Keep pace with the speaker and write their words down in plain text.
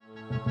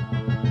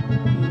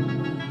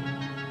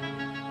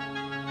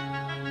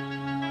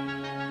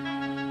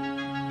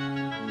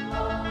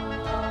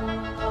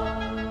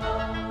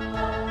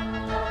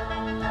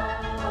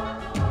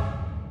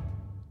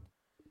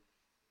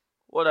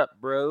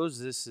Bros.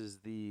 This is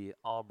the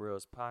All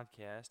Bros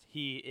podcast.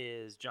 He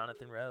is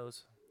Jonathan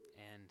Rose.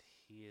 And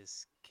he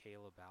is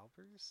Caleb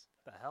Albers?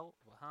 The hell?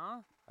 Huh?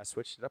 I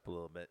switched it up a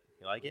little bit.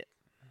 You like it?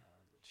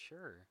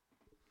 Sure.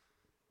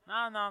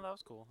 No, that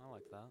was cool. I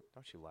like that.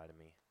 Don't you lie to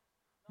me.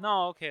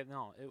 No, okay,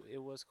 no,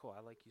 it was cool.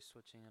 I like you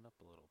switching it up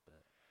a little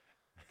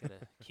bit.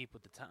 Gotta keep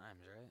with the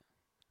times, right?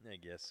 I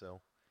guess so.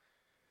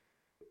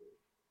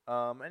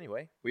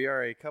 Anyway, we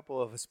are a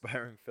couple of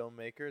aspiring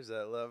filmmakers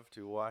that love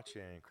to watch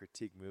and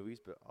critique movies,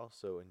 but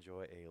also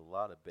enjoy a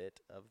lot of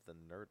bit of the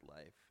nerd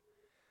life.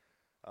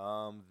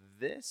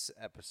 This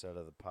episode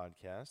of the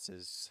podcast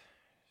is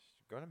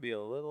going to be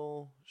a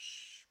little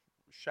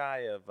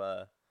shy of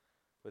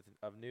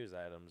news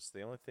items.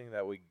 The only thing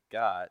that we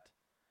got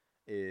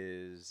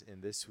is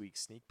in this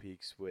week's sneak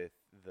peeks with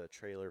the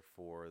trailer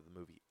for the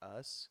movie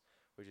Us,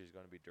 which is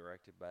going to be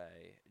directed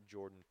by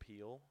Jordan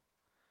Peele,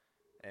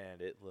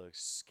 and it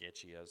looks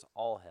sketchy as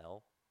all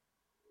hell.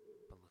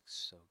 But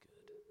looks so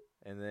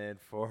good. And then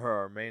for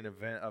our main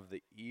event of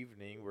the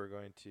evening, we're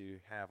going to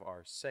have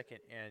our second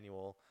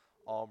annual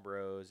All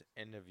Bros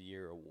End of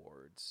Year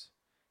Awards.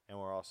 And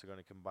we're also going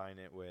to combine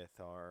it with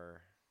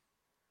our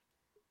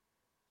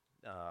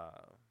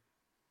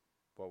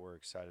what we're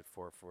excited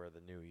for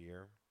the new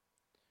year.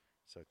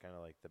 So kind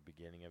of like the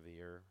beginning of the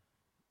year,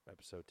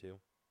 episode 2.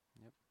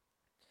 Yep.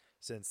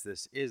 Since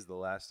this is the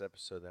last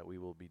episode that we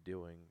will be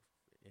doing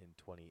in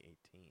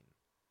 2018.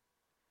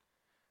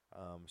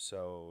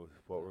 So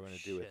what we're going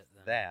to do with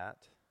that...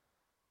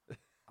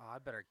 I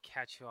better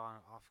catch you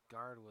off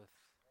guard with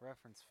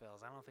reference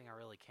fails. I don't think I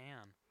really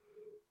can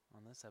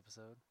on this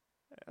episode.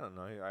 I don't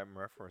know. I'm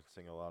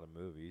referencing a lot of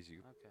movies. You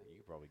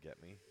could probably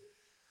get me.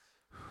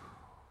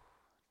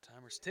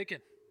 Timer's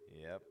ticking.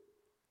 Yep.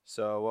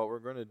 So what we're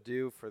going to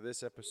do for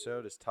this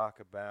episode is talk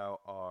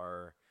about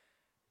our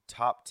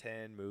top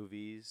 10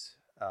 movies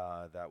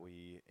that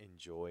we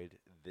enjoyed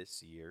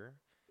this year.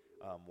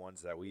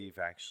 Ones that we've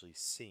actually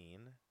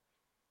seen.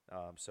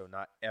 So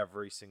not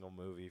every single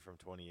movie from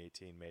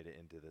 2018 made it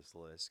into this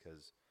list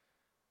because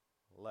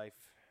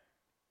life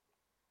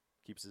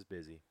keeps us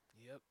busy.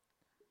 Yep.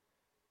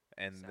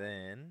 And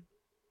then,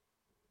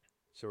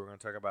 so we're going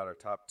to talk about our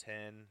top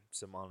 10,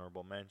 some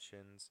honorable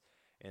mentions.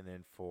 And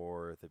then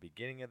for the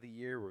beginning of the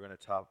year, we're going to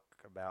talk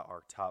about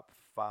our top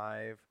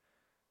 5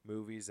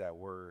 movies that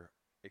we're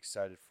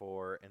excited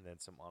for, and then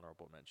some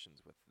honorable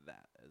mentions with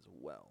that as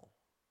well.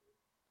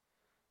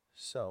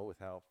 So,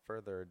 without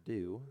further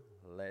ado,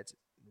 let's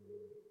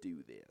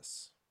do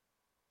this.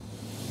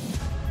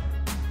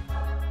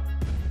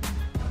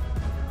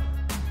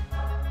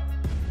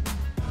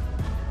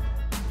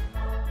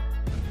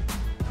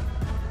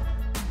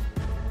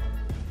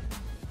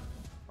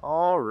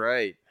 All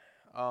right.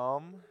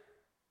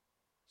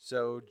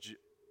 So,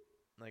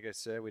 like I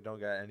said, we don't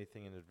got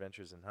anything in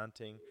Adventures in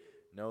Hunting,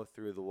 no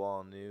Through the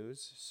Wall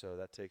news. So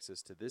that takes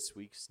us to this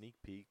week's sneak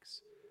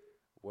peeks,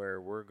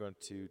 where we're going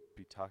to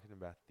be talking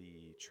about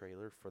the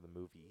trailer for the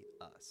movie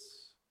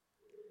Us.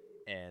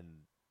 And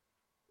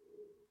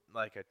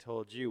like I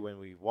told you when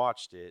we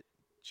watched it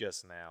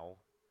just now,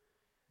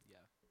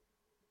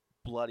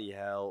 bloody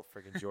hell,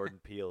 freaking Jordan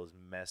Peele is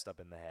messed up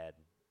in the head.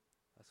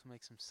 That's what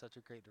makes him such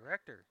a great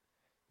director.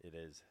 It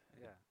is.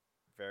 Yeah.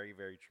 Very,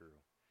 very true.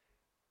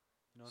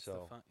 You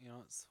know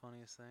what's the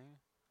funniest thing?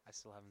 I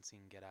still haven't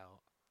seen Get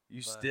Out.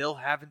 You still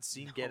haven't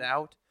seen Get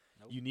Out?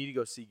 Nope. You need to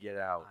go see Get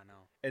Out. I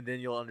know. And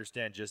then you'll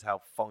understand just how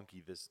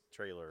funky this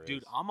trailer is.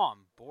 Dude, I'm on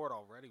board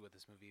already with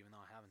this movie, even though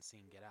I haven't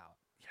seen Get Out.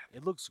 Yeah.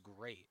 It looks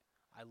great.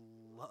 I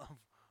love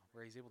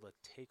where he's able to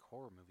take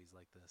horror movies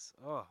like this.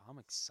 Oh, I'm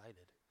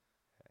excited.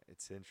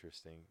 It's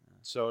interesting. Yeah.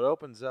 So it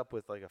opens up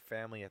with like a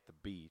family at the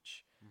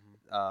beach.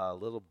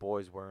 Mm-hmm. Little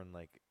boys wearing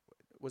like,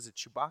 was it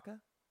Chewbacca?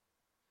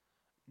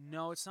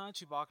 No, it's not a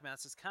Chewbacca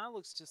mask. It kind of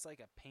looks just like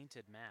a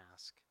painted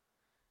mask.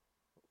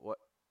 What?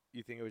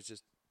 You think it was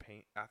just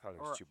paint? I thought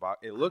it was Chewbacca.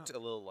 It looked a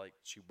little like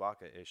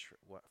Chewbacca-ish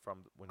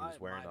from when he was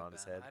wearing it on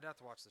his head. I'd have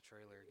to watch the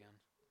trailer again.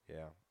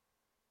 Yeah.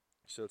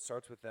 So it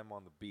starts with them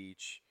on the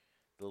beach.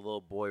 The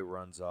little boy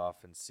runs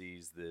off and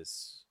sees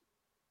this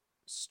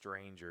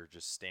stranger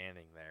just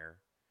standing there.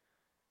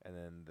 And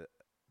then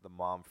the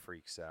mom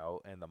freaks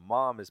out. And the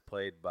mom is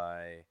played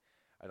by,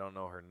 I don't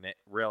know her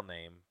real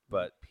name,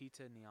 but...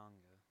 Lupita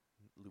Nyong'o.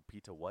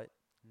 Lupita what?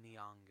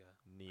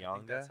 Nyong'o. I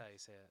think that's how you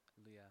say it.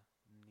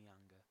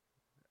 Nyong'o.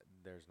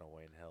 There's no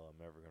way in hell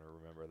I'm ever going to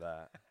remember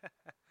that.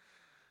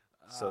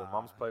 So the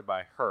mom's played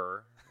by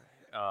her.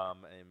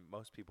 And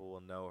most people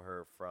will know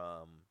her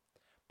from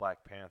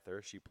Black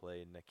Panther. She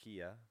played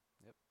Nakia.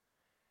 Yep.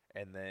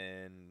 And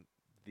then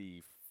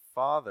the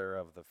father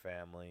of the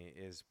family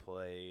is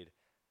played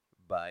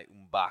by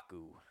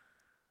M'Baku.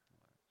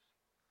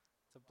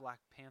 It's a Black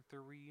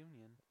Panther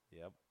reunion.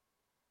 Yep.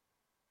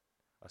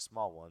 A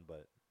small one,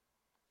 but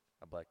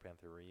a Black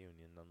Panther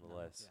reunion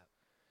nonetheless. Yeah.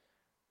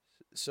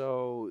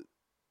 So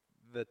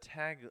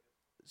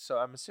so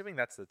I'm assuming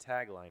that's the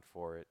tagline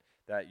for it,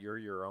 that you're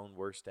your own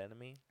worst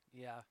enemy.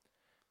 Yeah.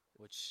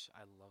 Which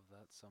I love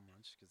that so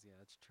much because,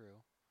 yeah, it's true.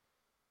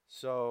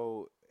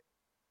 So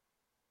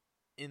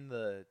in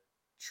the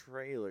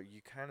trailer,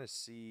 you kind of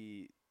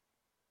see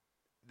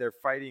they're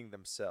fighting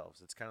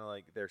themselves. It's kind of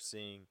like they're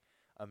seeing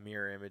a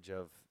mirror image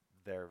of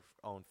their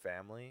own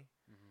family,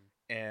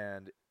 Mm-hmm.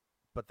 and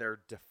but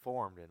they're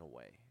deformed in a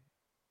way.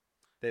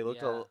 They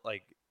looked Yeah.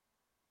 like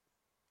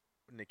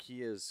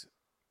Nakia's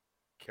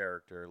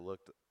character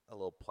looked a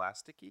little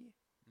plasticky.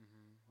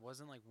 Mm-hmm.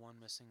 Wasn't like one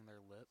missing their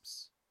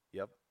lips?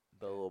 Yep,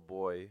 the Okay. little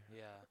boy,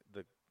 Yeah.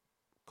 the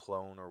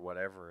clone or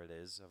whatever it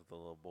is of the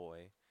little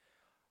boy.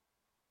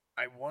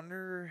 I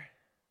wonder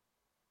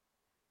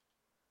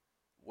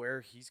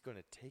where he's going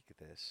to take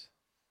this.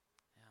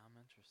 Yeah, I'm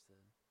interested.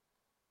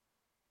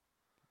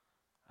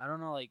 I don't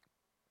know, like,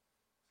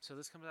 so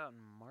this comes out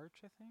in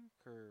March, I think,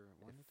 or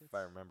when did If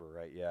I remember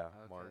right, yeah,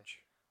 Okay. March.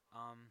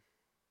 I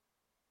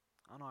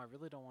don't know. I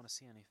really don't want to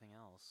see anything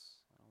else.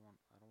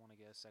 I don't want to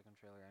get a second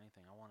trailer or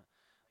anything. I want,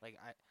 like,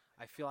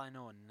 I feel I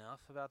know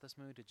enough about this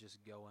movie to just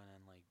go in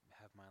and like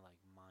have my like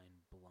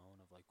mind blown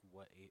of like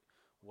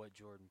what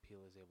Jordan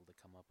Peele is able to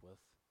come up with.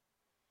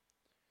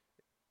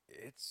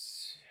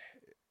 It's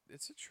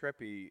it's a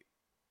trippy.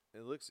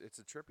 It's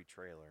a trippy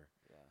trailer.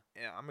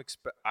 Yeah. And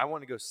I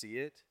want to go see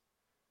it.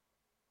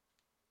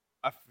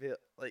 I feel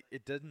like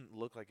it doesn't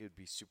look like it would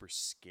be super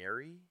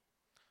scary.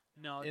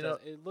 No, it You does.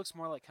 know, It looks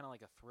more like kind of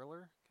like a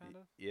thriller, kind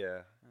of.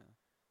 yeah.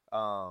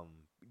 Yeah.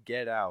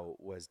 Get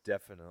Out was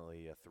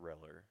definitely a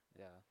thriller,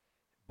 Yeah.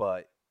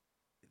 but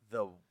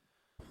the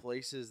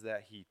places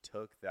that he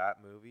took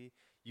that movie,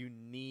 you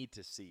need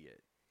to see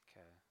it.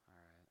 Okay. All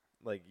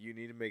right. Like you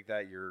need to make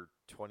that your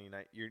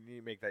 29. You need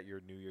to make that your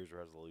New Year's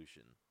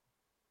resolution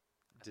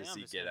I to think I'm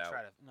see just Get gonna Out.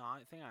 try to. No,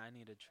 I think I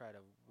need to try to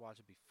watch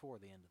it before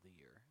the end of the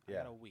year. I Yeah.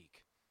 got a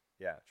week.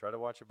 Yeah, try to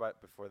watch it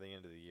before the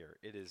end of the year.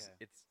 It is. Okay.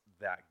 It's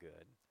that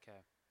good. Okay.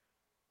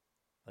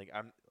 Like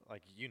I'm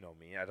like you know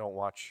me. I don't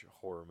watch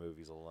horror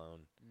movies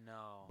alone.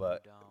 No,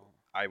 But you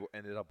don't.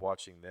 ended up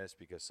watching this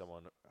because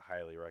someone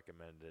highly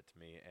recommended it to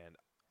me, and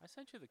I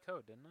sent you the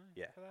code, didn't I?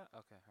 Yeah. For that?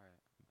 Okay, all right.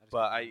 I just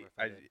but can't remember if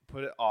I did.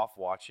 put it off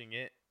watching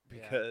it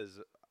Yeah. because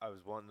I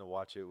was wanting to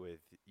watch it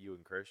with you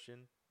and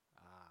Christian,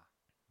 Ah,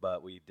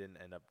 but we didn't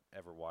end up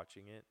ever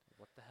watching it.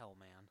 what the hell,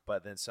 man?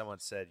 But then someone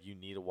said you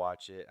need to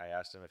watch it. I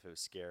asked them if it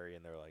was scary,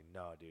 and they're like,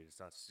 "No, dude, it's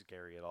not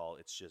scary at all.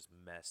 It's just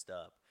messed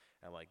up."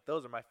 And I'm like,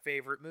 "Those are my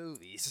favorite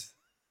movies."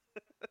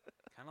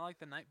 Kind of like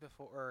the night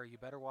before, or You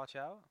Better Watch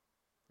Out,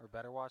 or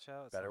Better Watch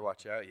Out. It's Better like-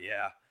 watch out.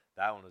 Yeah,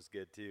 that one was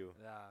good too.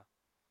 Yeah,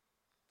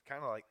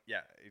 Kind of like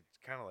it's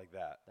kind of like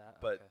that, that.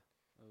 but Okay.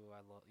 Ooh,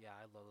 I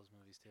love those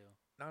movies too.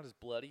 not as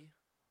bloody.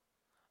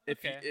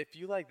 Okay. If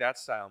you like that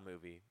style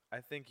movie, I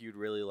think you'd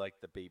really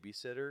like The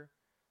Babysitter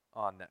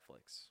on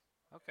Netflix.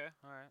 Okay,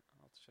 all right.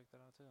 I'll have to check that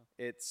out too.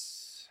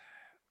 It's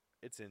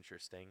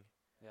interesting.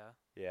 Yeah.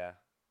 Yeah,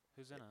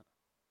 Who's in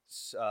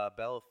it?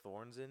 Bella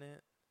Thorne's in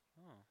it,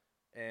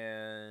 Oh,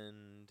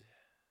 and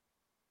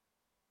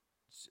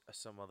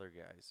some other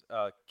guys.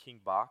 King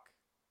Bach,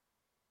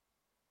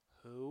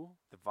 who?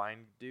 the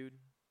Vine dude.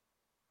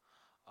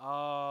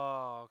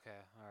 Oh, okay.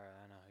 All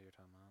right. I know who you're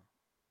talking about.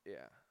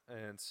 Yeah,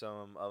 and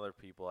some other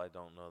people I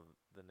don't know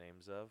the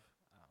names of.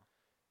 Oh.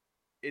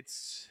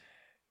 It's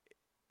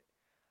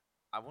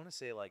I want to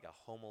say like a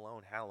Home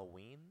Alone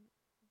Halloween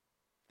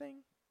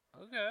thing,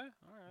 Okay.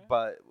 All right.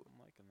 but I'm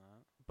liking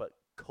that.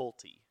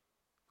 culty.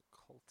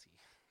 Culty.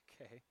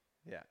 Okay.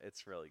 Yeah,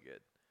 it's really good.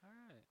 All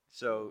right.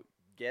 So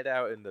Get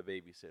Out and The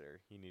Babysitter.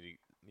 You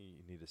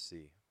need to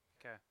see.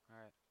 Okay. All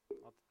right.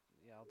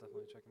 I'll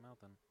definitely check them out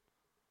then.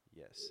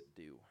 Yes,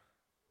 do.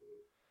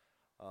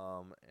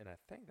 And I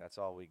think that's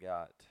all we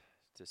got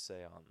to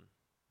say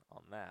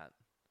on that.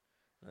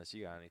 Unless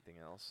you got anything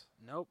else.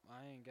 Nope,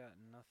 I ain't got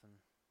nothing.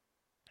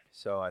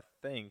 So I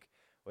think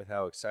with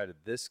how excited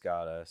this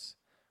got us,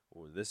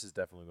 this is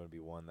definitely going to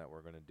be one that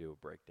we're going to do a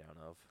breakdown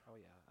of. Oh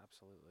yeah,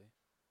 absolutely.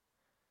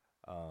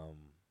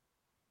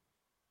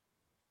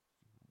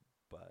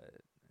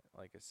 But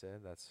like I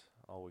said, that's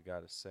all we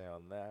got to say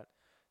on that.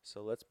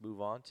 So let's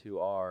move on to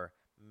our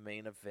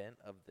main event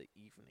of the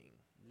evening,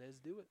 Let's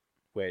do it.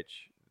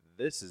 which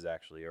this is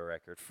actually a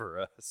record for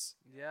us.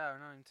 Yeah, we're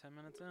not even 10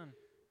 minutes in.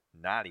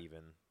 Not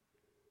even.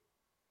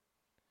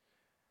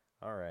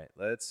 All right,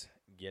 let's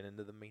get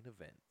into the main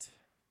event.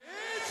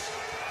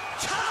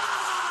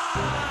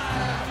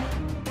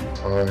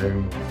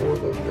 Time for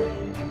the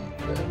main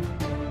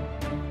event.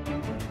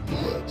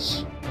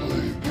 Let's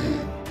play a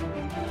game.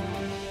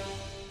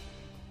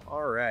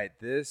 All right,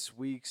 this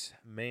week's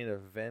main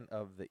event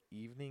of the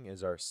evening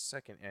is our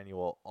second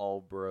annual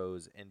All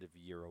Bros End of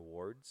Year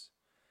Awards,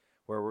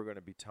 where we're going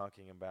to be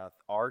talking about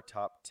our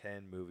top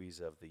 10 movies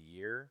of the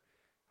year,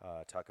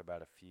 talk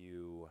about a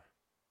few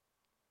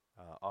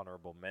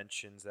honorable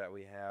mentions that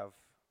we have,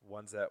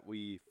 ones that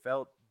we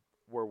felt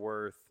were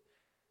worth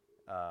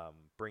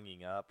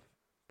bringing up,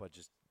 but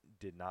just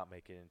did not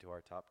make it into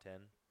our top 10.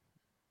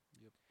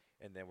 Yep.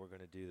 And then we're going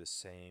to do the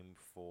same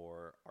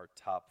for our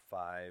top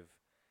 5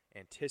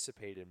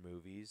 anticipated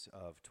movies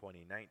of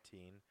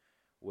 2019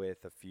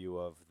 with a few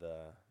of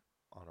the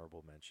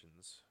honorable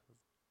mentions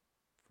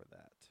for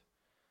that.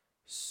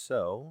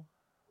 So,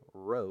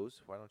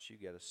 Rose, why don't you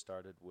get us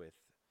started with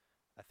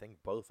I think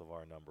both of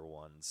our number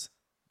ones.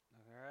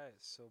 All right,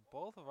 so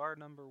both of our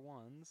number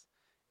ones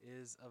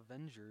is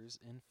Avengers: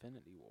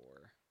 Infinity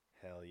War.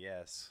 Hell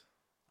yes.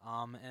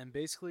 And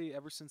basically,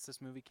 ever since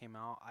this movie came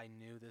out, I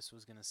knew this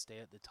was gonna stay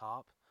at the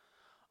top.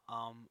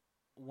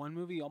 One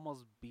movie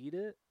almost beat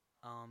it.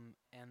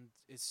 And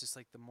it's just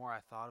like the more I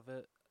thought of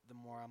it, the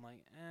more I'm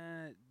like,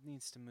 it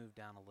needs to move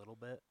down a little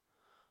bit.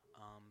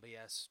 But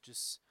yes,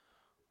 just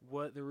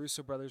what the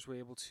Russo brothers were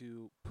able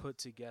to put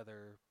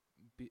together,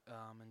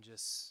 and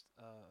just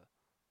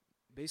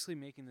basically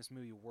making this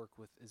movie work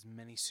with as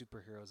many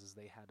superheroes as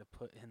they had to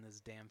put in this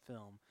damn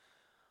film,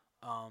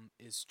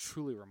 is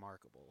truly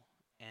remarkable.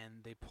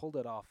 And they pulled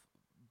it off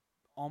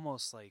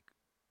almost like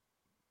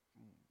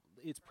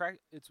it's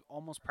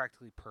almost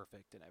practically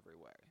perfect in every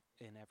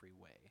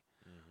way.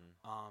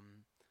 Mm-hmm.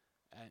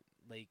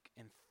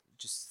 And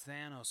just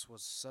Thanos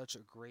was such a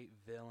great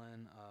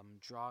villain.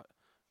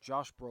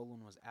 Josh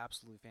Brolin was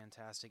absolutely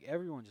fantastic.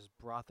 Everyone just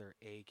brought their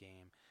A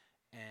game,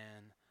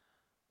 and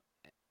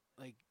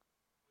like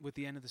with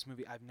the end of this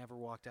movie, I've never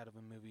walked out of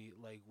a movie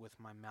like with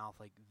my mouth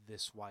like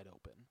this wide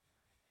open,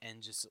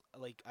 and just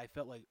like I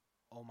felt like,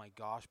 oh my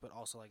gosh, but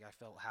also like I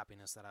felt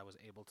happiness that I was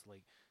able to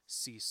like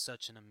see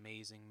such an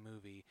amazing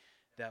movie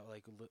that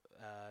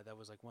that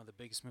was like one of the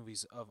biggest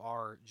movies of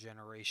our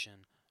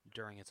generation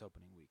during its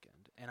opening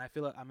weekend. And I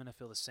feel like I'm gonna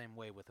feel the same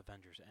way with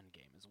Avengers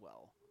Endgame as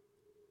well.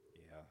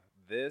 Yeah.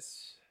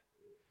 This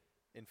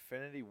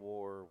Infinity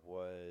War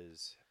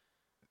was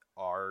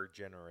our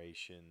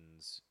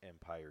generation's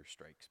Empire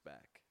Strikes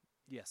Back.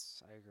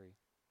 Yes, I agree.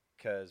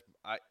 Because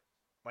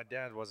my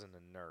dad wasn't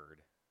a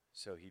nerd,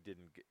 so he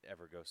didn't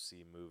ever go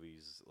see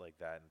movies like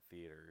that in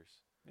theaters.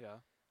 Yeah.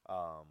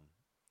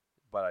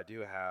 But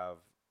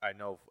I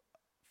know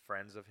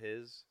friends of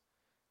his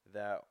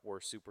that were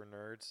super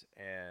nerds,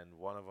 and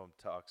one of them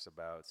talks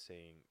about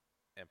seeing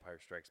Empire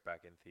Strikes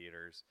Back in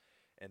theaters,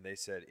 and they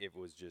said it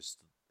was just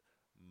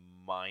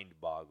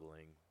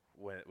mind-boggling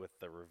with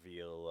the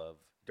reveal of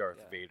Darth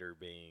Yeah. Vader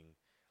being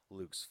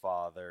Luke's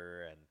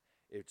father, and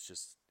it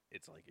just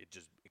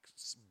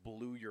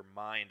blew your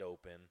mind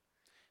open.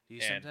 Do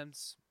you And-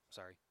 sometimes?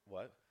 Sorry.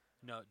 What?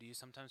 No. Do you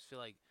sometimes feel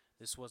like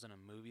this wasn't a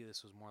movie?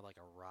 This was more like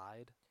a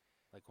ride,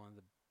 like one of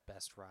the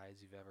best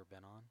rides you've ever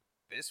been on.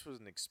 This was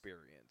an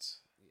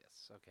experience.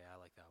 Yes. Okay, I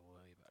like that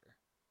way better.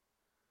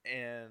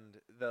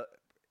 And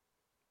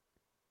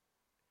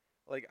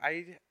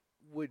I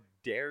would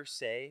dare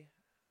say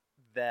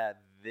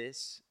that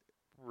this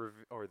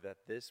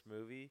this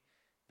movie,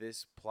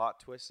 this plot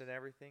twist and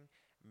everything,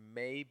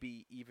 may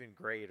be even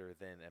greater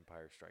than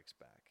Empire Strikes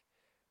Back.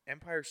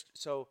 And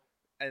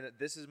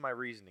this is my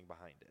reasoning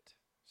behind it.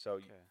 So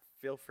Okay.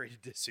 feel free to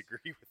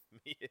disagree with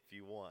me if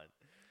you want.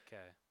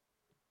 Okay.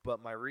 But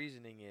my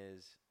reasoning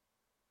is,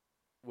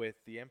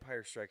 with The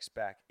Empire Strikes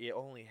Back, it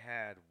only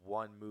had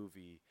one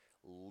movie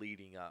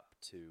leading up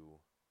to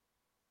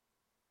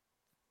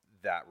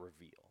that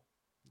reveal.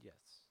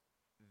 Yes.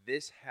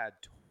 This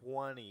had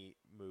 20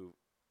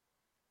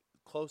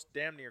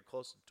 damn near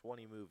close to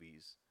 20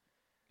 movies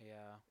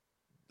Yeah.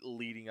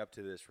 leading up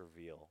to this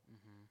reveal,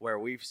 Mhm. where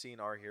we've seen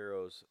our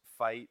heroes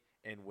fight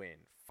and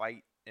win,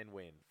 fight and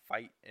win,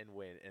 fight and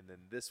win, and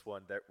then this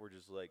one that we're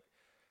just like,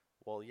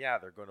 well, yeah,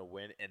 they're going to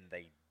win, and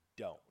they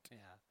don't.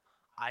 Yeah.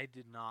 I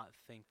did not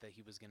think that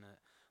he was gonna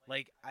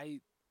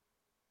I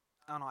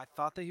don't know. I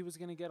thought that he was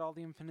gonna get all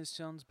the Infinity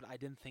Stones, but I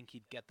didn't think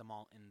he'd get them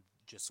all in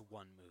just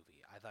one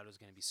movie. I thought it was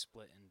gonna be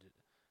split into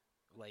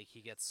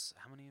he gets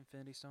how many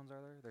Infinity Stones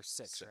are there? There's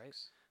six, right?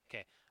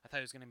 Okay. I thought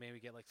he was gonna maybe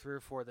get like 3 or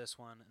 4 this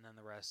one, and then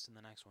the rest in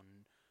the next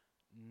one.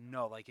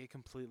 No, it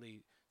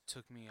completely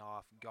took me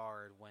off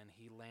guard when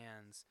he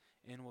lands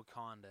in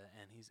Wakanda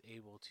and he's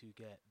able to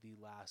get the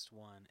last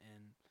one,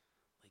 and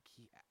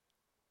he.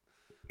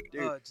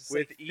 Dude, Just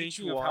with each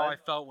thinking of how I one,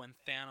 felt when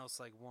Thanos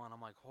won, I'm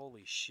like,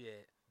 holy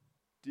shit.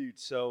 dude,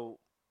 so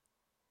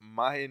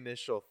my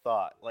initial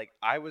thought,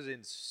 I was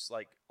in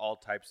all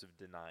types of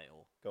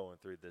denial going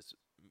through this,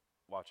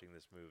 watching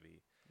this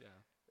movie. Yeah.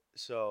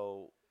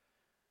 So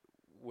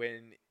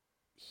when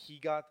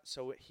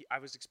I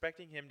was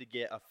expecting him to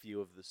get a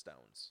few of the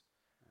stones,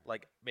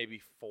 like maybe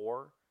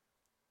 4,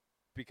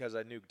 because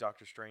I knew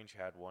Doctor Strange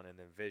had one and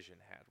then Vision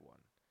had one.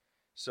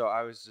 So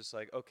I was just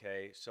like,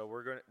 okay, so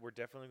we're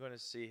definitely going to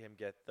see him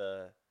get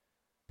the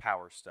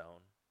Power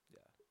Stone.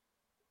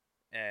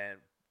 Yeah. And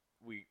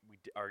we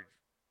are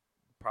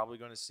probably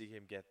going to see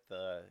him get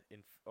the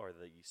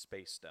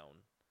Space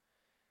Stone.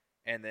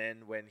 And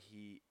then when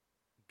he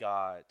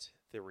got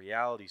the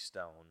Reality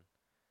Stone,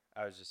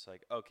 I was just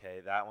like,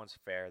 okay, that one's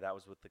fair. That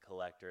was with the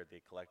Collector.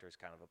 The Collector is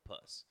kind of a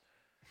puss.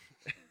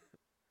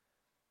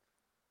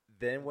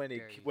 Then when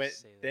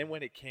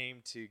it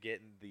came to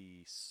getting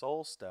the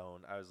Soul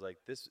Stone, I was like,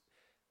 this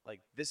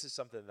is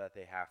something that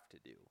they have to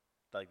do.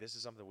 This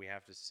is something we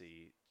have to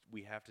see.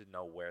 We have to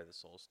know where the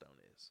Soul Stone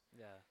is.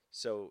 Yeah.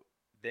 So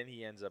then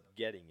he ends up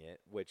getting it,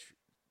 which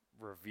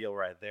reveal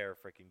right there,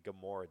 freaking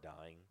Gamora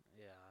dying.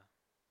 Yeah.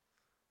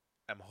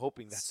 I'm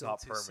hoping that's Still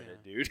not too permanent,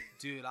 soon. dude.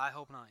 Dude, I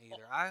hope not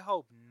either. I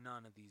hope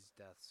none of these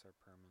deaths are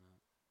permanent.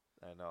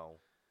 I know.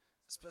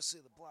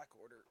 Especially the Black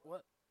Order.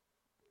 What?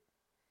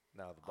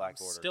 No, the Black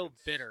I'm Order. still could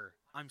s- bitter.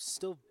 I'm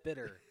still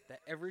bitter that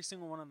every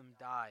single one of them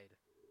died.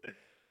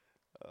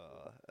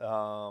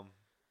 Uh,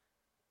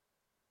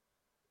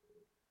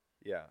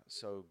 yeah.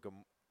 So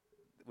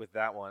with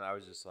that one, I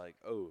was just like,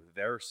 oh,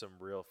 there are some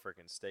real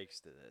freaking stakes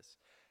to this.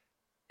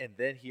 And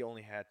then he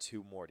only had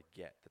two more to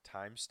get: the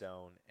Time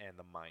Stone and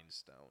the Mind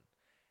Stone.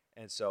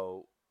 And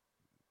so,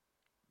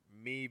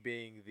 me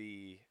being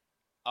the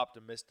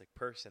optimistic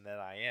person that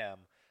I am,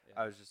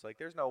 I was just like,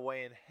 there's no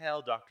way in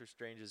hell Doctor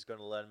Strange is going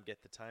to let him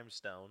get the Time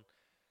Stone.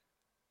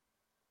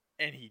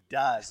 And he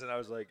does. And I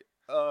was like,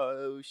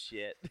 oh,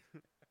 shit.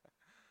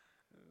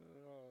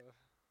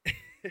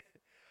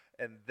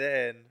 And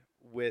then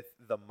with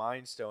the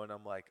Mind Stone,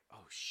 I'm like,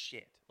 oh,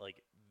 shit.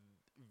 Like,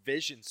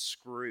 Vision's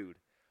screwed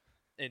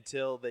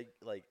until they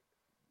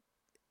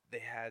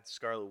had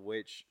Scarlet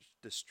Witch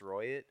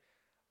destroy it.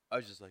 I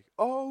was just like,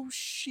 oh,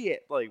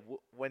 shit. Like,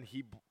 when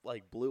he,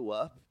 blew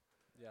up,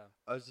 Yeah.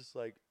 I was just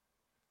like,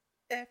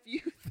 F you,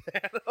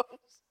 Thanos.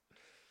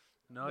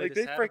 No, Like,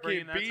 they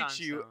freaking beat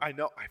you. I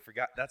know. I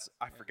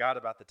forgot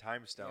about the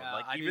Time Stone. Yeah,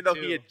 like, I even did though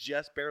too. he had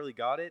just barely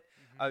got it,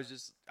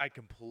 Mhm. I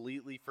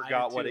completely I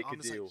forgot did what too. it I could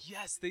was do. like,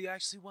 yes, they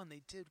actually won.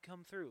 They did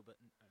come through, but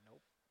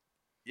nope.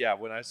 Yeah,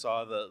 when I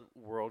saw the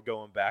world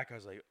going back, I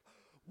was like,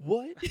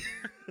 what?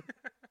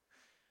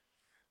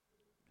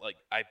 Like,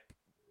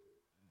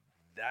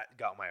 that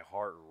got my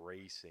heart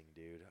racing,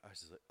 dude. I was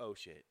just like, oh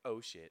shit,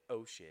 oh shit,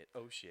 oh shit,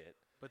 oh shit.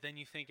 But then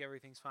you think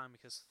everything's fine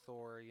because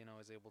Thor,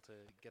 is able to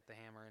get the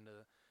hammer into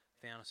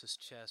Thanos'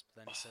 chest.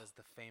 But then he says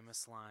the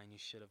famous line, "You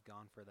should have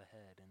gone for the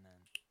head," and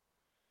then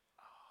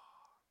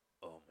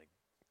Oh my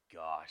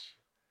gosh.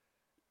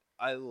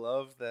 I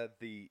love that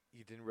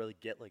you didn't really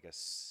get like a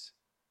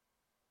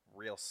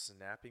real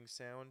snapping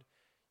sound.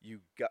 You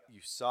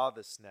saw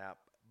the snap,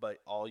 but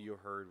all you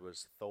heard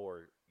was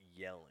Thor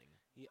yelling.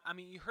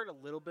 you heard a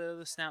little bit of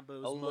the snap, but it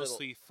was A little.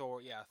 mostly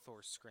Thor. Yeah,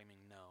 Thor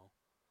screaming no.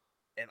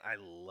 And I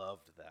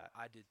loved that.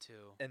 I did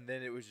too. And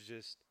then it was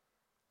just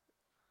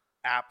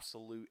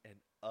absolute and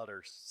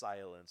utter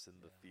silence in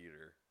the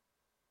theater,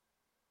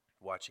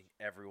 watching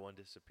everyone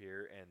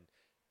disappear and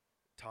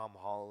Tom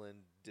Holland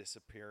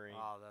disappearing.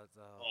 Oh, that's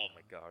Oh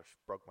my gosh,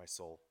 broke my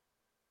soul.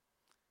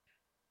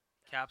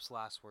 Cap's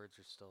last words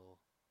are still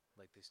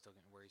like they still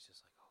get where he's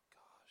just like, oh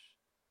gosh.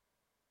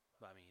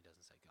 But I mean, he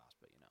doesn't say gosh,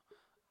 but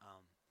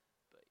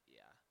but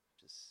yeah,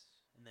 just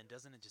and then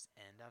doesn't it just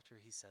end after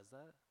he says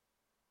that?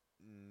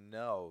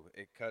 No,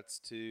 it cuts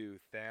to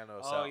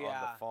Thanos Oh, out on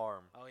yeah. the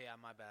farm. Oh yeah,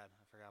 my bad.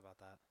 I forgot about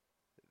that.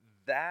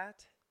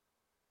 That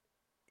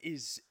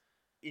is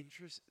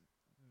interest.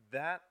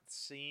 That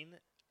scene,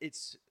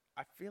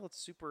 I feel it's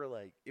super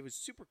it was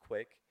super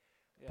quick,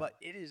 Yeah. but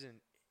it is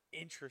an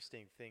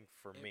interesting thing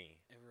for It- me.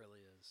 It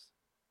really is.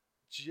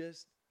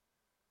 Just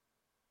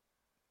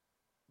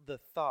the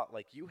thought,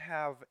 like, you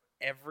have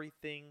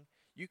everything,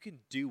 you can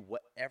do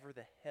whatever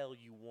the hell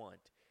you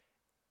want.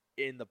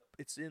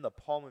 It's in the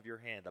palm of your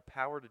hand, the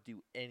power to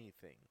do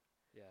anything,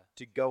 Yeah.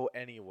 to go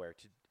anywhere,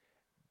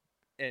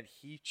 and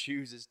he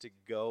chooses to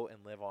go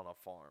and live on a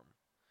farm.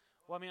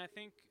 Well, I mean, I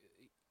think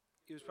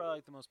it was probably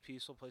like the most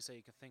peaceful place that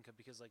you could think of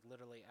because, like,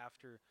 literally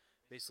after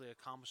basically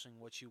accomplishing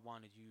what you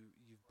wanted,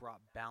 you've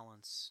brought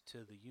balance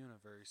to the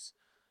universe.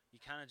 You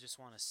kind of just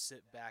want to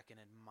sit back and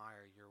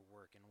admire your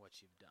work and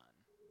what you've done.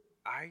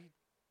 I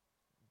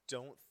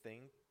don't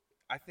think.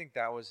 I think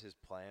that was his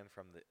plan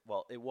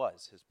it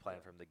was his plan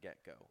Yeah. from the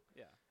get-go.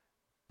 Yeah.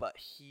 But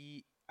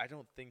I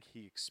don't think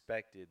he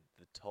expected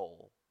the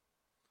toll.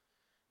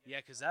 Yeah,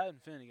 because that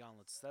Infinity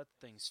Gauntlet's that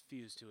thing's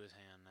fused to his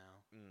hand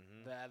now.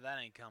 Mm-hmm. That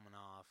ain't coming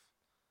off.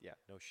 Yeah,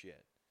 no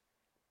shit.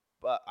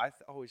 But I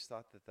always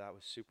thought that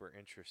was super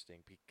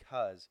interesting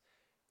because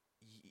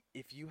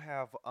if you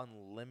have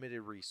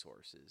unlimited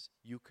resources,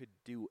 you could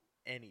do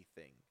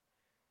anything.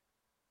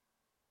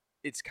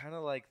 It's kind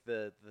of like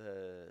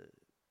the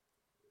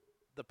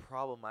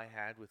problem I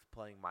had with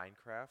playing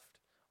Minecraft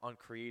on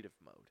creative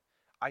mode.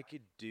 I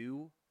could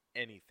do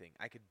anything.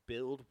 I could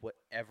build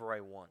whatever I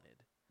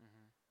wanted.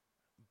 Mm-hmm.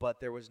 But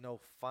there was no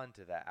fun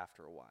to that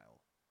after a while.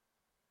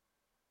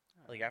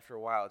 Like, after a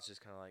while, it's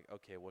just kind of like,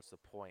 okay, what's the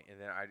point? And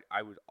then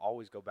I would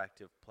always go back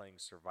to playing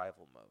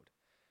survival mode.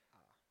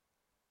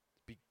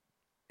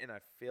 And I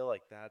feel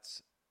like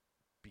that's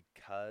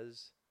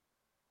because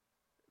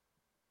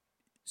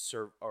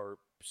our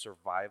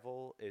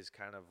survival is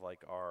kind of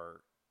like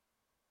our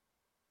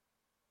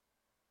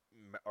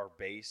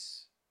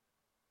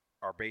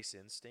base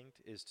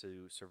instinct is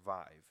to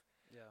survive.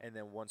 Yeah. And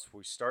then once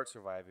we start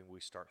surviving, we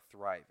start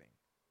thriving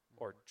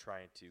or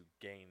trying to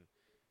gain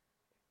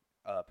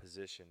a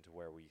position to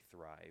where we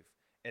thrive.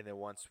 And then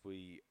once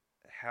we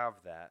have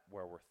that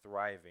where we're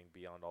thriving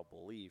beyond all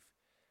belief,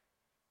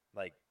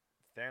 like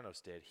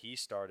Thanos did, he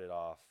started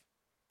off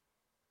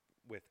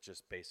with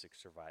just basic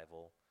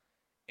survival,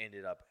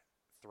 ended up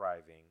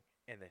thriving,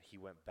 and then he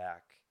went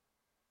back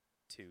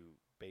to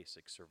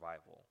basic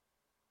survival.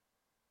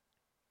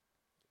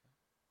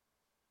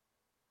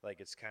 Like,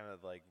 it's kind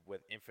of like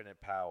with infinite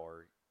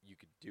power, you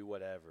could do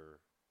whatever,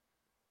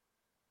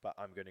 but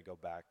I'm going to go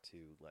back to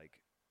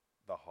like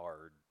the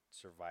hard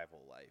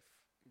survival life.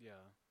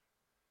 Yeah.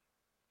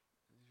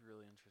 It's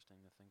really interesting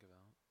to think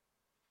about.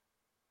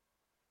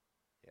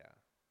 Yeah.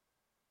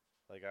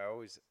 Like I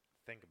always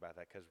think about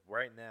that cuz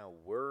right now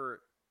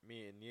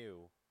me and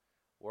you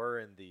we're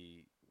in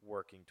the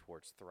working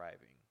towards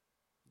thriving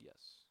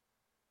Yes.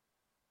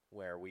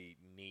 where we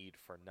need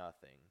for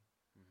nothing.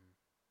 Mhm.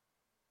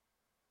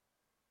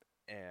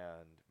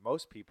 And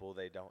most people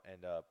they don't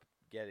end up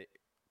get it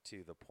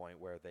to the point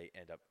where they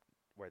end up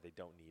where they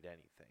don't need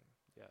anything.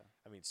 Yeah.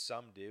 I mean,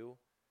 some do,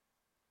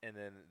 and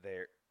then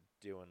they're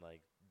doing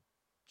like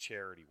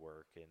charity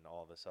work and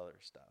all this other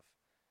stuff.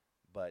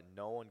 But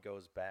no one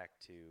goes back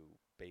to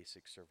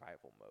basic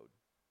survival mode.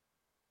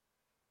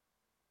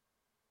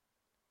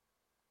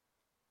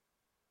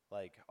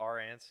 Like our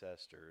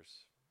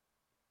ancestors,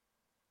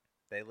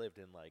 they lived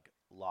in like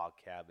log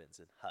cabins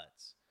and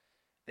huts.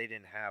 They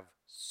didn't have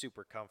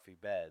super comfy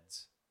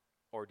beds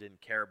or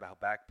didn't care about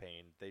back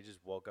pain. They just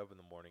woke up in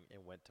the morning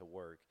and went to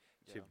work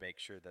to Yeah. make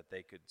sure that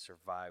they could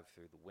survive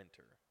through the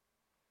winter.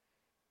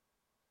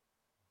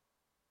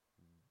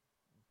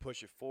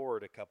 Push it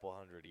forward a couple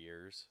hundred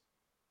years.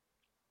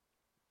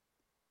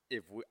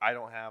 I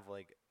don't have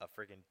like a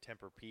freaking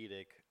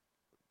Tempur-Pedic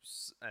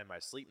and my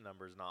sleep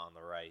number's not on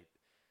the right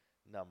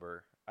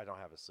number. I don't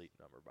have a sleep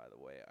number, by the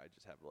way. I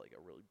just have like a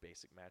really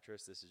basic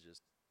mattress. This is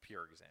just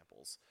pure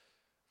examples.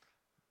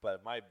 But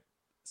if my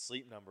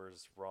sleep number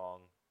is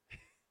wrong,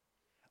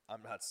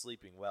 I'm not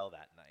sleeping well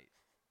that night.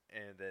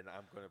 And then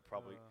I'm going to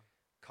probably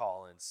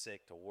call in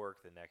sick to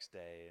work the next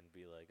day and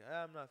be like,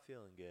 I'm not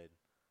feeling good.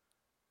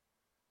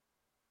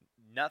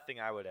 Nothing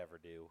I would ever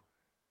do.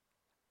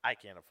 I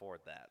can't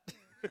afford that.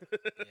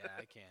 Yeah,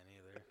 I can't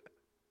either.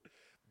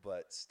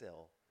 But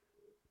still.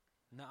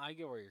 No, I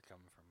get where you're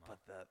coming from.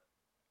 But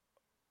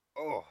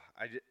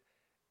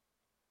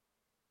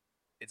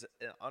it's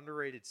an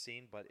underrated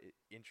scene, but it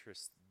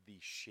interests the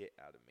shit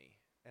out of me.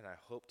 And I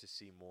hope to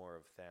see more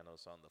of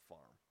Thanos on the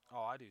farm.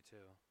 Oh, I do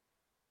too.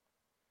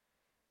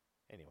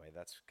 Anyway,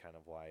 that's kind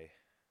of why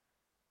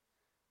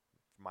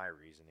my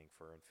reasoning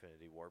for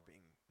Infinity War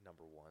being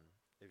number one.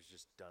 It was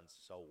just done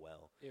so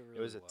well. It really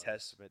It was a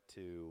testament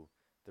to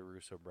the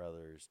Russo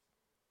brothers'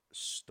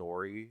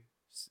 story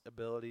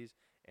abilities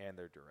and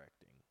their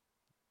directing.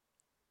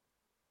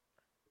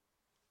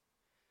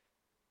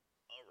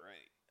 All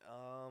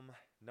right.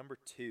 Number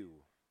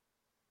two.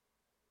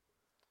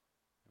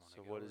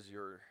 So what is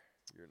your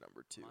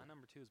number two? My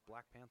number 2 is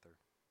Black Panther.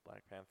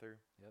 Black Panther?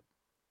 Yep.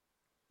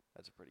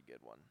 That's a pretty good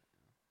one.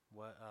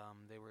 What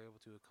they were able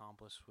to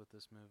accomplish with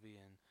this movie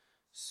and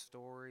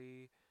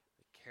story,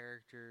 the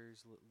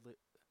characters.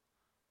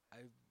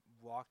 I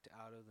walked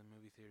out of the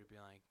movie theater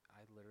being like,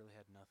 I literally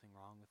had nothing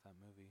wrong with that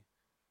movie.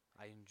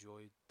 I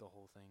enjoyed the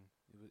whole thing.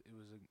 It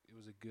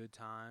was a good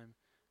time,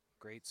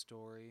 great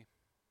story.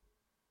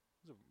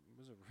 It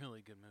was a really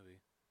good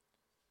movie.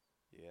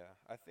 Yeah,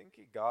 I think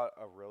it got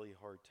a really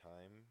hard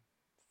time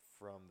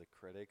from the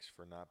critics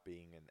for not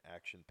being an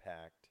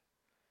action-packed,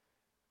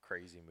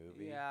 crazy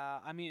movie. Yeah,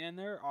 I mean, and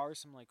there are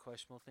some like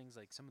questionable things,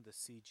 like some of the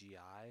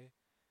CGI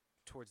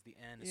towards the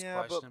end is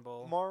Yeah,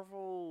 questionable. but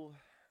Marvel,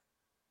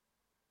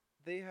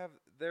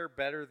 they're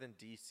better than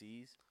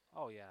DC's.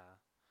 Oh yeah.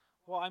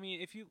 Well, I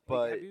mean, if you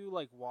But- have you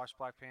like watched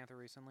Black Panther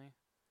recently?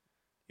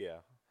 Yeah.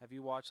 Have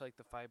you watched like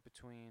the fight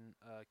between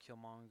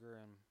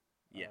Killmonger and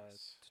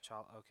Yes.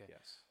 T'Challa? Okay.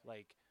 Yes.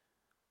 Like,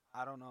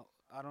 I don't know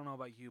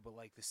about you, but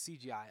like the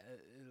CGI,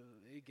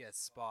 it gets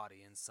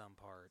spotty in some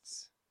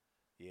parts.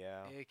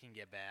 Yeah. It can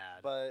get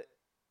bad. But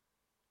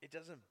it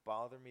doesn't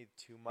bother me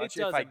too much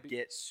It if I doesn't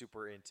get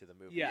super into the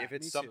movie. Yeah, if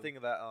it's me too. something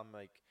that I'm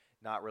like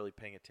not really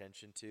paying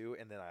attention to,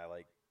 and then I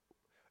like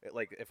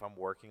if I'm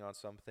working on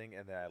something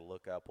and then I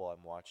look up while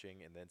I'm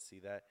watching and then see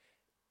that,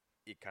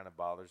 it kind of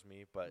bothers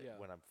me. But Yeah.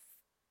 when I'm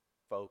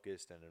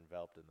focused and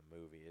enveloped in the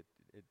movie, it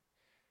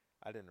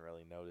I didn't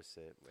really notice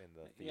it in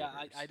the theaters.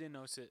 Yeah, I didn't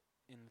notice it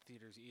in the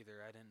theaters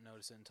either. I didn't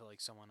notice it until like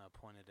someone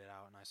pointed it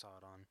out and I saw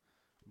it on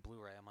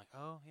Blu-ray. I'm like,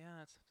 oh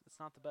yeah, it's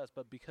not the best,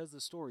 but because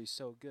the story's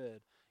so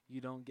good,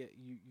 you don't get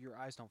your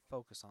eyes don't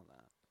focus on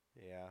that.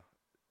 Yeah.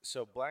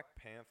 So Black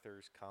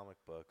Panther's comic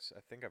books,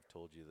 I think I've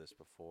told you this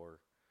before.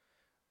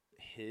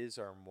 His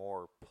are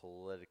more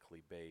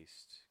politically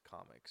based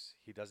comics.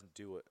 He doesn't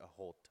do a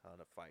whole ton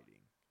of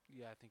fighting.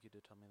 Yeah, I think you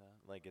did tell me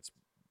that. Like it's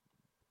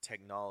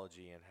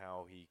technology and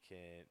how he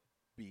can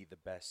be the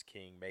best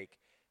king, make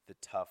the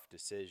tough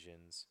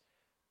decisions.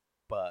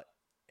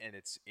 And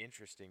it's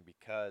interesting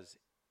because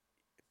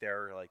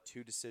there are like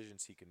two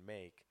decisions he can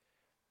make.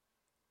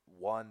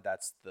 One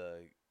that's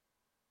the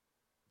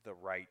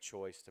right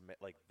choice to make,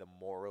 like the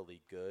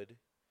morally good,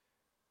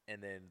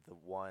 and then the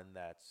one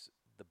that's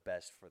the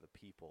best for the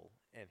people,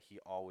 and he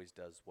always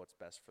does what's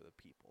best for the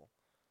people,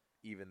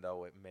 even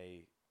though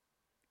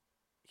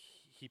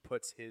he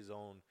puts his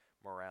own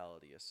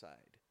morality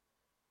aside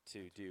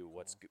to do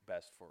what's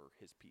best for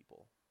his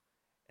people,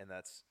 and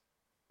that's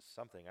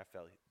something I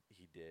felt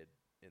he did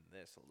in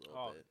this a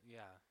little bit.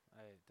 Yeah,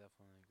 I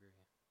definitely agree.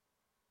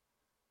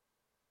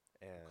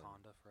 And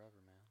Wakanda forever,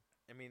 man.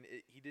 I mean,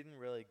 he didn't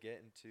really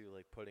get into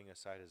like putting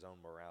aside his own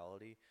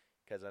morality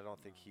because I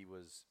don't think No. he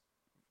was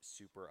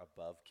super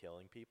above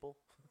killing people.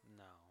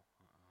 No.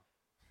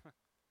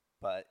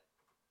 But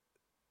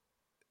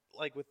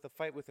like with the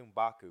fight with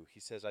M'Baku, he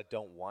says, "I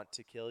don't want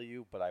to kill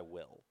you, but I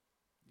will,"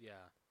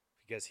 Yeah.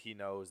 because he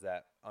knows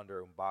that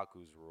under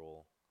M'Baku's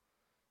rule,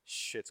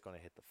 shit's gonna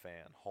hit the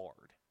fan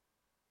hard.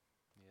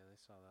 Yeah, they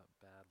saw that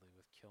badly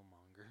with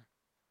Killmonger.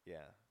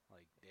 Yeah,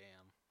 Like,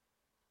 damn.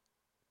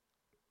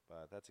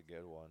 but that's a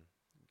good one.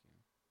 Okay.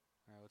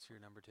 All right, what's your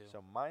number 2?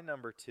 So my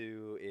number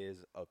 2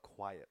 is A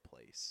Quiet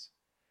Place.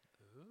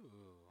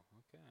 Ooh,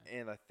 okay.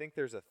 And I think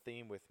there's a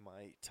theme with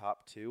my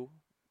top 2.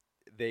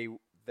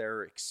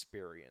 They're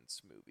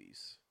experience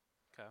movies.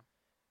 Okay.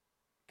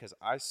 Because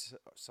I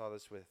saw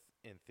this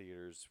in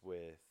theaters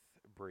with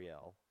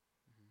Brielle,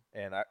 Mhm.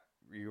 and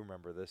you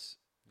remember this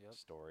Yep.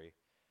 story.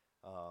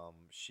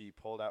 She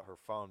pulled out her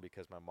phone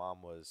because my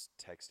mom was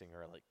texting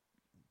her like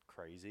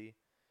crazy,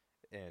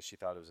 and she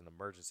thought it was an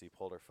emergency.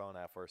 Pulled her phone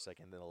out for a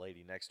second, then the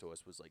lady next to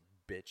us was like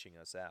bitching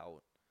us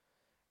out,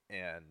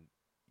 and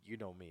you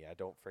know me, I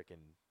don't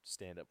freaking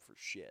stand up for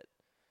shit.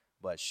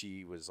 But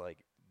she was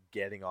like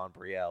getting on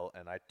Brielle,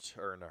 and I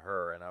turned to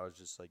her, and I was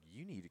just like,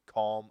 "You need to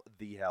calm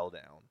the hell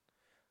down.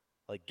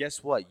 Like,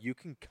 guess what? You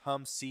can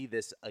come see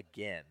this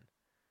again."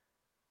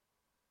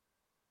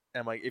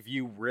 And like, if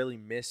you really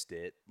missed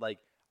it, like,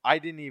 I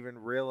didn't even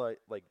realize,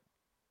 like,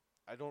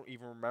 I don't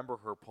even remember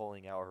her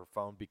pulling out her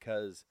phone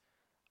because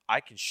I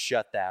can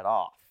shut that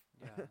off.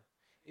 Yeah.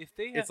 If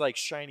they had, It's like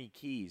shiny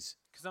keys.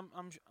 because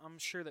I'm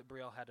sure that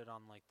Brielle had it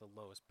on like the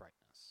lowest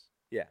brightness.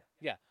 Yeah.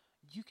 Yeah.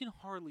 You can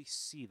hardly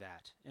see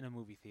that in a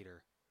movie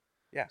theater.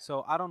 Yeah.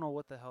 So I don't know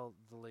what the hell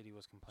the lady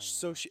was complaining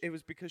So about. it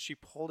was because she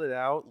pulled it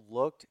out,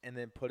 looked, and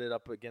then put it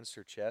up against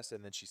her chest,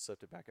 and then she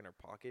slipped it back in her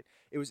pocket.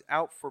 It was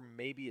out for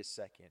maybe a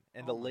second,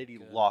 and the Oh my lady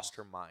lost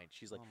her goodness. mind.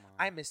 She's like, Oh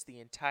my. "I missed the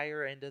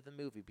entire end of the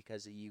movie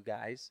because of you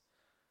guys."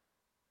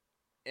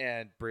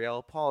 And Brielle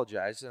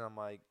apologized, and I'm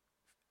like,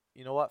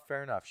 "You know what?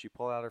 Fair enough." She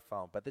pulled out her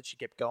phone, but then she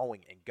kept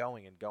going and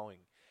going and going.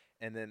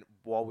 And then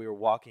while we were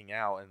walking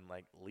out and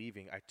like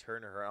leaving, I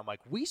turned to her. I'm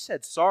like, "We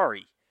said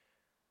sorry.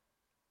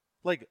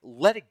 Like,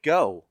 let it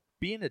go.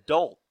 Be an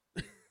adult."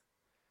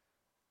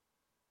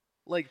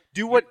 Like,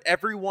 do what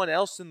everyone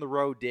else in the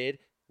row did.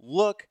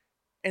 Look,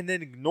 and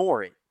then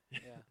ignore it. Yeah.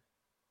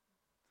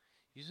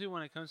 Usually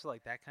when it comes to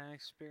like that kind of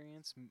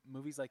experience,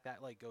 movies like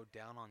that like go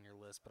down on your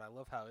list, but I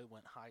love how it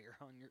went higher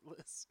on your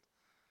list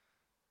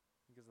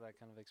because of that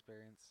kind of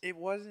experience. It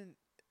wasn't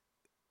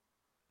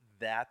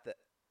that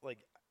like,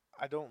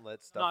 I don't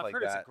let stuff No, I've like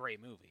heard that. it's a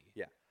great movie.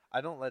 Yeah, I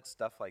don't let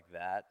stuff like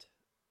that,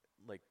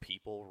 like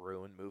people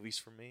ruin movies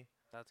for me.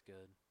 That's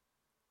good.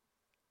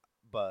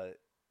 But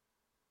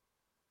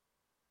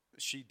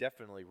she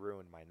definitely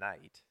ruined my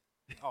night.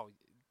 Oh,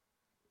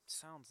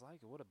 sounds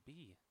like it. What a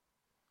bee.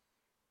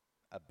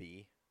 A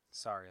B.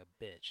 Sorry,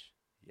 a bitch.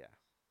 Yeah.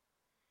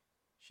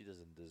 She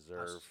doesn't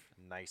deserve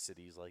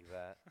niceties like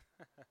that.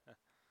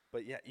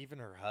 But yeah, even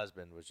her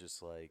husband was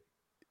just like,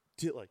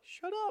 dude, like,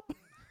 shut up.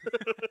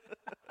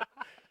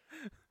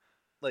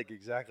 Like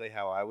exactly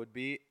how I would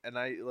be. And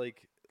I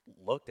like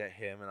looked at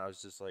him and I was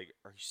just like,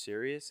 "Are you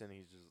serious?" And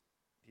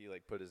he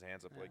like put his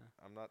hands up like,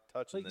 Yeah. "I'm not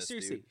touching Like this,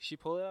 seriously, dude." she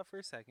pulled it out for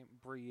a second.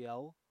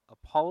 Brielle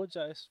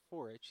apologized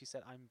for it. She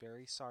said, "I'm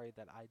very sorry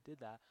that I did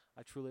that.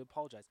 I truly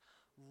apologize."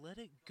 Let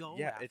it go.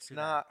 Yeah, after it's that.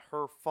 not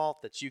her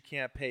fault that you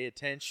can't pay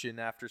attention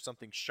after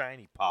something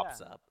shiny pops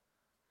Yeah. up.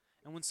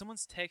 And when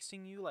someone's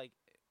texting you like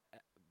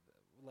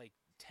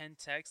 10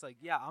 texts, like,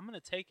 yeah, I'm gonna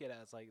take it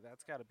as like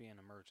that's got to be an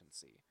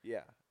emergency.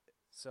 Yeah.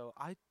 So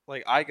I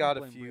Like I don't got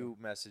a blame few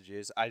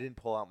messages. I didn't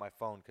pull out my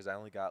phone because I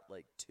only got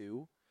like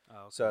 2. oh,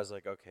 okay. So I was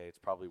like, okay, it's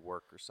probably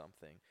work or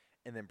something.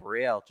 And then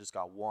Brielle just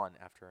got one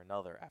after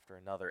another,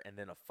 and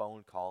then a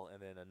phone call,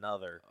 and then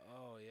another.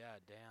 oh yeah,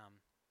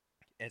 damn.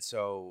 And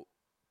so,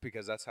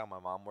 because that's how my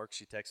mom works,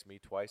 she texts me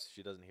twice. If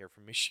she doesn't hear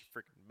from me, she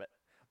freaking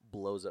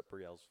blows up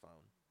Brielle's phone.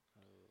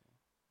 Oh.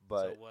 So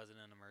But it wasn't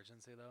an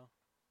emergency though,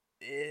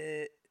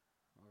 it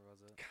or was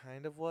it?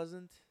 kind of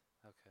wasn't.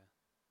 Okay.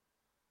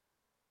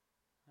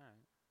 All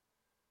right.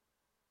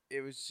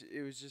 It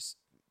was just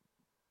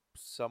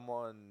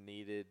someone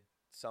needed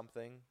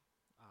something,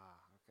 Ah,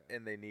 okay.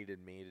 and they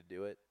needed me to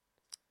do it.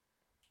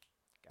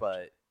 Gotcha.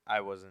 But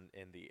I wasn't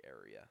in the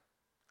area.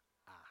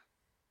 ah,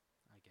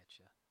 I get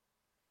you.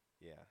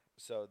 Yeah.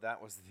 So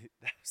that was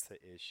the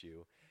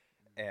issue,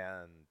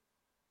 and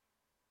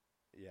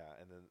yeah,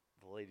 and then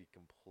the lady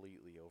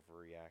completely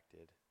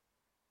overreacted.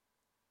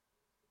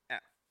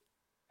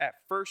 At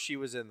first, she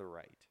was in the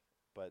right,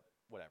 but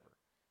whatever.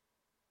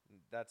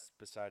 That's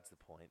besides the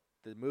point.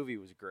 The movie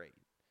was great.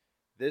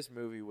 This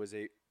movie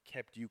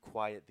kept you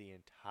quiet the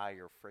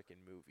entire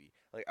freaking movie.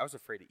 Like I was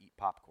afraid to eat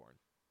popcorn.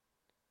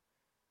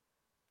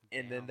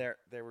 And then Damn.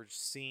 there were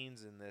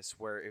scenes in this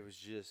where it was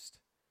just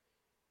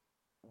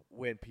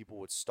when people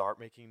would start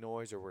making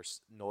noise or where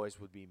noise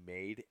would be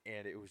made,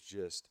 and it was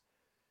just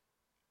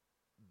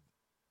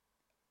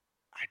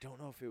I don't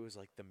know if it was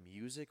like the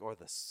music or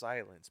the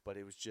silence, but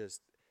it was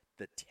just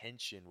the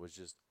tension was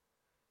just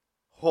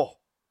oh,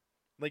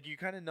 Like you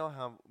kind of know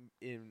how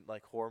in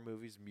like horror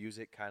movies,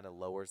 music kind of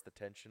lowers the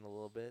tension a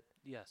little bit.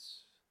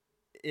 Yes.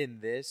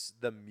 In this,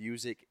 the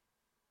music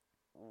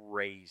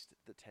raised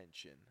the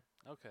tension.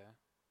 Okay.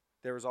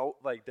 There was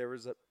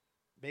a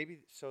maybe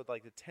so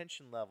like the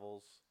tension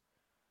levels.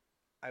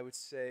 I would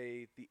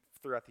say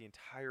throughout the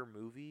entire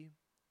movie,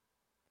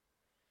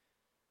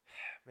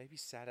 maybe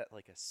sat at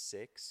like a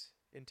 6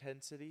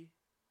 intensity.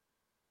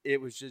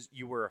 It was just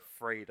you were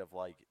afraid of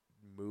like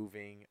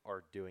moving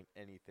or doing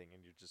anything,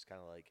 and you're just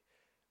kind of like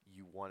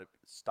you want to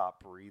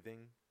stop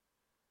breathing.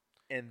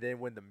 And then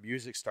when the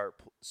music started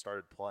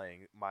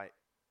playing, my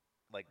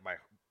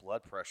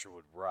blood pressure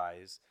would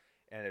rise,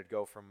 and it'd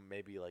go from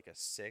maybe like a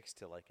 6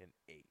 to like an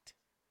 8.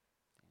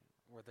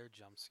 Were there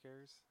jump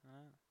scares in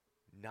it?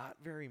 Not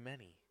very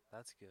many.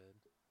 That's good.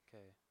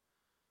 Okay.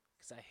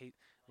 Because I hate,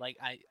 like,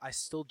 I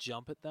still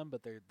jump at them,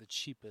 but they're the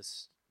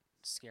cheapest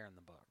scare in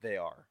the book. They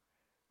are.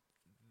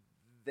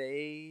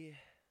 There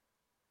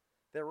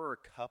were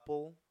a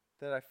couple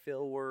that I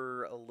feel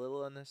were a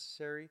little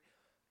unnecessary,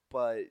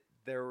 but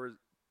there were,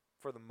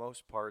 for the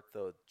most part,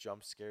 the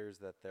jump scares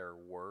that there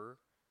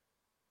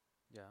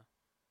Yeah.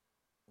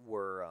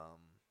 were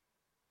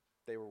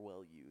they were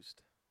well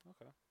used.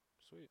 Okay.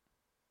 Sweet.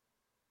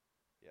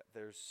 Yeah,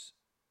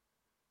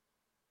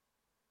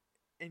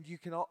 and you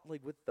can all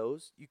like with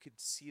those you could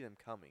see them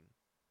coming.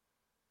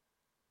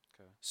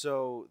 Okay.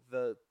 So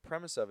the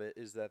premise of it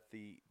is that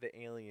the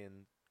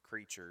alien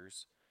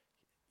creatures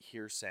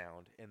hear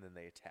sound and then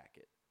they attack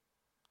it.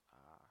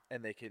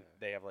 And Okay.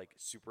 they have like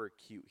super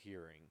acute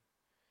hearing.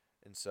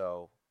 And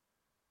so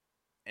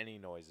any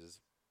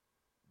noises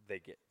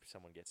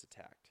someone gets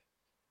attacked.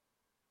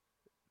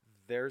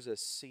 There's a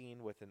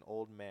scene with an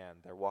old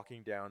man. They're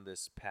walking down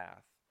this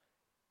path.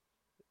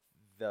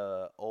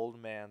 The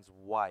old man's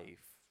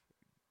wife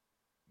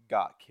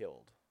got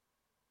killed.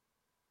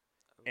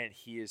 And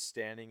he is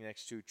standing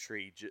next to a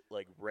tree,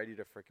 like ready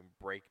to freaking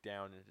break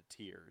down into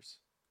tears.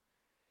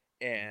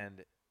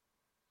 And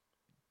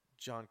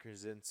John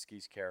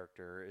Krasinski's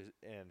character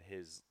and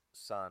his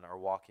son are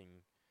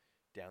walking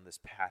down this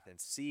path and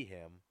see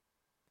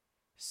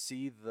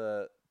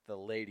the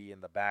lady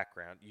in the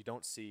background. You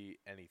don't see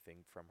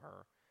anything from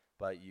her,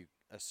 but you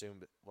assume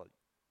that, well,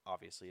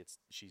 obviously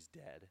she's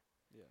dead.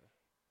 Yeah.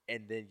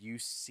 And then you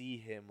see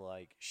him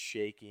like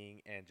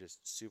shaking and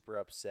just super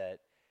upset,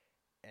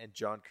 and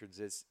John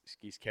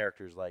Krasinski's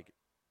character is like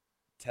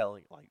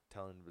telling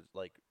him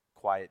like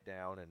quiet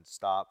down and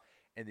stop,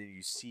 and then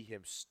you see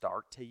him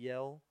start to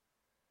yell,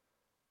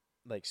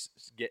 like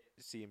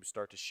see him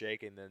start to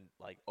shake, and then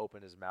like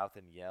open his mouth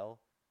and yell,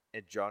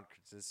 and John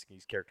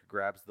Krasinski's character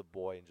grabs the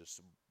boy and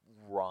just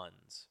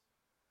runs,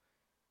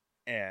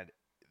 and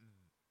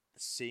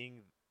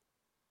seeing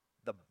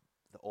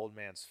the old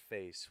man's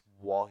face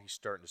while he's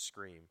starting to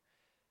scream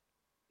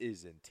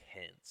is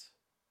intense.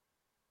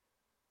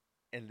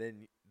 And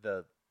then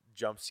the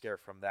jump scare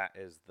from that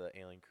is the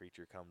alien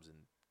creature comes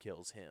and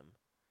kills him.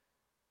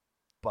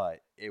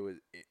 But it was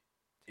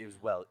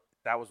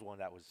that was one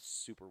that was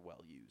super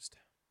well used.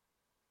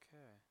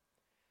 Okay.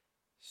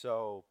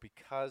 So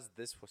because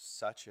this was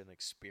such an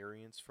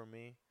experience for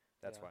me,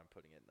 that's Yeah. why I'm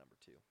putting it at number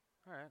 2.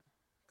 All right.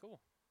 Cool.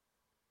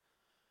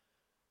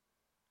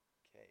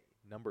 Okay,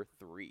 number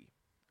 3.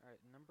 All right.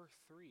 Number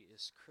 3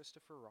 is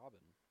Christopher Robin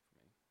for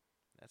me.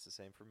 That's the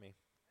same for me.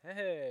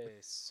 Hey,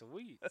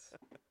 sweet.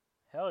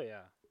 Hell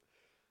yeah.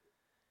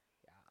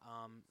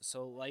 Yeah.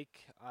 So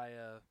like I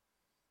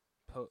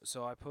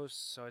so I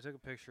took a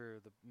picture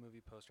of the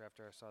movie poster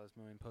after I saw this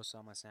movie and posted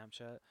on my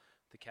Snapchat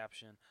the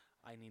caption,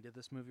 "I needed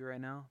this movie right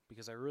now,"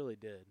 because I really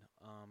did.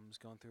 Was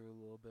going through a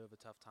little bit of a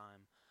tough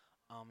time.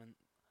 And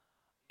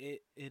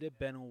it had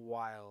been a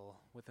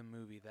while with a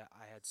movie that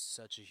I had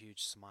such a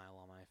huge smile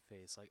on my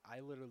face. Like I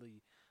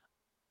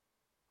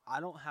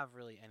don't have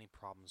really any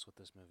problems with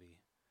this movie.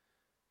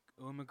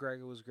 Ewan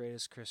McGregor was great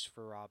as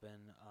Christopher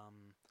Robin.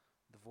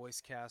 The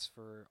voice cast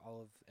for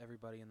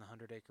everybody in the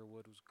 100 Acre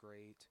Wood was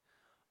great.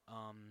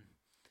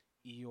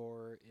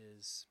 Eeyore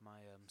is my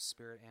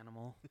spirit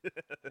animal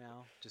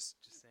now. Just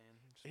saying.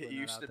 Just It putting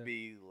that used out to there.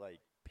 be like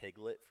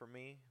Piglet for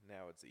me.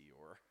 Now it's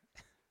Eeyore.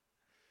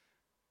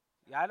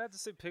 Yeah, I'd have to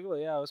say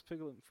Piglet. Yeah, it was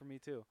Piglet for me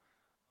too.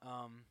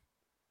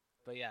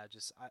 But yeah,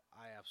 just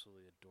I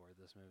absolutely adored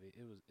this movie.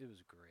 It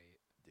was great.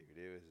 Dude,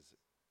 it was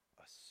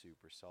a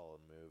super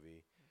solid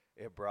movie.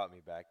 It brought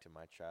me back to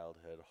my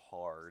childhood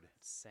hard.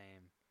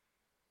 Same.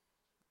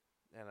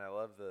 And I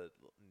love the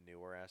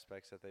newer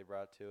aspects that they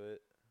brought to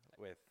it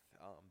with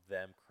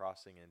them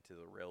crossing into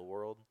the real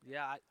world.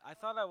 Yeah, I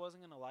thought I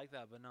wasn't gonna like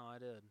that, but no, I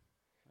did.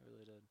 I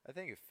really did. I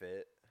think it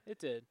fit. It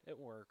did. It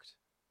worked.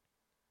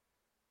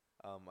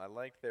 I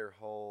like their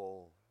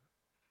whole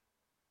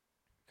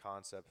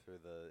concept through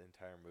the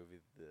entire movie.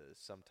 The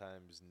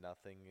sometimes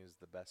nothing is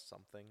the best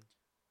something,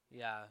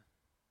 Yeah.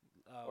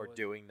 or What-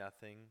 doing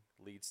nothing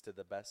leads to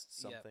the best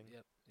something.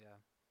 Yep. Yeah.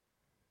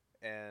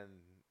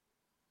 And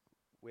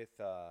with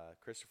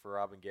Christopher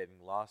Robin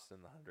getting lost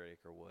in the 100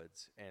 Acre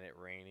Woods and it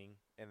raining,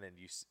 and then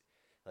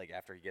like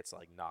after he gets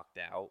like knocked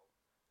out,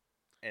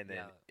 and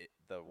then Yeah.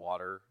 the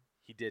water,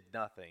 he did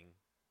nothing,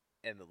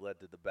 and it led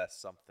to the best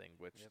something,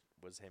 which Yep.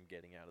 was him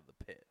getting out of the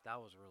pit.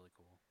 That was really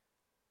cool.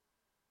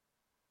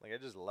 Like I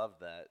just love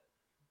that.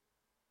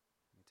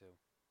 Me too.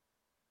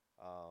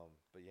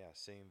 But yeah,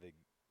 seeing the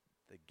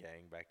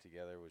gang back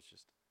together was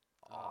just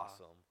Ah,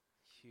 awesome.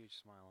 Huge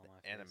smile on my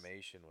The face.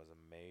 animation was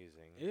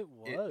amazing. It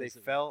They was.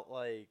 felt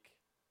like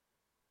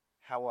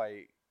how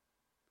I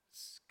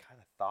kind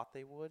of thought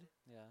they would.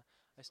 Yeah.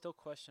 I still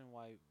question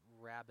why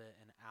rabbit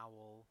and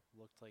owl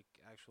looked like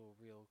actual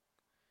real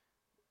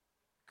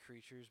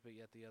creatures, but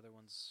yet the other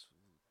ones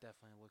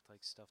definitely looked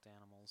like stuffed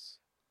animals.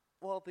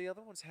 Well, the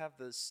other ones have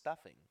the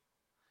stuffing,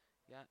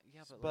 Yeah,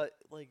 yeah, but, but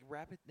like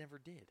Rabbit never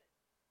did.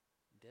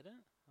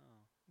 didn't?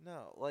 Oh.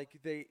 No,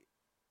 like they.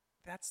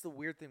 That's the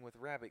weird thing with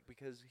Rabbit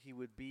because he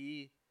would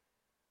be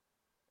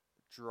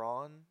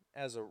drawn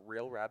as a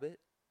real rabbit,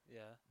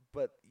 Yeah.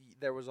 but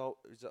there was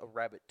always a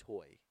rabbit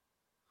toy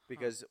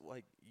because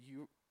like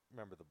you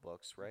remember the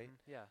books, right? Mhm,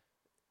 yeah.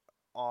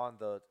 On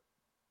the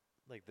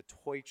like the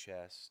toy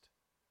chest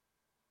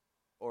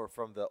or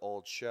from the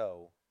old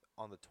show,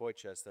 on the toy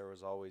chest there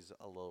was always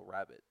a little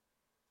rabbit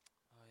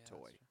Oh yeah. that's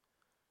toy. true.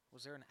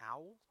 Was there an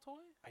owl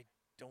toy?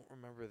 Don't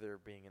remember there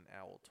being an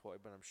owl toy,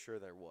 but I'm sure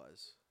there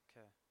was.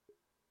 Okay.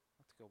 I'll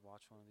have to go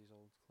watch one of these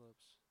old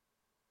clips.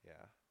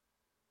 Yeah.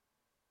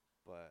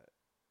 But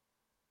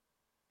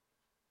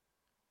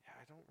yeah,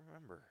 I don't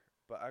remember.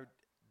 But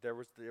there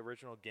was the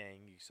original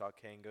gang. You saw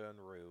Kanga and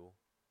Rue.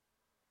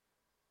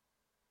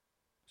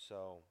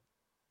 So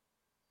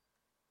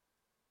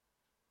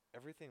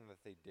everything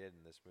that they did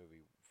in this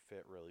movie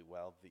fit really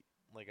well.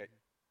 Like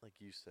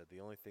you said,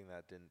 the only thing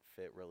that didn't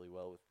fit really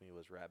well with me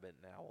was Rabbit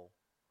and Owl.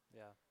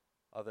 Yeah.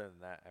 Other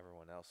than that,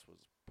 everyone else was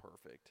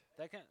perfect.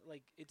 That kind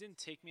like it didn't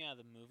take me out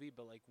of the movie,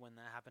 but like when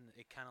that happened,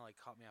 it kind of like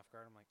caught me off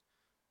guard. I'm like,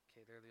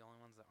 okay, they're the only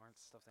ones that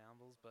aren't stuffed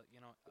animals, but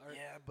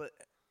Yeah, but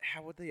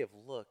how would they have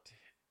looked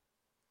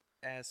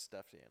as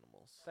stuffed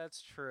animals?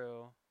 that's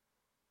true.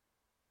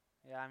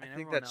 Yeah, I I mean,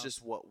 think everyone that's else,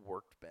 just what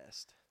worked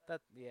best.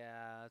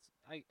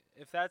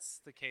 if that's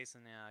the case,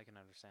 then yeah, I can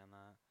understand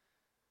that.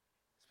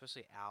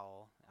 Especially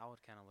owl. Owl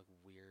would kind of look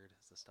weird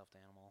as a stuffed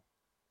animal.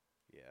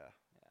 Yeah,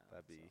 Yeah,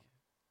 that'd be so,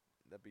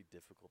 that'd be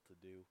difficult to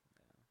do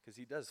yeah. because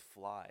he does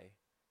fly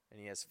and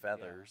he has Yeah.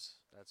 feathers,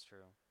 That's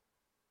true.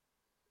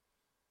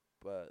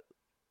 but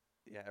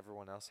yeah,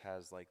 everyone else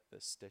has like the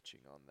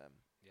stitching on them.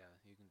 Yeah,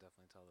 you can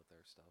definitely tell that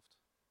they're stuffed.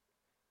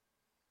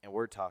 And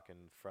we're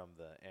talking from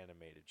the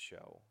animated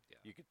show. Yeah.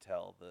 You could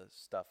tell the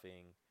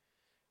stuffing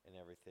and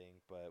everything,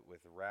 but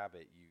with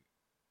Rabbit,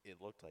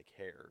 it looked like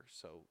hair,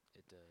 so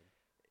It did.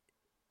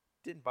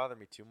 didn't bother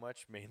me too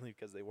much, mainly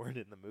because they weren't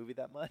in the movie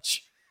that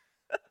much.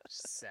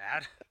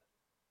 Sad.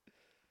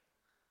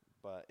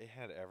 But it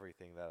had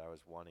everything that I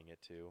was wanting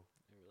it to.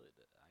 It really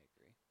did. I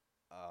agree.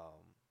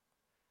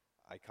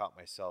 I caught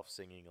myself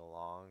singing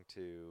along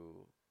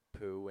to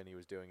Pooh when he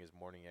was doing his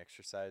morning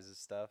exercises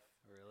stuff.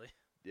 Really?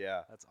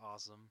 Yeah. That's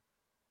awesome.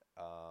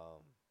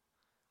 Um,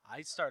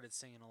 I started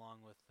singing along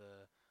with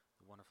the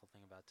wonderful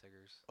thing about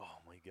Tiggers. oh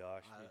my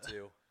gosh, me Uh,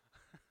 too.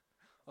 I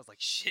was like,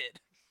 shit.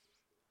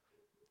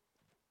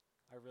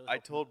 I really. I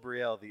hope told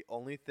Brielle the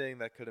only thing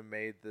that could have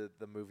made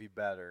the movie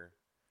better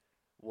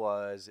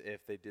was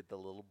if they did the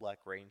Little Black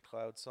Rain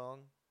Cloud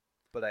song,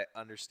 but I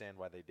understand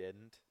why they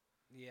didn't.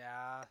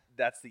 Yeah.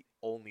 That's the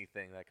only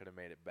thing that could have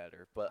made it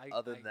better. But I-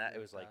 other I than that, agree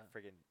it was with like that.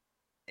 friggin'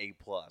 A+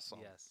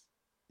 Yes.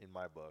 in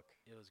my book.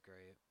 It was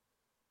great.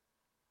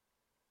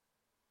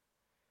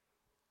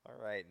 All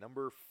right,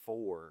 number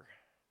 4.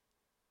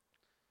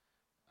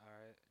 All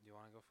right. Do you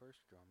want to go first?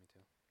 Or do you want me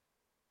to?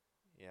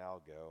 Yeah,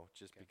 I'll go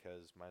just Okay.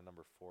 because my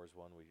number 4 is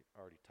one we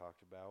already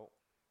talked about.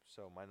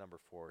 So my number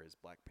 4 is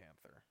Black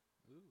Panther.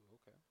 Ooh.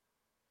 Okay.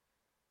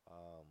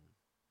 Um,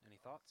 Any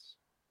thoughts?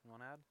 You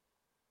want to add?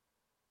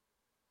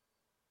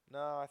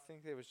 no, I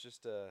think it was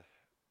just a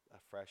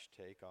fresh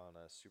take on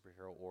a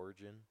superhero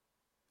origin.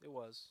 It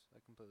was. I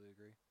completely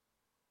agree.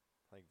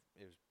 Like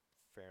it was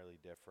fairly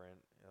different,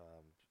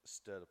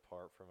 stood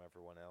apart from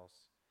everyone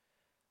else.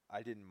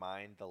 I didn't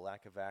mind the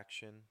lack of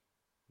action,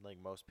 like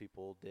most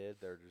people did.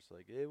 They're just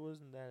like it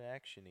wasn't that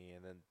actiony,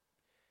 and then,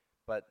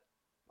 but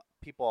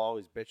people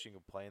always bitch and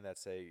complain that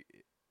say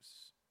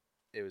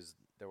it was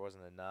there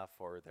wasn't enough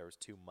or there was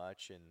too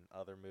much in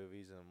other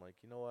movies, and I'm like,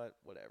 you know what,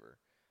 whatever.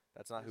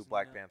 That's not who There's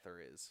Black no-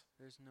 Panther is.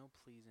 There's no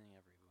pleasing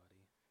everybody.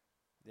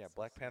 Yeah, That's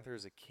Black the Panther thing.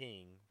 is a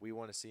king. We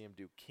want to see him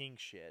do king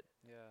shit,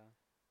 Yeah.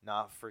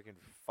 not freaking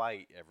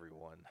fight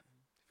everyone.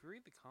 If you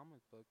read the comic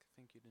book, I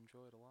think you'd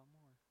enjoy it a lot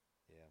more.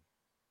 Yeah.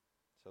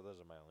 So those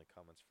are my only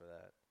comments for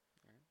that.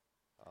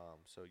 Alright.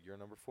 So your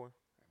number 4?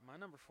 My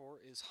number 4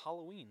 is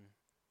Halloween.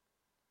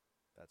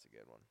 That's a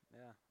good one.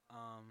 Yeah.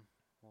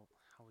 Well,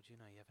 how would you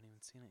know? You haven't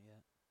even seen it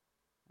yet.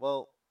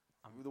 Well,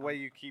 I'm, the way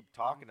I'm- you keep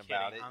talking kidding,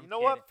 about it, I'm you know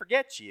what? kidding.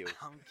 Forget you.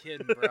 I'm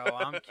kidding, bro.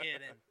 I'm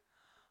kidding.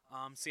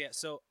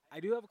 So I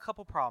do have a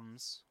couple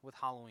problems with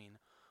Halloween,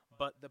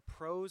 but the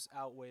pros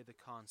outweigh the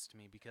cons to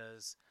me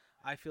because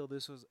I feel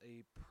this was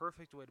a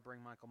perfect way to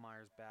bring Michael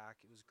Myers back.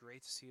 It was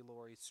great to see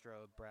Laurie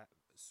Strode back.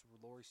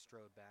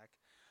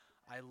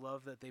 I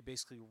love that they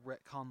basically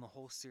retcon the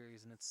whole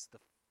series, and it's the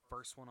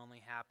first one only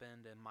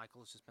happened and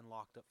Michael's just been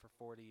locked up for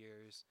 40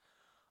 years.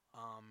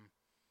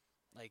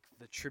 Like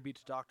the tribute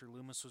to Dr.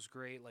 Loomis was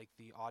great. Like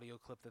the audio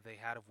clip that they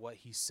had of what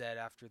he said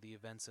after the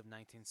events of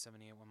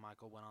 1978 when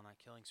Michael went on that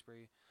killing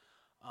spree.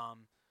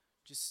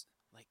 Just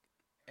like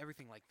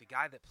everything. Like the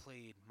guy that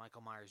played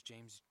Michael Myers,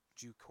 James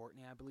Jude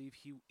Courtney, I believe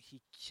he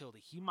killed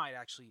it. He might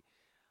actually.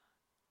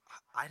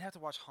 I'd have to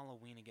watch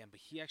Halloween again, but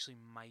he actually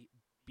might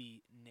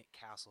beat Nick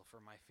Castle for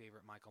my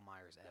favorite Michael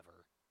Myers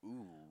ever.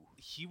 Ooh.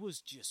 He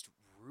was just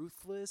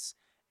ruthless,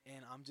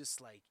 and I'm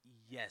just like,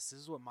 yes, this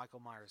is what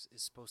Michael Myers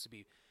is supposed to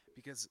be.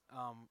 Because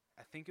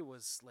I think it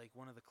was like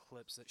one of the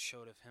clips that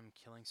showed of him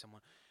killing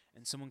someone,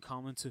 and someone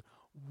commented,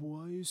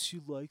 "Why is he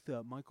like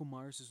that? Michael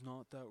Myers is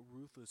not that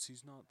ruthless.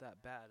 He's not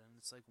that bad." And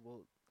it's like,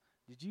 well,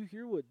 did you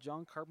hear what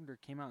John Carpenter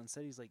came out and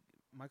said? He's like,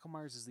 Michael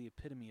Myers is the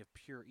epitome of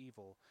pure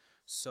evil.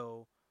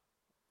 So,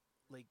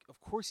 like, of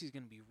course he's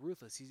gonna be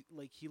ruthless. He's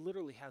like, he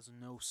literally has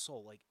no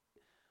soul. Like,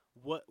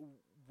 what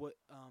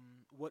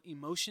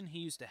emotion he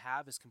used to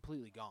have is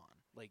completely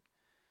gone. Like,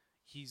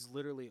 he's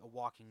literally a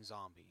walking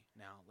zombie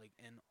now. Like,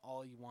 and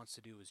all he wants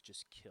to do is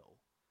just kill.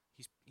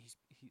 He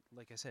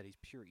like I said, he's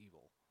pure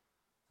evil.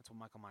 That's what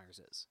Michael Myers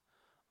is.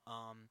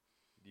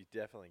 You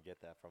definitely get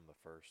that from the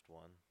first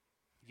one.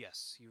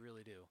 Yes, you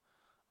really do.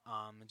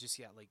 And just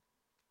like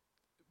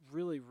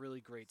really,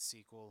 really great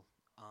sequel.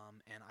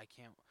 And I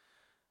can't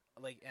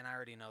and I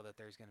already know that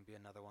there's gonna be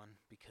another one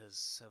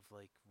because of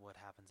like what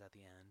happens at the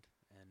end.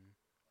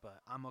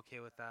 But I'm okay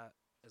with that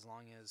as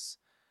long as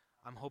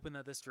I'm hoping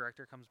that this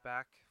director comes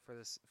back for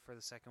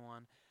the second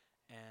one,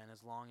 and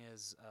as long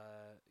as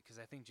because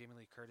I think Jamie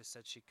Lee Curtis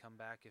said she'd come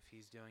back if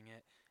he's doing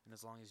it, and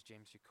as long as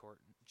James Jude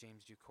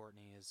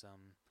Courtney is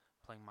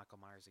playing Michael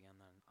Myers again,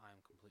 then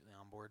I'm completely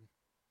on board.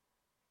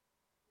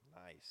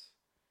 Nice.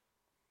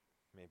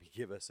 Maybe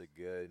give us a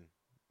good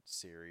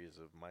series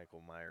of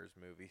Michael Myers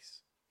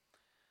movies.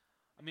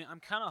 I mean, I'm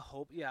kind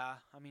of yeah.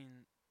 I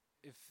mean,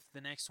 if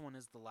the next one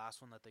is the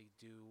last one that they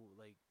do,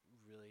 like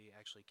really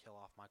actually kill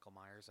off Michael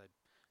Myers, as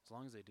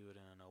long as they do it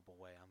in a noble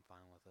way, I'm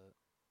fine with it.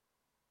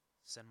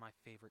 Send my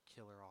favorite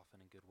killer off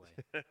in a good way.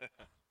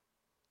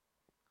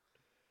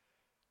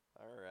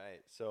 All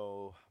right.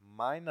 So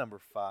my number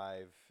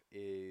 5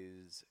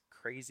 is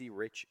Crazy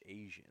Rich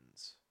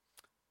Asians.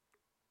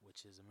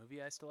 Which is a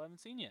movie I still haven't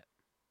seen yet.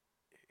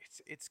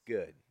 It's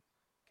good.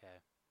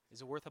 Okay.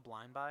 Is it worth a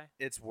blind buy?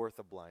 It's worth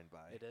a blind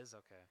buy. It is?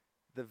 Okay.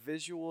 The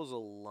visuals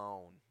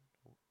alone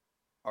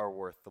are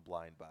worth the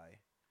blind buy.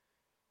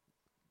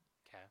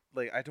 Okay.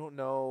 Like, I don't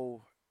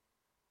know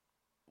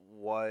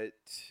what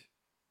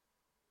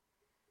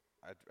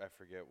I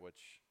forget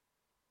which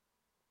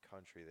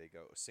country they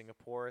go.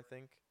 Singapore, I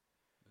think.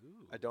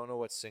 Ooh. I don't know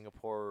what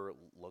Singapore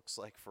looks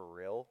like for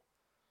real.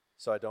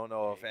 So I don't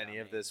know if any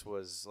of this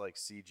was like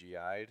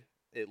CGI'd.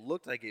 It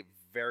looked like it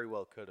very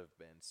well could have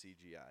been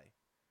CGI.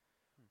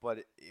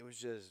 But it was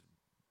just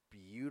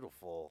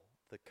beautiful.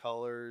 The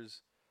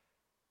colors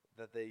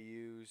that they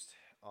used,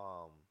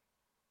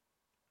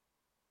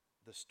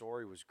 the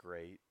story was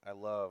great. I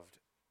loved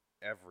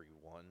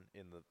everyone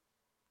in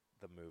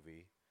the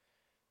movie.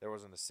 There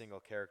wasn't a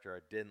single character I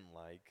didn't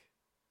like.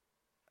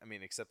 I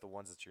mean, except the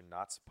ones that you're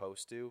not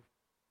supposed to.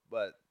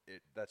 But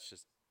that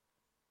just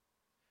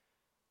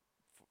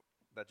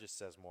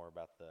says more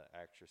about the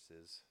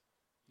actresses.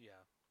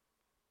 Yeah.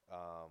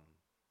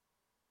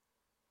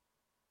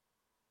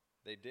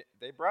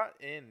 They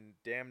brought in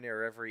damn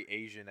near every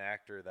Asian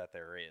actor that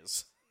there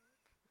is.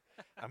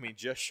 I mean,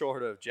 just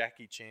short of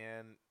Jackie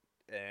Chan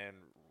and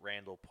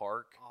Randall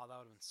Park. Oh, that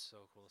would have been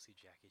so cool to see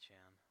Jackie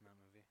Chan in that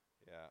movie.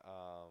 Yeah.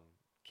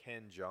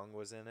 Ken Jeong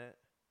was in it.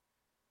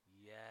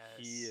 Yes.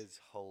 He is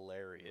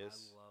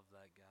hilarious. I love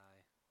that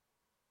guy.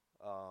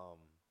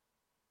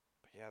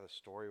 But yeah, the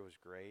story was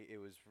great. It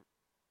was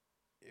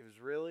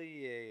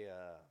really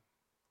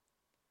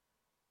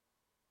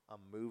a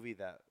movie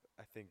that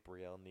I think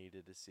Brielle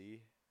needed to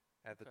see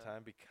at the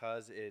time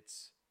because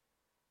it's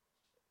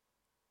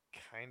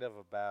kind of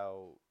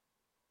about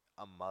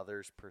a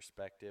mother's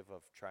perspective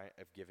of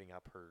giving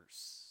up her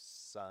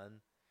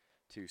son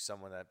to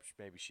someone that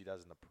maybe she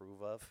doesn't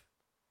approve of.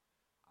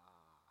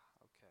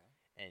 Okay.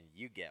 And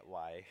you get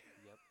why.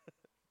 Yep,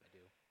 I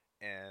do.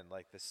 And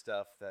like the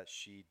stuff that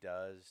she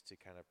does to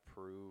kind of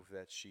prove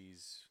that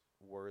she's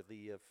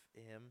worthy of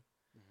him,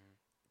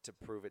 to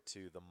prove it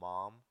to the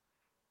mom.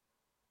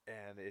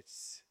 And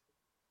it's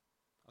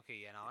okay.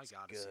 Yeah, now I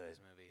gotta see this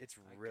movie. It's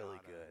really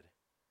gotta. good.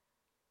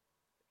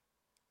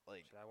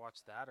 Like, should I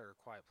watch that or A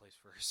Quiet Place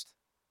first?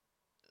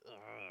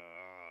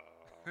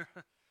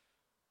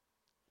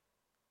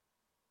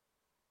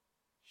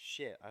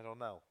 Shit, I don't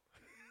know.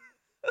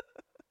 I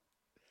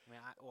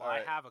mean, I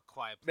have A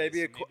Quiet Place.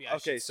 Maybe I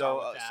should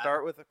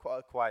start with a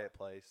Quiet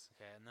Place.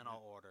 Okay, and then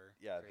I'll order.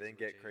 Yeah, then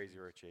get Crazy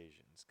Rich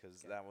Asians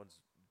because that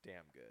one's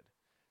damn good.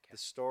 The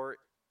story,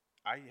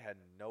 I had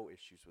no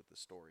issues with the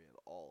story at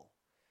all.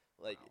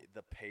 Like,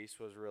 the pace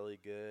was really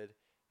good.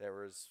 There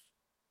was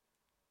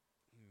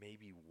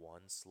maybe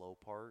one slow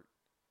part,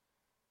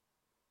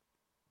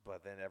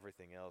 but then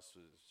everything else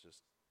was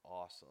just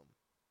awesome.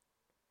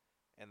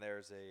 and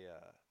there's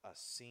a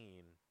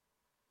scene.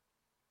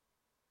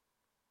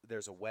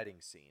 There's a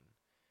wedding scene.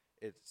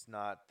 It's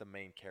not the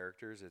main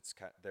characters.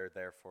 They're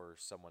there for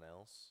someone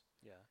else.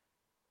 Yeah.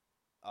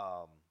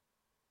 Um,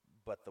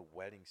 but the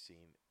wedding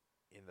scene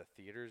in the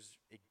theaters,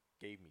 it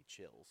gave me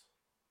chills,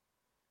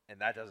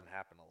 and that doesn't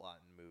happen a lot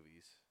in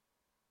movies.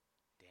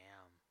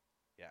 Damn.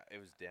 Yeah, it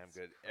was damn That's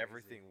good. crazy.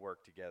 Everything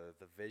worked together.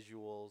 The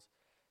visuals,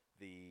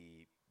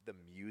 the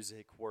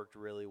music worked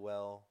really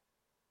well.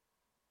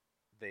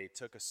 They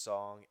took a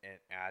song and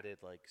added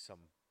like some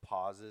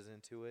pauses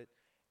into it,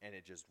 and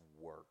it just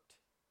worked.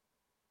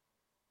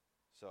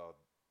 So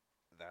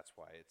that's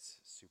why it's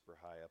super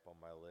high up on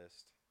my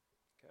list.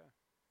 Okay.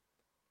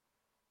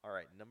 All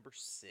right, number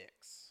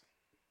 6.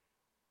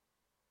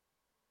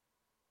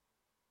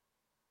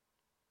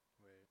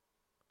 Wait.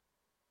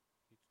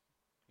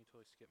 You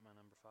totally skipped my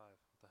number 5.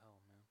 What the hell,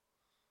 man?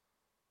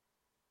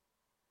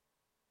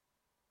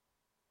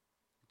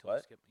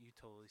 What? You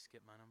totally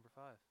skipped my number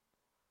 5.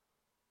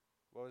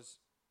 What was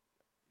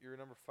your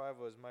number 5?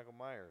 Was Michael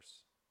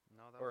Myers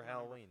No, that or was my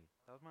number- Halloween?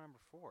 that was my number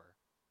 4.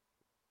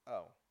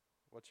 Oh,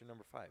 what's your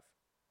number 5?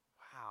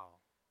 Wow.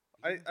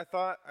 I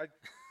thought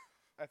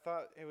I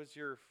thought it was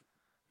your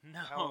No.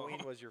 Halloween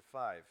was your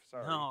 5.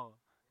 Sorry. No,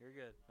 you're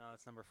good. No,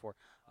 it's number 4.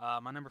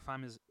 My number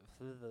 5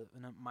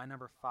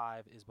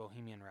 is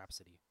Bohemian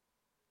Rhapsody,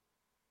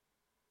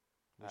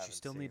 I which you haven't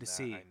still seen need to that,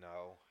 see. I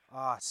know.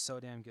 Ah, it's so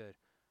damn good.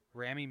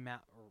 Rami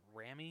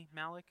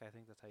Malek, I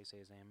think that's how you say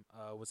his name,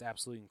 was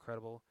absolutely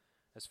incredible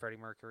as Freddie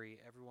Mercury.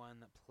 Everyone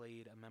that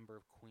played a member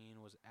of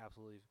Queen was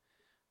absolutely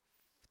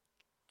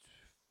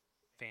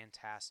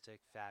fantastic,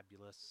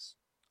 fabulous,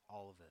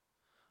 all of it.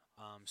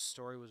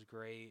 Story was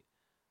great.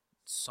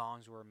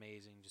 Songs were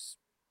amazing. Just,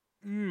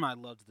 I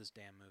loved this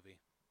damn movie.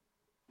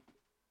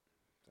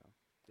 So,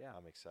 yeah.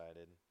 I'm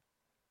excited.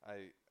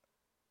 I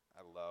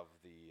love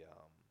the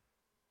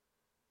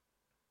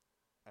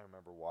I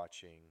remember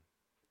watching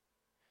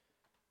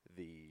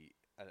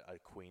a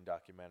Queen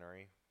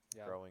documentary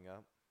Yeah. growing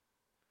up,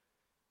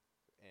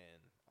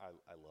 and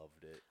I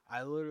loved it.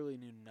 I literally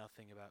knew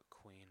nothing about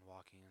Queen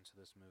walking into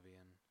this movie,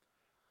 and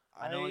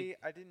I I know, like-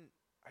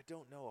 I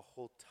don't know a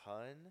whole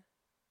ton,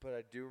 but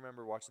I do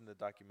remember watching the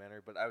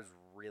documentary. But I was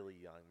really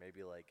young,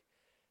 maybe like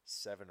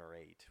 7 or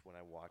 8 when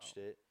I watched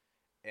it,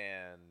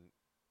 and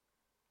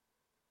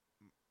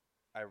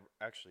I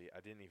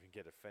didn't even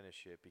get to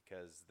finish it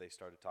because they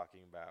started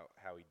talking about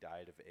how he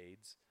died of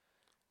AIDS,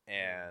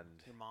 and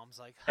your mom's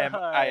like,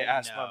 I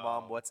asked my no.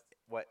 mom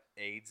what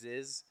AIDS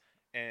is,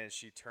 and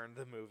she turned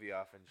the movie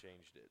off and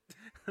changed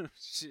it.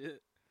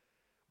 Shit.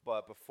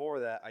 But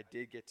before that, I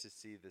did get to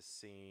see the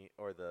scene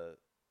or the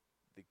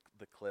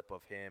clip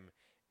of him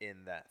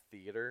in that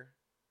theater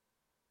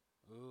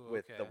Ooh,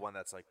 with okay. the one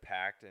that's like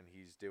packed, and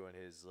he's doing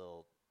his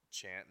little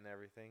chant and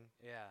everything,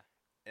 Yeah,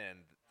 and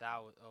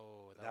that was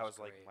that was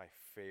great. like my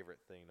favorite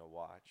thing to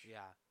watch. Yeah,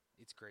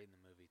 it's great in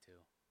the movie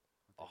too.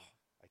 Oh,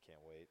 I can't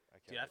wait.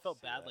 Dude, I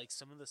felt bad. Like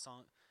some of the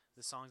songs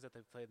that they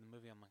played in the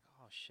movie, I'm like,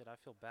 oh shit, I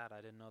feel bad.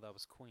 I didn't know that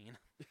was Queen.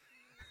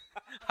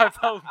 I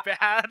felt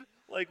bad.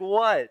 like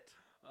what?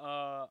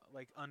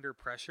 Like Under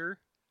Pressure.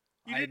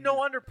 You I didn't know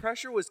kn- Under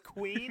Pressure was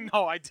Queen?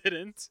 No, I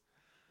didn't.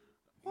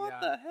 What Yeah,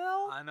 the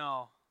hell? I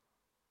know.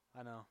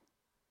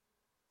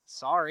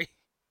 Sorry.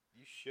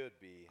 You should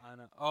be. I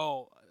know.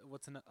 Oh,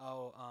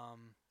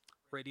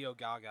 Radio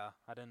Gaga.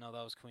 I didn't know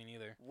that was Queen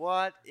either.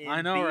 What in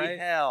I know, the right?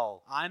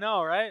 hell? I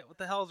know, right? What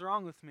the hell is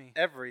wrong with me?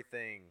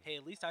 Everything. Hey,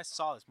 at least I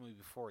saw this movie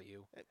before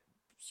you.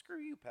 Screw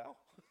you, pal.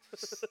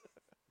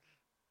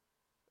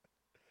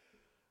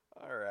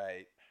 All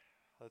right.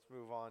 Let's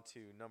move on to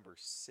number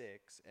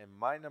 6. And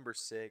my number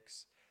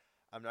 6,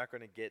 I'm not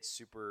going to get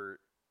super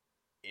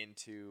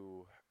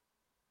into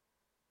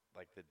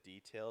like the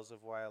details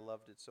of why I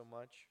loved it so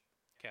much.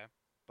 Okay.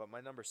 But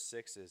my number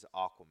 6 is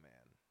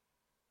Aquaman.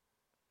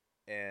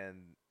 And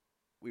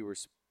we were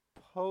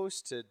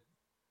supposed to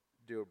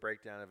do a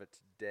breakdown of it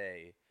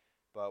today,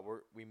 but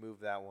we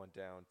moved that one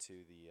down to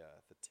the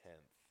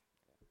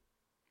 10th.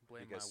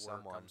 Blame Because my work.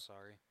 someone- I'm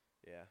sorry.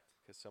 Yeah,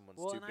 because someone's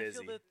Well, too and busy.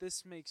 I feel that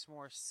this makes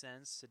more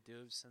sense to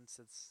do since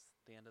it's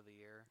the end of the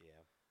year.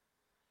 Yeah.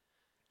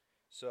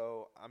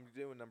 So I'm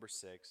doing number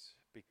 6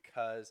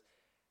 because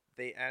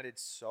they added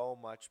so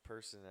much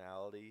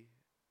personality,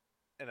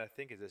 and I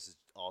think this is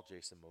all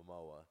Jason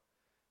Momoa,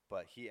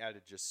 but he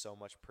added just so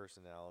much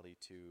personality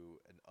to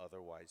an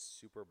otherwise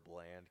super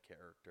bland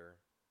character.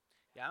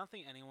 Yeah, I don't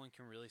think anyone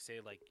can really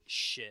say like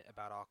shit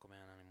about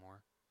Aquaman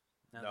anymore.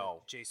 Now No,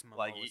 that Jason Momoa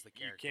like was the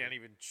you character. can't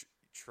even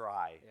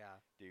try, Yeah.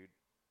 dude.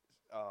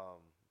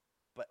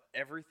 But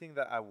everything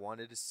that I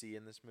wanted to see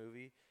in this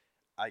movie,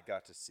 I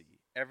got to see.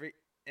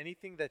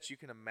 Anything that you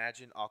can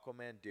imagine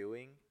Aquaman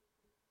doing,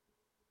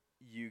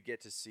 you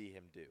get to see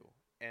him do,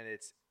 and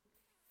it's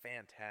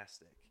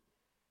fantastic.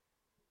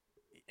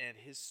 And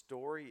his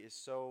story is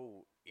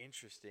so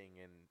interesting,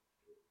 and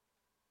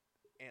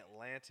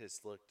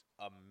Atlantis looked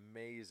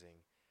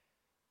amazing.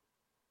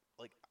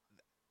 Like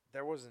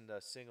there wasn't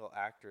a single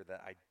actor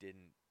that I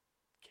didn't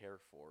care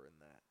for in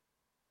that.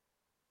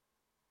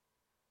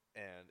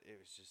 And it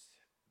was just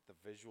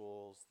the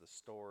visuals, the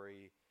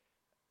story.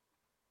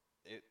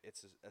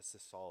 It's a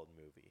solid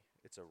movie.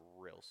 It's a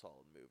real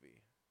solid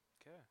movie.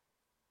 Okay.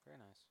 Very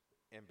nice.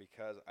 And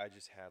because I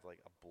just had like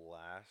a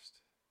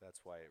blast, that's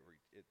why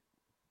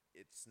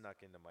it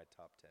snuck into my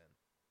top 10.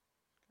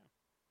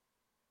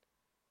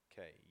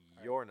 Okay,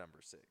 Alright. your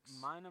number 6.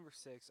 My number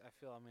 6, I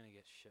feel I'm gonna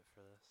get shit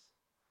for this.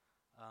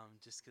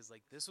 Just because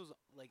like this was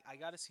like I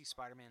got to see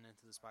Spider-Man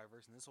Into the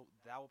Spider-Verse, and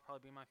that will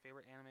probably be my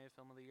favorite animated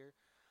film of the year.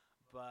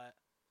 But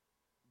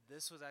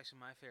this was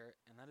actually my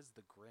favorite, and that is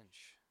The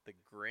Grinch. The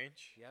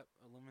Grinch. Yep,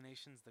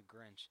 Illumination's The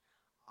Grinch.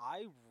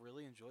 I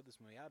really enjoyed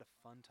this movie. I had a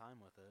fun time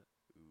with it.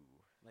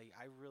 Ooh. Like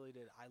I really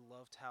did. I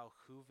loved how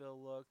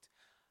Whoville looked.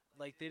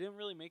 Like they didn't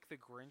really make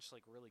the Grinch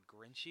like really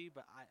Grinchy,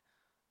 but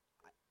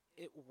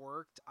it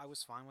worked. I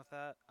was fine with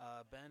that.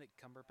 Benedict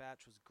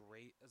Cumberbatch was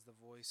great as the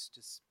voice.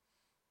 Just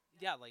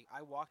yeah, like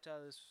I walked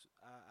out of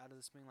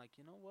this being like,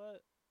 you know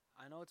what?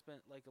 I know it's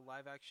been like a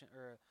live action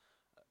or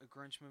a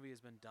Grinch movie has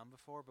been done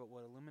before, but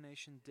what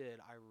Illumination did,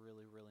 I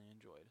really really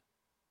enjoyed.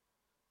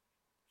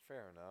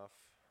 Fair enough.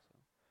 So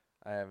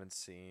I haven't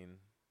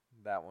seen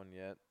that one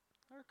yet.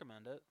 I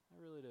recommend it. I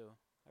really do.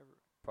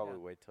 Probably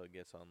Yeah. wait till it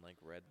gets on like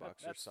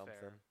Redbox or That's something.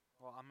 fair.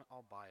 Well,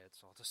 I'll buy it,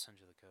 so I'll just send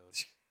you the code.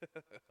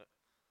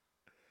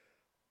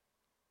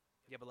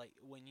 Yeah, but like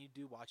when you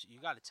do watch it, you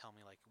got to tell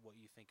me like what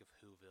you think of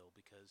Whoville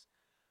because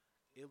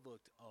it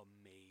looked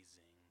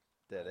amazing.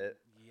 Did it?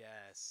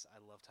 Yes, I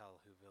loved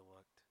how Whoville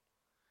looked,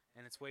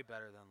 and it's way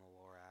better than the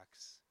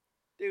Lorax.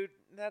 Dude,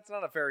 that's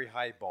not a very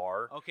high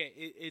bar. Okay,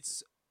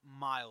 it's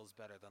miles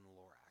better than the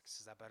Lorax.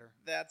 Is that better?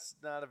 That's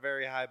not a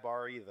very high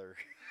bar either.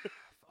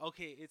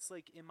 Okay, it's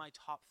like in my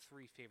top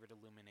 3 favorite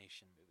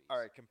Illumination movies. All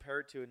right, compare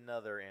it to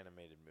another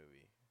animated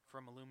movie.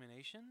 From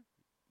Illumination.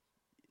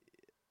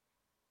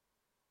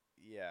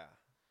 Yeah.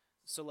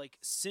 So like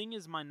Sing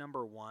is my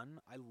number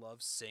 1. I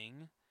love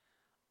Sing.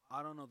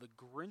 I don't know. The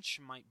Grinch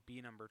might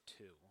be number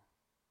 2.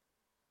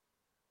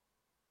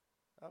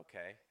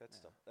 Okay, that's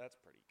Yeah. that's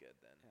pretty good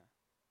then. Yeah.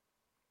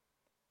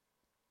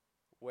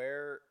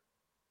 Where?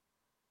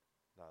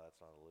 No, that's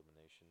not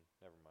Illumination.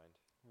 Never mind.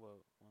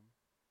 What one?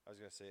 I was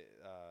gonna say,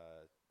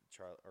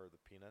 or the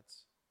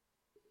Peanuts.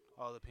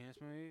 Oh, the Peanuts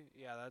movie.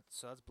 Yeah,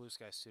 that's Blue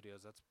Sky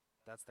Studios.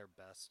 That's their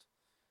best,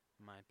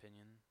 in my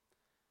opinion.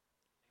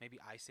 Maybe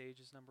Ice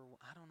Age is number 1.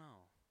 I don't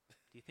know. Do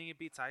you think it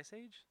beats Ice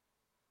Age?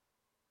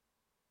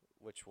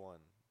 Which one?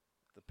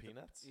 The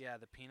Peanuts? Yeah,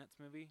 the Peanuts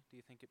movie. Do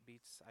you think it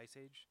beats Ice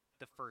Age?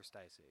 The first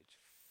Ice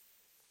Age.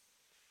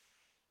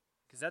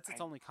 Because that's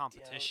its only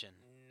competition.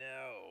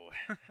 No.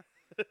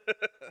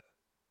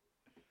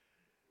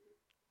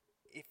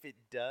 If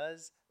it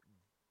does,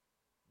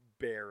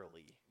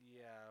 barely.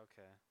 Yeah.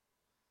 Okay.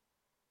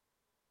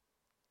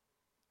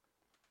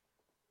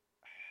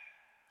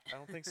 I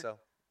don't think so.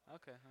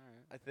 Okay. All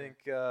right. I fair.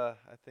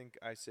 think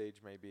Ice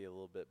Age may be a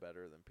little bit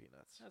better than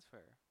Peanuts. That's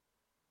fair.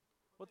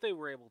 What they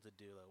were able to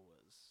do though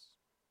was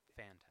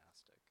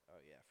fantastic. Oh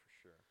yeah, for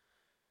sure.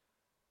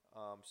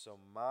 So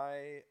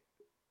my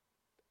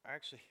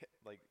actually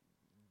like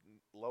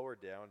lower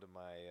down to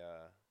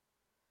my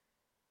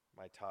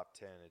my top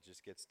 10, it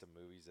just gets to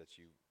movies that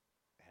you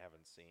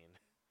haven't seen.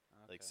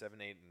 Okay. Like 7,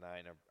 8, and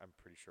 9 I'm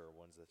pretty sure are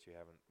ones that you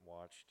haven't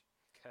watched.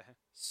 Okay.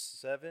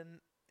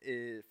 7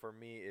 is for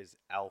me is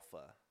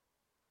Alpha.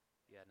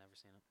 Yeah, never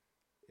seen it.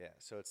 Yeah,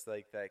 so it's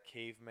like that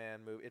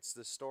caveman movie. It's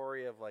the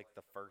story of like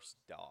the first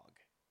dog.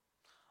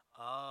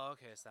 Oh,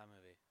 okay, it's that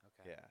movie.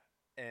 Okay. Yeah.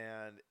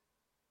 And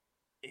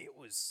it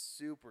was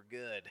super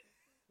good.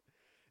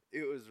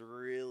 It was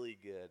really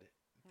good.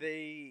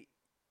 They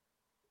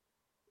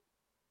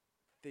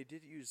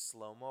did use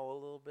slow-mo a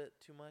little bit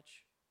too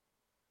much,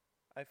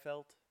 I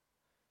felt.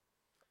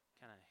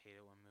 Kind of hate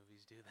it when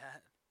movies do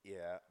that.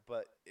 Yeah,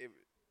 but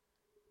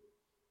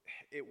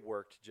it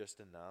worked just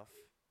enough.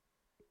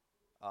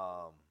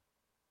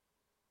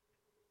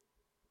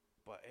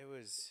 But it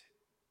was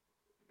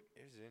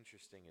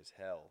interesting as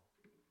hell.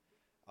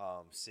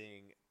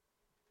 Seeing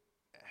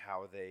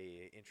how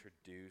they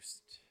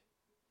introduced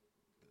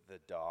the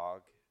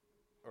dog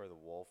or the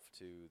wolf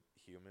to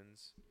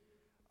humans.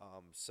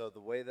 So the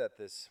way that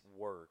this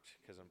worked,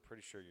 because I'm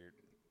pretty sure you're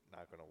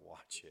not going to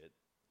watch it.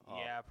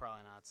 Yeah,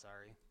 probably not.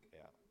 Sorry.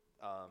 Yeah.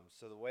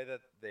 So the way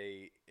that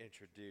they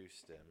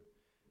introduced him,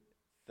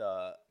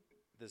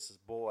 this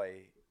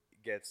boy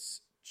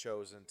gets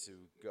chosen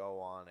to go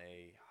on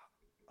a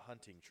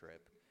hunting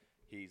trip.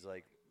 He's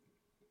like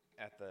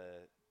at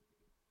the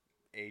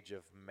age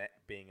of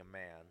being a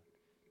man,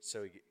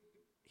 so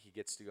he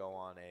gets to go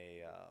on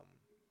a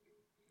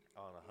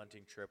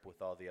hunting trip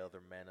with all the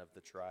other men of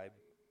the tribe.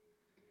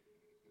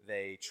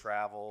 They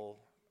travel.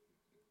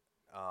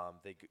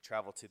 They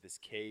travel to this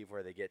cave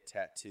where they get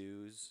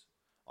tattoos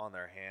on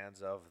their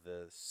hands of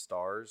the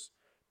stars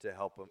to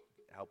help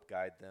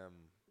guide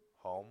them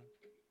home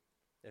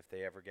if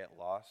they ever get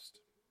lost.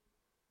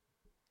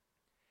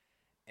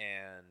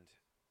 And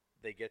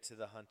they get to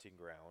the hunting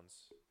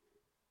grounds.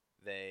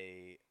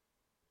 They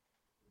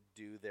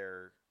do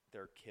their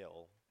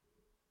kill,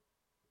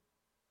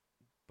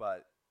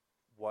 but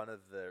one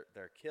of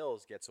their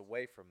kills gets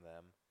away from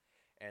them,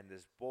 and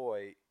this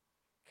boy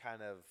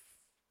kind of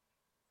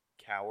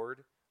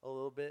cowered a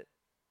little bit.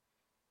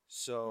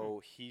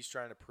 So he's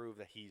trying to prove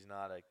that he's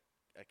not a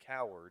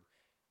coward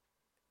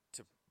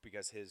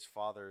because his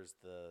father's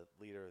the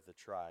leader of the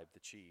tribe, the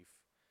chief,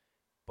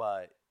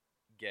 but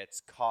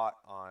gets caught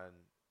on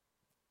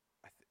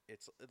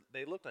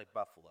they look like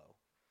buffalo.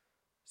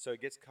 So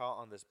it gets caught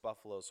on this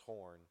buffalo's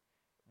horn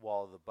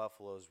while the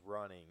buffalo's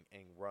running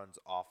and runs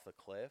off the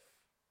cliff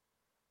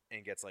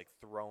and gets like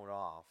thrown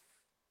off.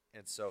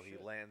 And so he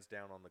Shit. lands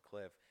down on the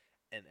cliff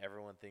and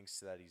everyone thinks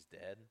that he's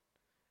dead.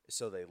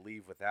 So they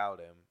leave without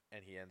him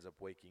and he ends up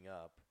waking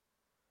up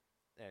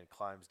and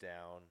climbs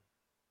down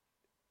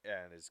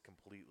and is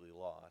completely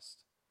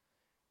lost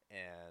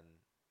and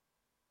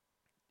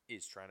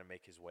is trying to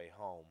make his way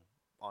home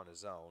on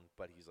his own,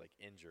 but he's like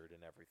injured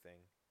and everything.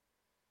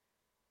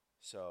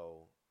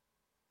 So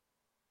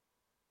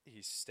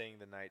he's staying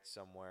the night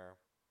somewhere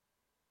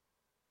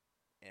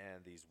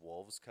and these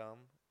wolves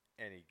come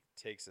and he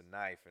takes a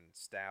knife and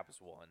stabs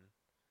one,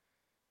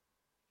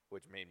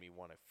 which made me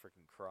want to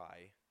freaking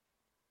cry.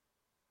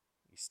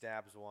 He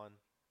stabs one.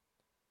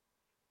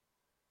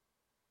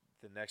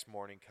 The next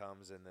morning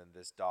comes and then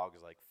this dog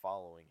is like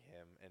following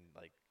him and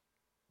like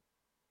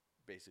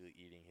basically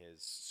eating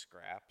his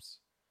scraps.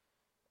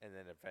 And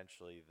then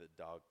eventually the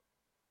dog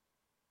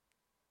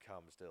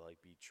comes to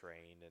like be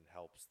trained and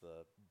helps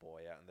the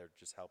boy out and they're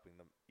just helping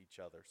them each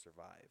other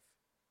survive.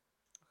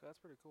 Okay, that's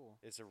pretty cool.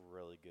 It's a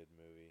really good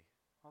movie.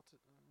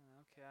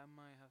 Okay, I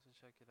might have to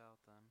check it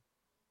out then.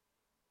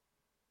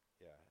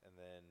 Yeah, and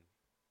then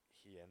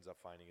he ends up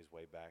finding his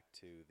way back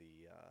to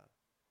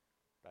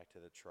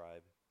the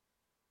tribe,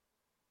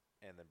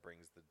 and then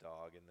brings the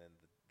dog, and then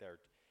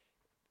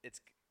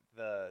it's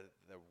the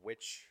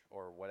witch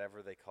or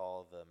whatever they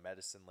call the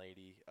medicine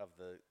lady of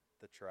the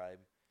tribe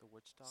The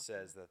witch doctor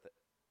says that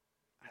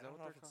I that don't what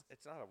know they're if called?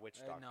 it's not a witch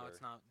doctor. No,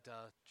 it's not.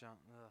 Duh,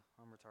 John.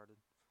 I'm retarded.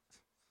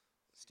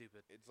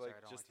 Stupid. It's Sorry, like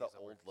I don't just like the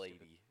to use that old word, stupid.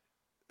 lady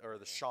or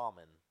the Okay.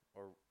 shaman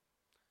or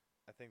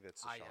I think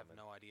that's the I shaman. have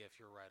no idea if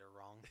you're right or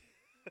wrong.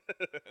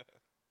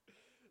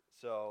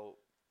 So,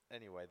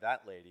 anyway,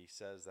 that lady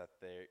says that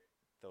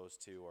those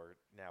two are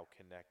now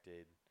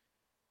connected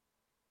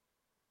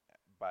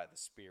by the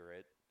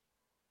spirit,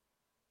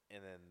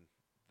 and then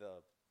the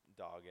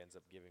dog ends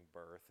up giving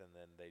birth, and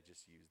then they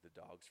just use the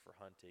dogs for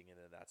hunting, and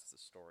then that's the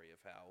story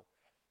of how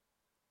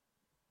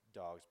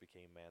dogs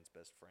became man's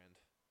best friend.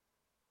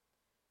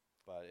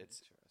 But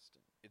it's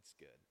Interesting.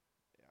 good.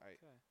 Yeah,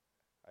 Okay.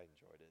 I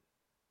enjoyed it.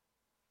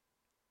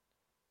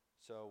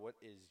 So, what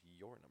is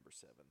your number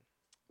 7?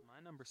 My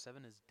number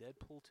 7 is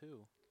Deadpool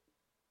 2.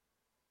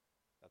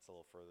 That's a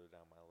little further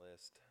down my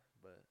list,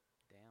 but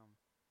Damn.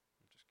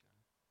 I'm just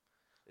kidding.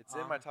 it's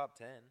in my Um, top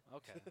 10.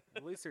 Okay.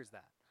 At least there's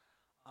that.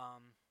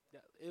 Yeah,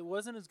 it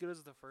wasn't as good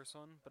as the first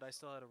one, but I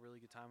still had a really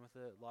good time with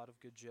it. A lot of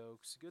good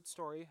jokes, good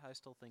story. I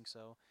still think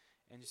so.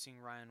 And just seeing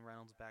Ryan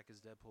Reynolds back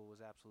as Deadpool was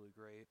absolutely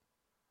great.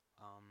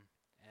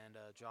 And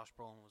Josh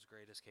Brolin was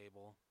great as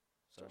Cable.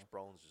 So Josh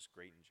Brolin's just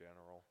great in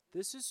general.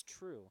 this is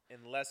true.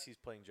 Unless he's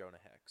playing Jonah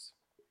Hex.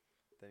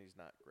 Then he's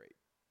not great.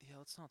 Yeah,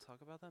 let's not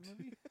talk about that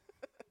movie.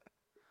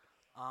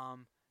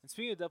 And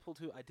speaking of Deadpool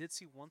 2, I did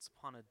see Once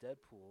Upon a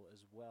Deadpool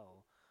as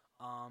well.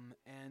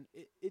 And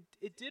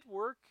it did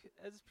work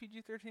as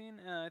PG-13,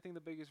 and I think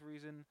the biggest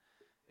reason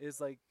is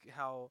like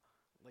how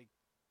like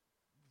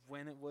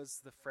when it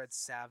was the Fred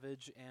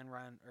Savage and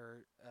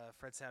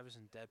Fred Savage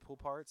and Deadpool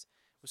parts,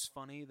 it was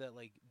funny that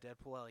like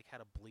Deadpool like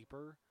had a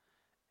bleeper,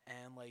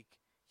 and like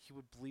he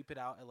would bleep it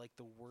out at like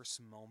the worst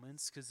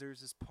moments because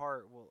there's this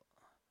part. Well,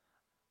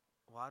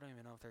 I don't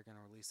even know if they're gonna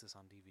release this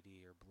on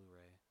DVD or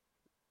Blu-ray.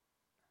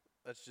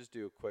 Let's just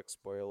do a quick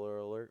spoiler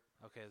alert.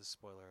 Okay, the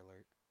spoiler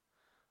alert.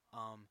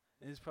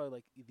 And it's probably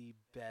like the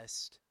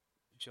best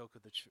joke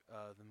of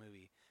the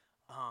movie.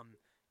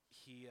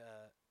 He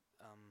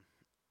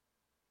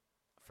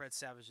Fred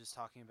Savage is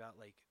talking about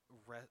like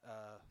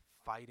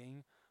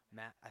fighting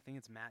Matt. I think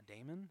it's Matt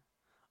Damon.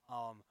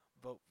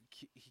 But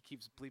he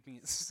keeps bleeping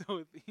it so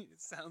it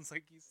sounds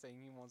like he's saying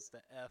he wants to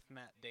F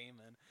Matt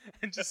Damon,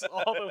 and just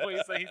all the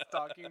ways that he's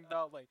talking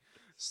about like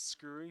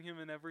screwing him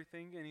and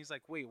everything. And he's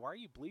like, "Wait, why are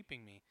you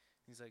bleeping me?"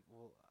 He's like,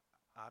 "Well,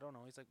 I don't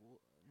know." He's like, "Well,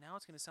 now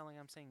it's gonna sound like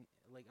I'm saying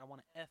like I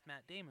want to F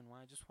Matt Damon when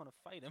I just want to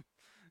fight him."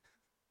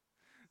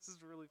 This is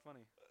really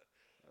funny.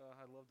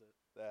 I loved it.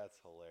 That's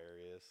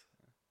hilarious.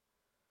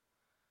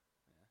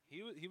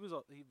 Yeah. He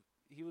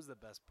was the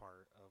best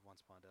part of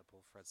Once Upon a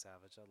Deadpool. Fred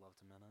Savage. I loved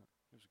him in it.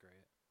 He was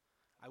great.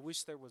 I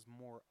wish there was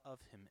more of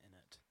him in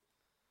it.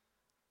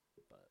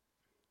 But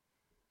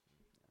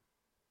yeah.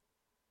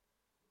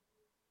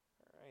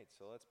 All right,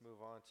 so let's move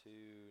on to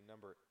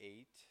number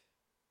 8.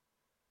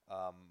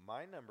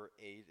 My number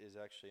 8 is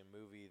actually a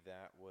movie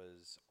that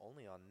was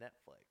only on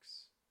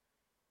Netflix,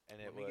 and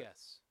Let it me was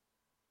guess.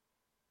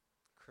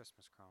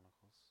 Christmas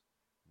Chronicles.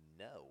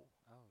 no.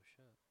 Oh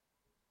shit.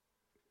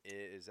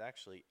 It is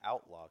actually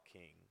Outlaw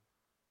King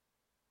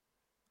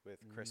with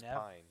Chris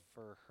Pine.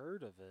 Never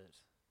heard of it.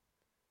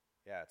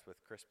 Yeah, it's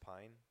with Chris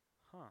Pine.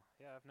 Huh.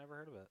 Yeah, I've never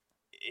heard of it.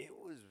 It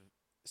was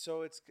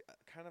So it's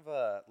kind of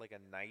a like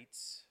a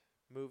knights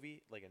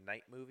movie, like a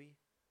night movie.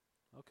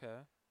 Okay.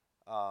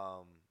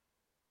 Um,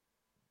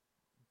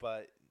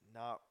 but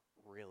not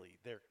really.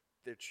 They're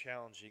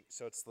challenging.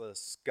 So it's the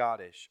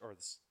Scottish or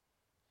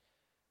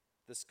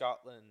the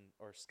Scotland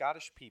or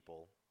Scottish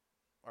people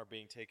are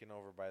being taken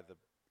over by the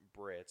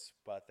Brits,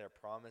 but they're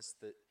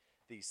promised that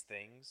these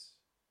things.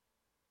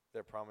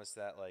 They're promised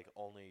that like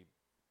only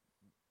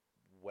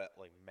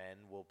like men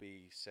will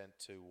be sent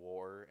to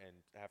war and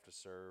have to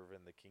serve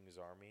in the king's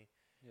army,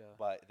 Yeah.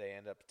 but they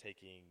end up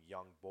taking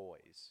young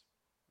boys,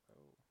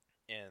 Oh.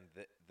 and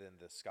then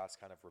the Scots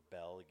kind of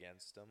rebel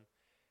against them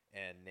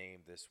and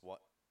name this what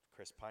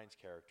Chris Pine's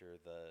character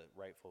the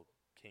rightful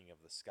king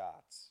of the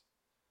Scots,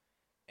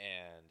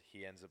 and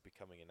he ends up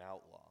becoming an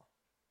outlaw,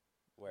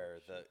 Oh where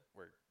shit.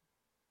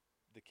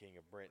 the king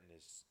of Britain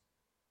is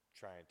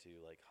trying to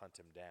like hunt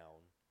him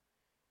down,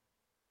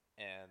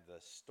 and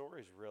the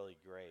story's really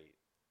great.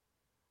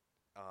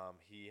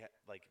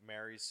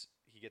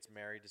 He gets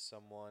married to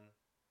someone,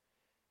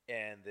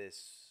 and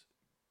this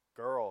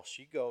girl,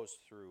 she goes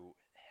through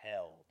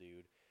hell,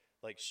 dude.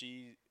 Like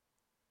she,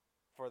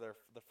 for the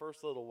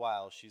first little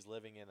while, she's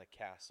living in a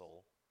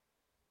castle,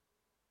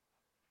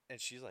 and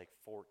she's like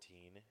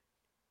 14,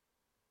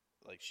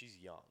 like she's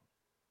young.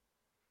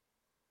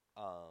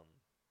 Um,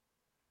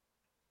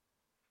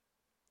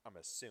 I'm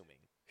assuming.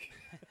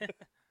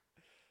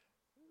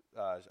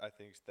 I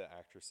think the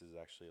actress is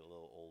actually a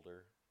little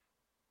older,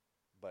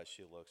 but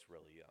she looks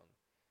really young.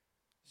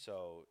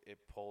 So it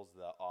pulls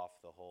the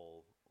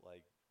whole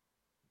like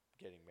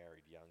getting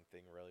married young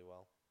thing really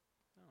well.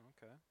 Oh,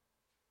 okay.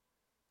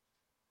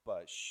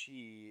 But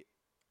she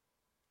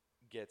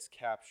gets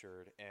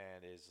captured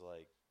and is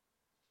like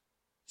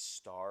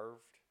starved.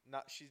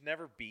 Not she's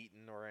never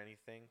beaten or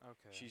anything.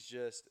 Okay. She's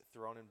just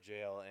thrown in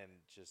jail and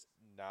just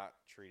not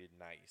treated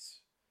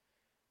nice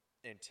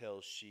until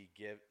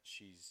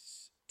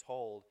she's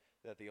told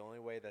that the only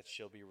way that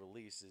she'll be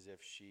released is if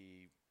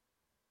she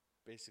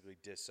basically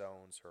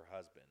disowns her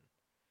husband.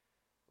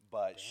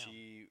 But Damn.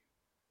 she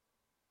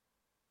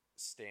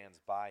stands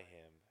by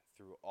him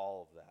through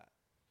all of that.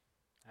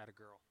 Had a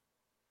girl.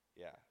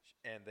 Yeah,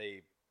 and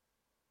I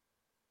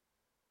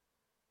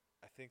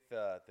think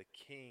the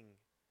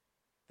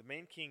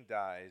main king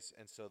dies,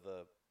 and so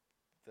the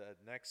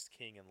next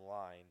king in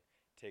line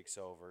takes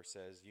over,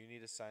 says you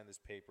need to sign this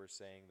paper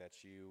saying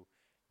that you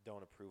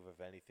don't approve of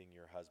anything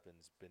your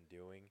husband's been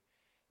doing,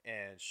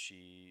 and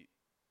she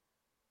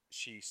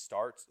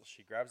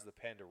grabs the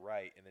pen to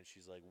write, and then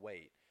she's like,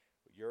 wait,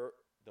 you're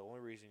the only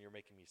reason you're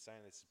making me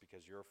sign this is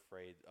because you're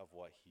afraid of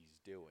what he's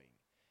doing,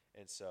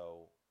 and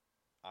so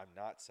I'm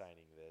not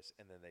signing this.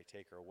 And then they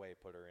take her away,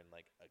 put her in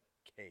like a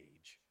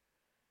cage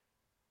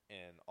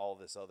and all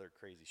this other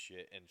crazy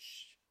shit, and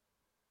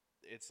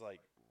it's like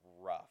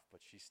rough,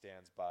 but she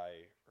stands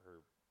by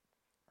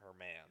her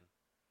man,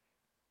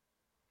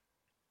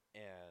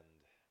 and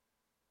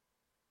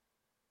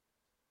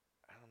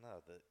I don't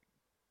know, the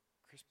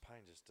Chris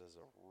Pine just does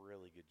a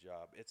really good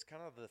job. It's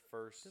kind of the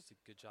first. Does a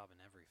good job in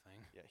everything.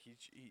 Yeah,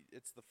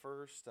 it's the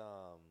first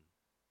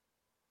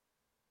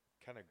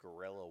kind of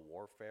guerrilla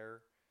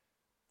warfare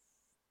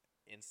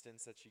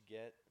instance that you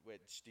get.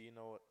 Which do you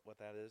know what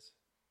that is?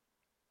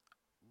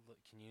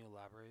 Can you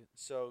elaborate?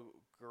 So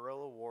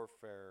guerrilla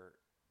warfare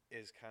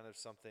is kind of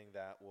something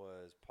that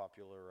was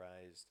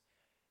popularized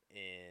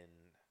in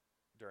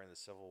during the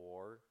Civil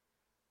War,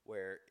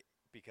 where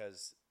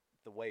because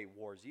the way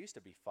wars used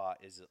to be fought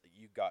is that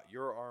you got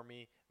your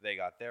army, they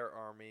got their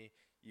army,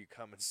 you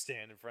come and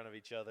stand in front of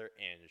each other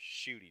and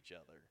shoot each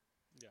other,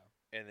 Yeah.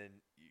 and then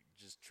you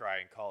just try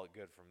and call it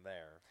good from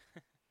there.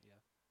 Yeah.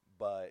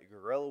 But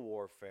guerrilla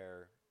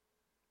warfare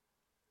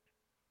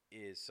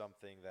is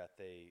something that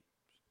they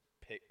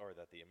pick or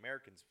that the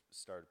Americans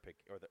started pick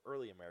or the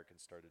early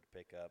Americans started to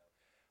pick up,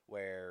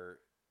 where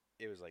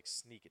it was like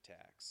sneak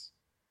attacks,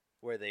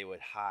 where they would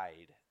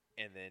hide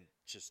and then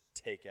just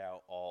take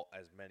out all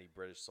as many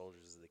British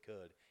soldiers as they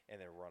could and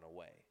then run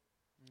away.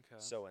 Okay.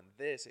 So in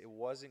this, it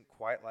wasn't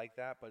quite like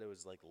that, but it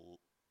was like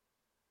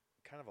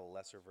kind of a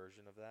lesser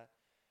version of that,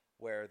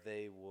 where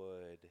they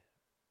would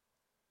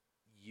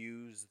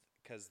use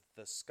because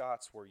the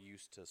Scots were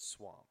used to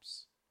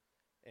swamps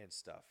and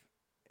stuff,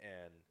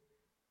 and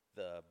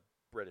the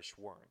British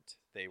weren't.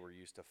 They were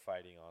used to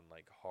fighting on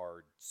like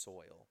hard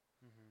soil,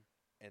 Mhm.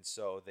 and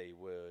so they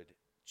would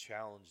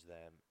challenge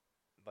them.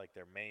 Like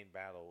their main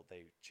battle,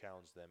 they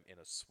challenged them in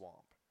a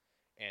swamp,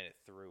 and it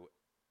threw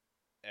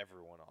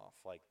everyone off.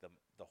 Like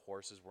the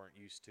horses weren't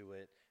used to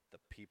it, the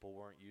people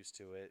weren't used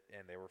to it,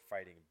 and they were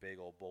fighting big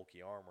old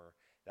bulky armor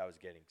that was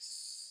getting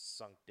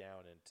sunk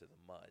down into the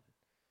mud.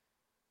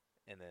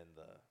 And then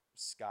the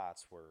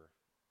Scots were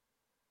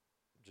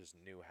just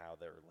knew how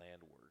their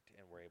land worked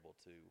and were able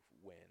to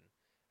win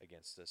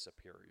against a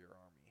superior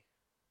army.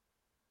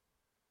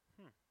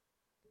 Hmm.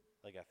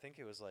 Like I think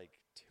it was like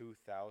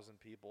 2,000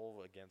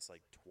 people against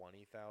like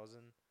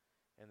 20,000,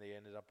 and they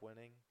ended up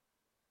winning.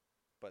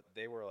 But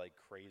they were like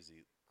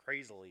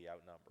crazily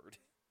outnumbered,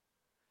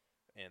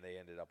 and they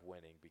ended up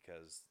winning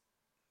because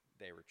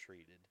they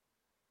retreated.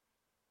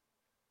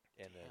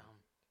 And Damn. then,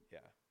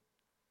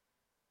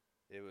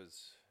 yeah, it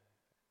was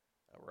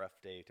a rough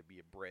day to be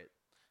a Brit.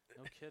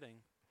 No kidding.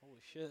 Holy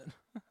shit.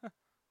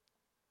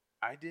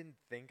 I didn't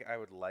think I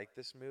would like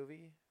this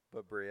movie,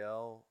 but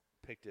Brielle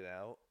picked it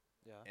out,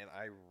 Yeah. and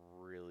I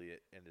really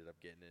ended up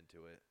getting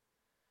into it.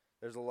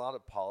 There's a lot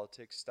of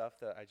politics stuff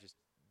that I just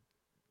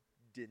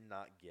did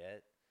not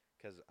get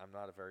because I'm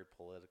not a very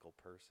political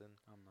person.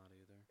 I'm not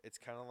either. It's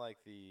kind of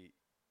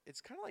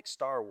like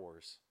Star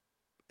Wars.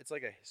 It's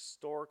like a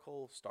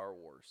historical Star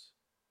Wars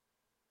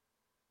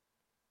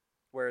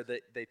where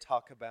they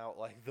talk about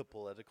like the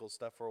political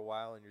stuff for a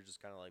while, and you're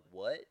just kind of like,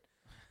 what?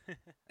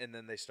 And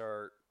then they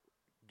start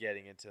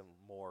getting into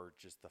more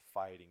just the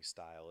fighting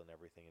style and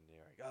everything, and you're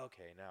like,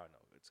 okay, now I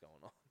know what's going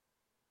on.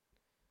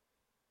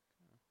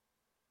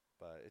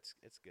 But it's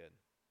good.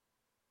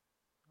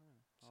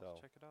 I'll So- have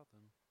to check it out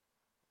then.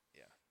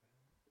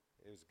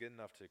 It was good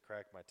enough to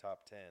crack my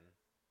top 10.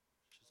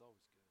 Which is always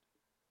good.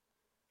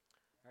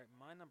 All right,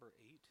 my number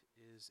 8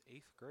 is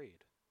 8th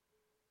grade.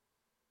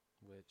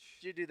 Which.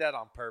 Did you do that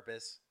on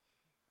purpose?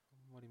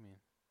 What do you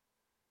mean?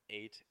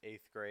 Eighth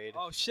grade.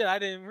 Oh shit! I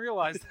didn't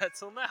realize that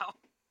till now.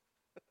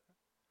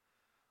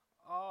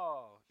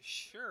 Oh,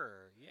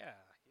 sure. Yeah.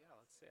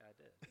 Let's say I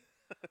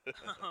did.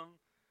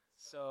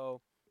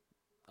 So,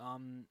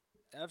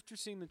 after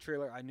seeing the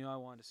trailer, I knew I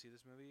wanted to see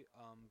this movie.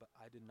 But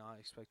I did not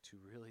expect to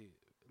really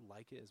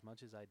like it as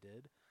much as I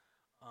did.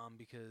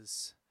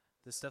 Because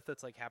the stuff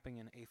that's like happening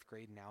in 8th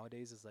grade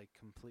nowadays is like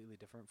completely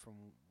different from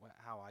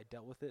how I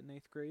dealt with it in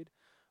 8th grade.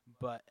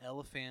 But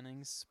Ella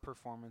Fanning's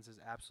performance is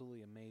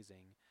absolutely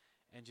amazing.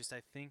 And just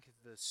I think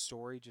the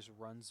story just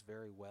runs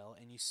very well,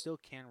 and you still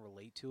can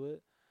relate to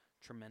it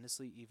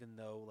tremendously, even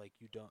though like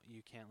you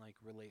can't like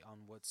relate on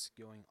what's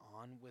going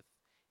on with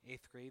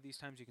 8th grade. These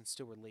times you can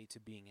still relate to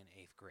being in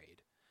 8th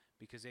grade,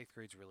 because 8th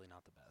grade's really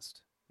not the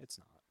best. It's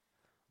not.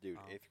 Dude,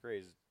 Um, 8th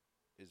grade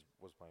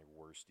was my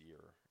worst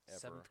year ever.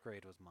 7th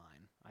grade was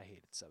mine. I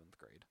hated 7th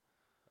grade.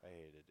 I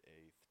hated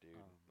 8th, dude.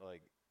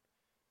 Like,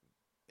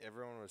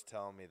 everyone was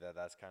telling me that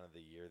that's kind of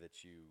the year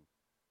that you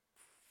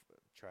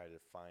try to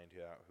find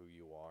out who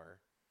you are.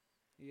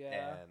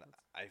 Yeah. And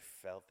I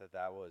felt that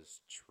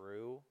was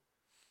true,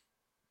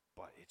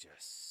 but it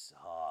just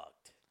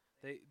sucked.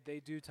 They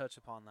do touch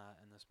upon that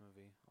in this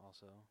movie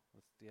also.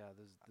 With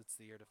it's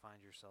the year to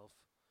find yourself.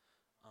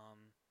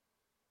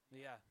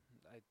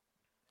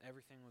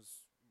 Everything was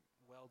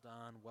well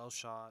done, well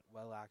shot,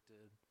 well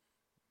acted.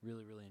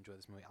 Really, really enjoy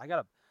this movie.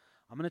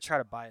 I'm gonna try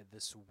to buy it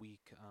this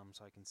week,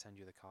 so I can send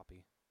you the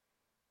copy,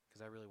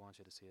 because I really want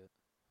you to see it.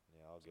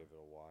 Yeah, I'll give it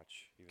a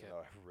watch, even 'Kay. though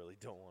I really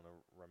don't want to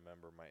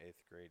remember my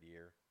 8th grade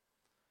year.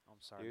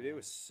 I'm sorry, Dude, man. it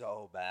was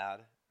so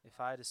bad. If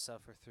I had to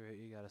suffer through it,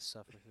 you gotta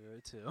suffer through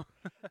it too.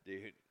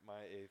 Dude,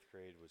 my 8th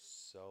grade was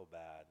so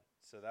bad.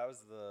 So that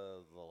was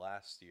the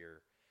last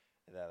year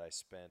that I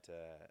spent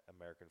at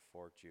American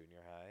Fork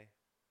Junior High.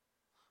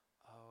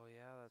 Oh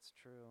yeah, that's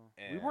true.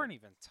 We And- weren't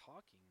even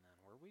talking then,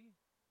 were we?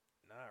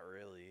 Not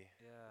really.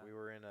 Yeah. We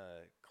were in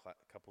a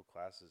couple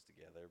classes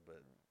together,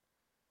 but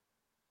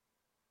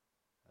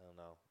I don't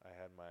know. I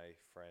had my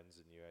friends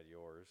and you had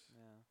yours.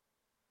 Yeah.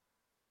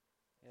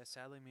 Yeah,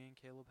 sadly, me and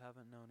Caleb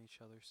haven't known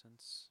each other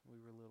since we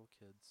were little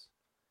kids.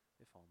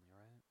 If only,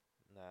 right?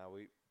 Nah,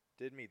 we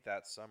did meet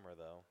that summer,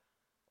 though.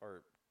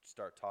 Or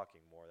start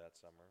talking more that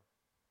summer.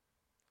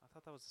 I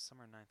thought that was the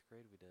summer 9th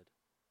grade we did.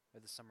 Or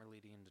the summer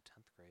leading into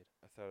 10th grade.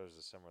 I thought it was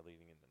the summer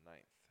leading into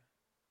 9th.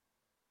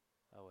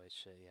 Oh, wait,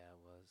 shit, yeah,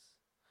 it was.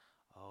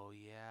 Oh,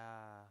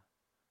 yeah.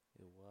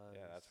 It was.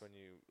 Yeah, that's when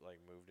you, like,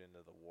 moved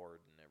into the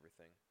ward and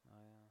everything. Oh,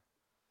 yeah.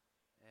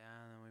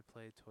 Yeah, and then we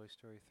played Toy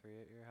Story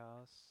 3 at your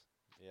house.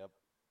 Yep.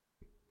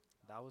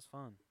 That was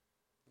fun.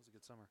 It was a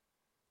good summer.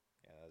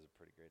 Yeah, that was a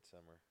pretty great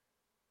summer.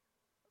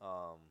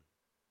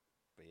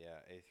 But yeah,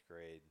 8th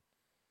grade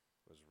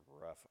was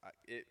rough.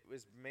 It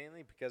was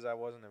mainly because I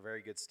wasn't a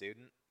very good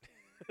student.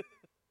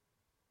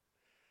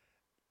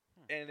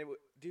 And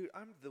dude,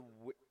 I'm the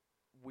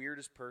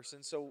weirdest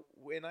person. So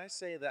when I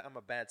say that I'm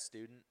a bad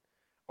student,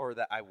 or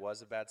that I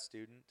was a bad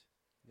student,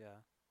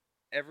 Yeah.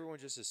 everyone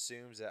just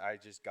assumes that I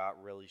just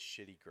got really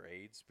shitty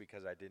grades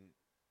because I didn't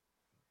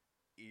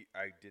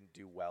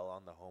do well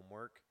on the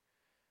homework,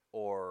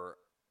 or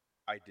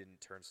I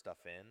didn't turn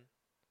stuff in,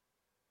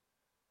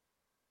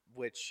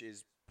 which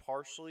is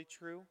partially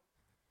true.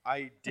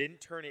 I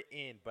didn't turn it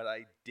in, but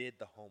I did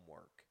the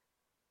homework.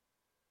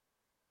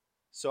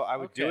 So I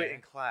would do it Okay.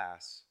 in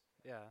class,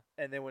 Yeah.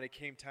 and then when it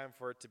came time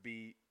for it to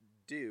be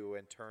due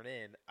and turn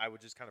in, I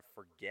would just kind of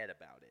forget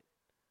about it.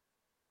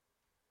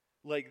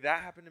 Like,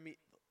 that happened to me.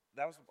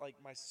 That was like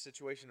my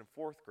situation in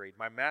 4th grade.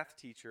 My math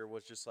teacher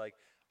was just like,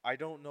 I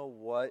don't know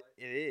what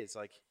it is.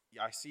 Like,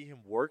 I see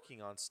him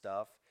working on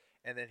stuff,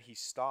 and then he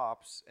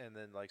stops and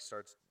then like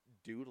starts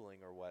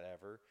doodling or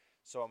whatever.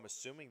 So I'm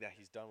assuming that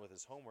he's done with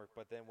his homework,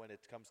 but then when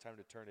it comes time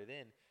to turn it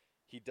in,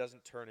 he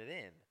doesn't turn it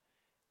in.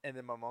 And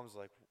then my mom's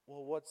like,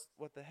 "Well,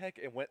 what the heck?"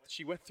 And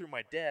she went through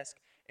my desk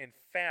and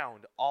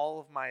found all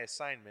of my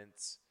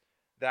assignments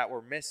that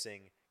were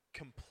missing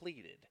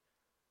completed.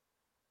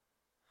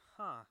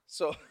 Huh.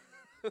 So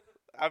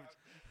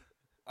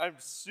I'm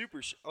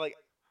super like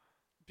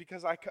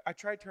because I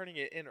tried turning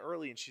it in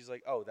early and she's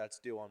like, "Oh, that's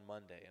due on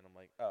Monday." And I'm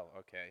like, "Oh,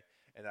 okay."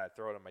 And then I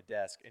throw it on my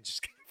desk and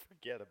just kind of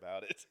forget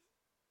about it.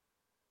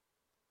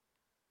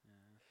 Yeah.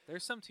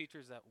 There's some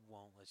teachers that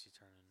won't let you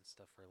turn in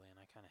stuff early, and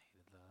I kind of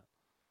hated that.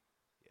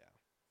 Yeah.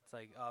 It's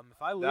like,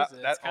 if I lose it,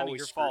 it's kind of always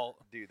your fault.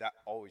 Dude, that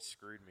always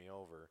screwed me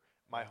over.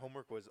 My Yeah.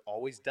 homework was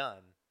always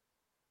done.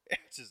 I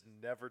just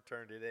never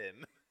turned it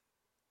in.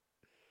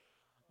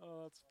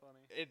 Oh, that's funny.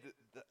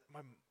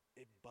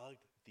 It bugged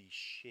the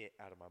shit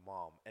out of my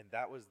mom, and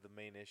that was the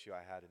main issue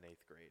I had in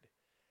 8th grade,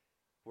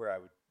 where I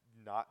would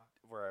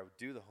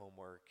do the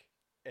homework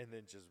and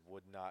then just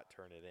would not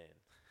turn it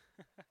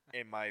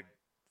in.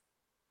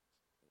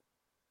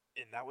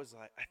 And that was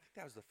like, I think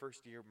that was the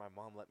first year my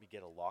mom let me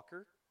get a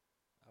locker.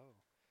 Oh,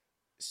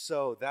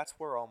 So that's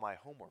where all my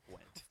homework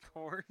went. of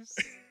course.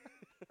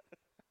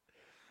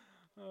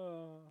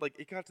 Like,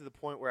 it got to the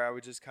point where I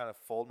would just kind of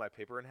fold my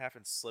paper in half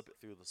and slip it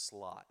through the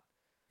slot.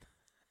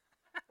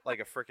 Like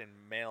a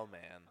freaking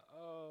mailman.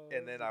 Oh,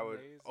 And then that's I would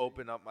amazing.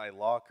 open up my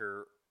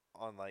locker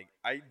on, like,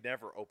 I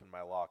never opened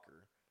my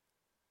locker.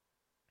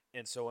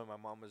 And so when my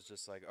mom was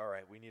just like, "All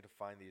right, we need to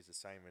find these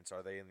assignments.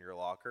 Are they in your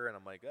locker?" And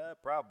I'm like,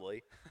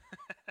 probably.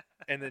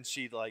 And then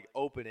she'd, like,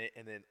 open it,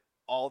 and then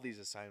all these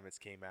assignments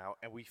came out,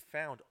 and we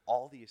found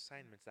all the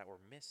assignments that were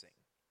missing.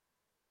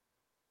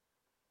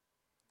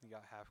 You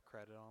got half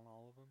credit on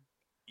all of them.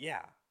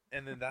 Yeah.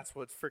 And then that's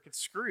what freaking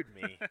screwed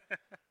me.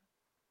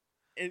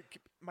 And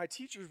my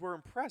teachers were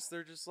impressed.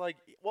 They're just like,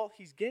 "Well,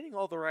 he's getting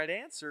all the right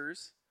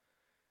answers.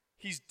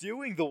 He's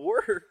doing the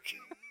work.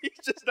 He's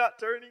just not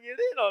turning it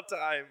in on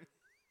time."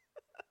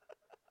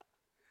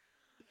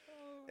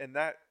 And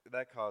that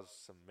caused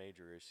some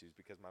major issues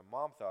because my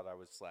mom thought I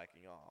was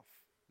slacking off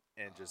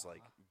and just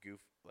like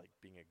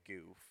being a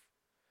goof.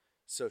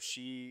 So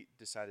she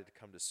decided to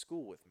come to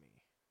school with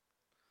me.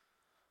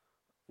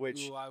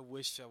 Which, Ooh, I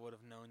wish I would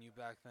have known you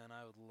back then.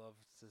 I would love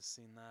to have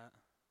seen that.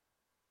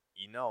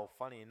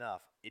 funny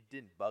enough, it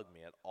didn't bug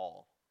me at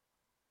all.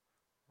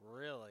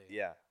 Really?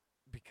 Yeah.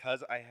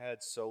 Because I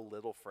had so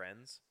little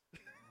friends.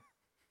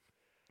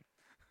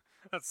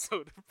 That's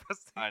so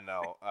depressing. I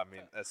know. I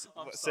mean, I'm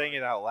saying sorry.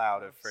 it out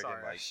loud, I'm it freaking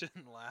sorry, I like,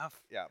 shouldn't laugh.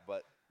 yeah,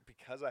 but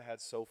because I had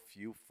so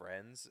few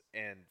friends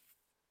and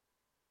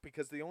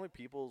because the only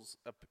people's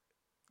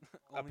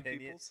Only opinion,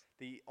 people's?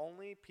 the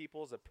only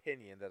people's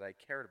opinion that I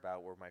cared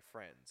about were my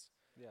friends.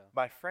 Yeah.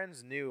 My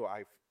friends knew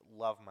I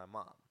loved my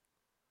mom.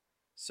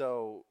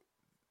 So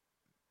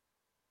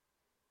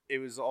it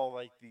was all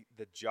like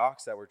the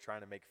jocks that were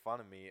trying to make fun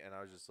of me, and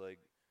I was just like,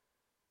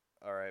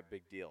 all right,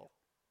 big deal.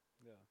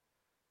 Yeah.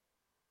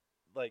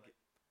 Like,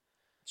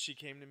 she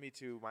came to me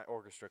to my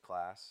orchestra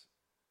class,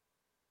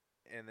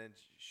 and then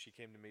she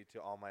came to me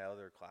to all my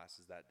other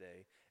classes that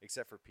day,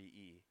 except for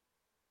PE.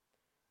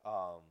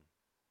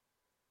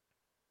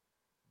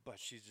 But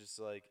she's just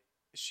like,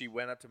 she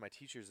went up to my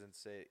teachers and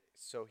say,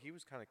 "So he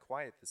was kind of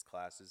quiet this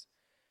class. Is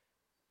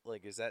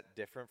that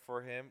different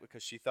for him?"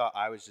 Because she thought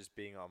I was just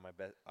being on my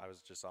best. I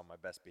was just on my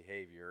best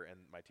behavior, and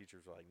my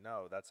teachers were like,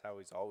 "No, that's how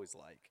he's always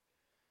like.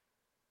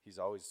 He's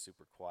always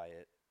super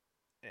quiet."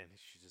 And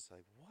she's just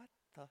like, "What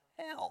the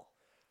hell?"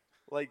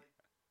 Like,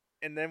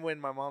 and then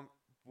when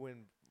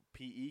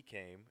PE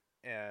came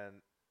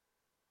and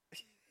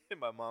and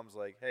my mom's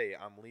like, "Hey,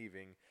 I'm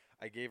leaving."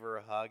 I gave her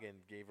a hug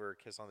and gave her a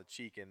kiss on the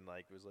cheek and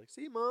like was like,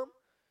 "See, Mom,"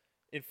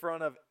 in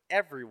front of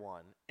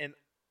everyone. And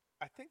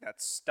I think that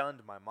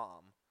stunned my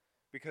mom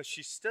because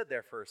she stood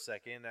there for a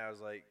second and I was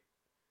like,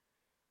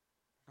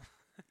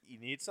 "You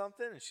need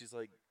something?" And she's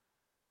like,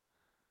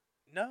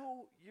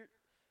 "No, you're,"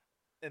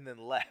 and then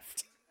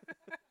left.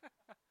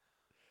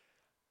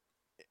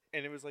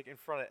 And it was like in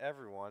front of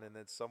everyone, and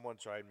then someone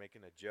tried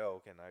making a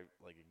joke, and I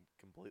like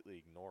completely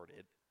ignored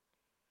it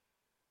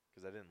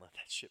because I didn't let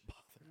that shit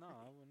bother No,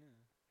 me. I wouldn't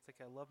either. It's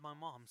like, I love my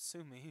mom.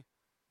 Sue me.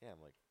 Yeah,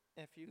 I'm like,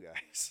 F you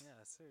guys. Yeah,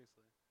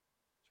 seriously.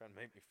 Trying to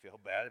make me feel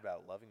bad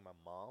about loving my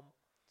mom.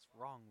 What's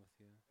wrong with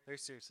you?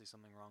 There's seriously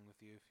something wrong with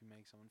you if you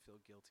make someone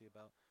feel guilty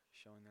about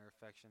showing their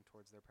affection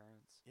towards their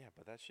parents. Yeah,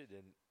 but that shit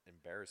didn't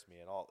embarrass me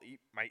at all.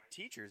 My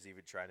teachers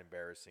even tried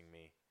embarrassing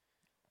me.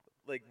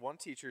 Like, one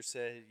teacher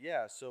said,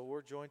 "Yeah, so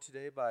we're joined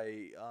today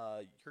by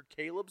your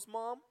Caleb's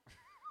mom."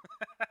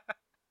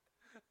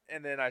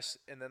 And then I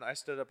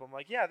stood up. I'm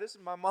like, "Yeah, this is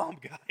my mom,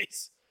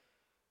 guys."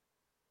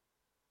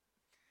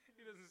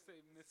 He doesn't say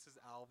Mrs.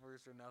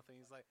 Alvers or nothing.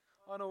 He's like,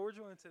 "Oh no, we're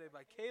joined today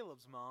by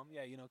Caleb's mom.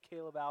 Yeah, you know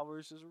Caleb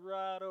Alvers is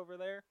right over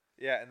there."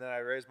 Yeah, and then I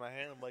raised my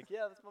hand. I'm like,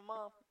 "Yeah, that's my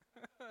mom."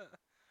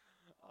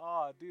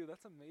 Oh, dude,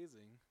 that's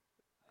amazing.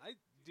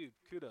 Dude,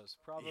 kudos,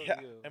 bravo Yeah,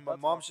 to you. and my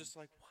That's mom's awesome. just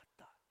like, "What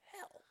the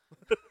hell?"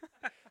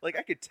 Like,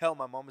 I could tell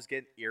my mom was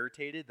getting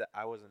irritated that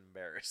I was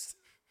embarrassed.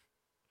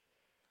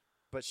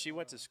 But she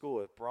went to school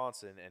with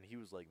Bronson, and he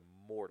was like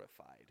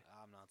mortified.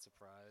 I'm not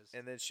surprised.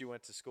 And then she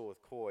went to school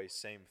with Coy,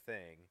 same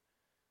thing,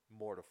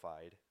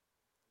 mortified.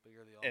 But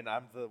you're the only And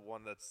I'm one. the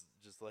one that's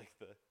just like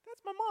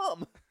that's my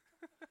mom.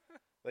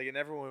 Like, and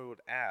everyone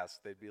would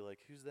ask, they'd be like,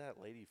 "Who's that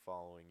lady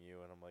following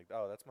you?" And I'm like,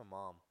 "Oh, that's my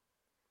mom."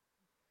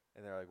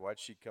 And they're like, "Why'd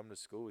she come to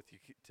school with you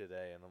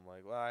today?" And I'm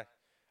like, "Well,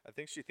 I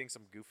think she thinks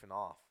I'm goofing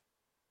off."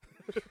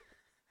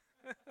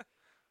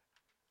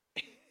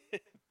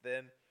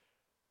 Then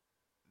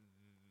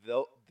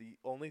the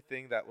only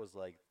thing that was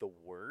like the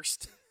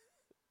worst,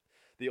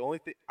 the only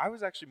thing I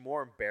was actually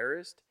more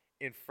embarrassed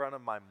in front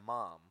of my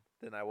mom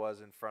than I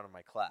was in front of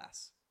my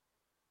class.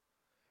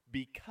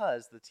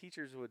 Because the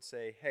teachers would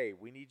say, "Hey,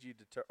 we need you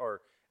to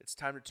or it's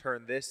time to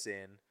turn this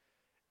in,"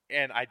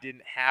 and I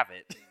didn't have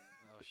it.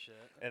 Oh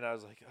shit. And I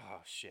was like,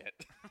 "Oh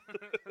shit."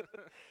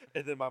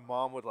 And then my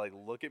mom would like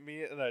look at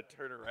me and I'd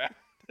turn around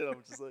and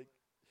I'm just like,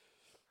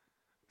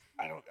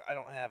 I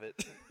don't have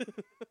it."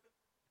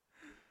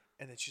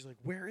 And then she's like,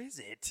 "Where is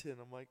it?" And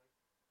I'm like,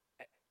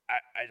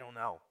 I don't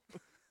know."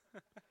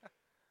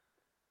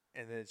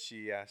 And then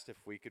she asked if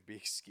we could be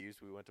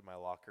excused. We went to my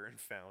locker and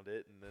found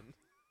it and then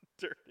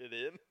turned it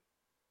in.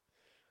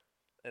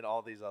 And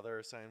all these other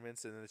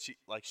assignments, and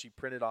then she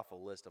printed off a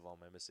list of all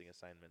my missing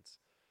assignments,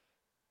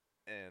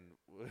 and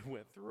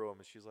went through them,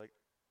 and she's like,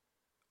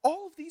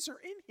 "All of these are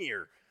in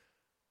here,"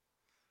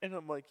 and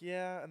I'm like,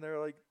 "Yeah," and they're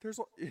like,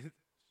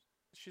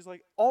 she's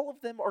like, "All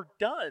of them are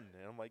done,"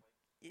 and I'm like,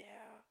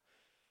 "Yeah."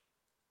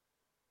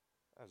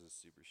 I was a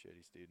super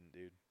shitty student,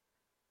 dude.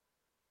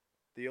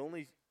 The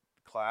only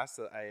class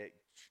that I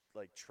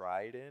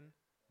tried in,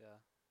 Yeah.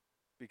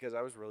 because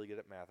I was really good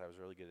at math, I was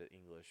really good at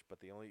English,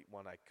 but the only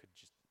one I could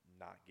just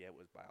not get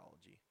was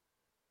biology.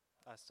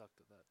 I sucked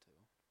at that too.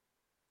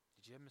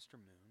 Did you have Mr.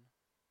 Moon?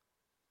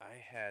 I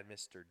had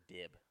Mr.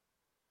 Dib.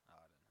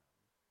 Oh, I didn't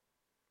have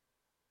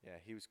him. Yeah,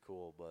 he was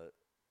cool, but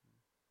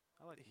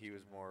I like. he Mr.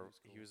 was Moon. more.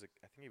 Cool. He was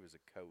I think he was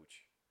a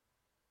coach.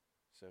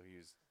 So he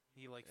was.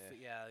 He like eh.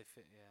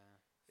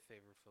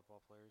 favored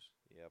football players.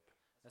 Yep.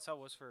 That's how it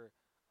was for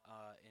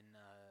in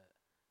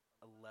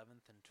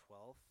 11th and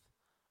 12th.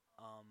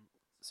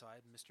 So I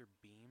had Mr.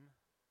 Beam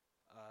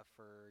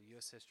for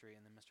U.S. history,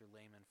 and then Mr.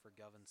 Lehman for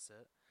Gov and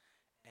Sit.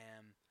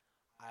 And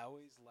I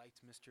always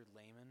liked Mr.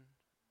 Lehman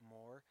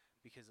more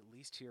because at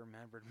least he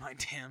remembered my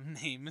damn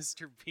name.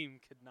 Mr. Beam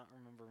could not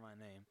remember my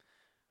name.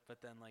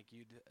 But then like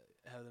you'd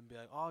have them be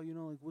like, "Oh,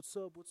 like what's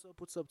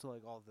up to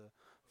like all the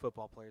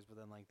football players," but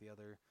then like the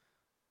other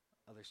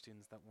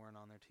students that weren't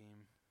on their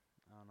team,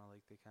 I don't know,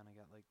 like they kind of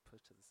got like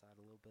pushed to the side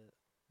a little bit.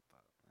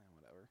 But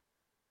whatever.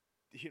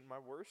 Dude, my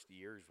worst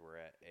years were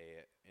at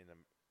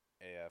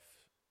AF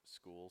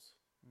schools.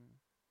 Mm.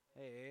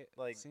 Hey,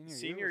 Like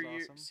senior year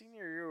was awesome.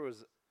 senior year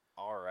was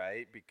all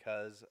right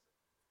because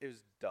it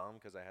was dumb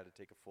because I had to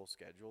take a full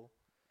schedule.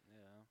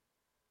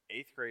 Yeah.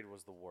 8th grade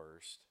was the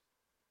worst,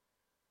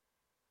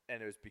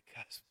 and it was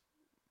because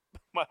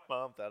my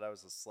mom thought I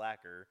was a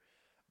slacker,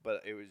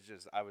 but it was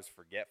just I was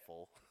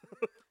forgetful.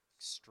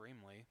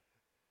 Extremely.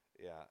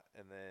 Yeah,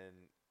 and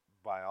then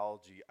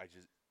biology I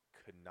just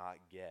could not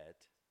get,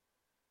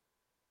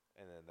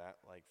 and then that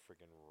like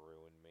freaking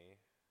ruined me.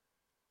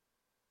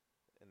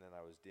 And then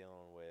I was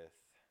dealing with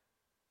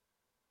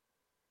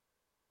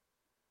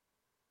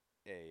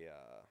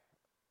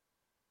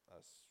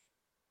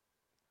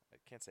I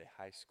can't say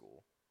high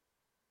school,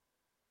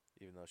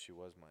 even though she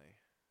was my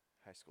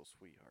high school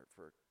sweetheart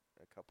for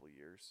a couple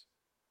years.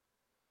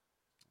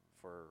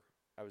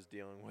 I was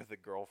dealing with a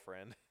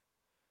girlfriend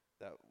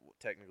that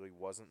technically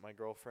wasn't my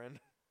girlfriend.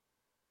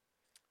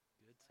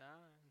 Good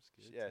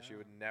times. Yeah, she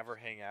would never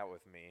hang out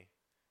with me,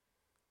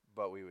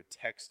 but we would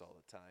text all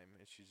the time.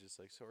 And she's just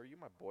like, "So are you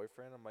my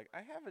boyfriend?" I'm like,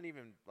 "I haven't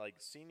even like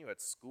seen you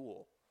at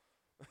school."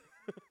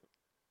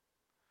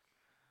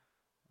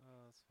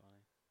 Oh, that's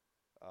funny.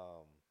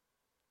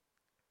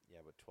 Yeah,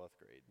 but 12th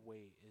grade.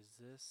 Wait, is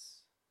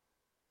this?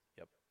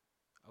 Yep.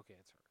 Okay,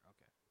 it's her.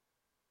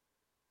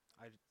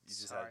 Okay. You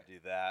just sorry. had to do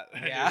that.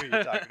 Yeah. I knew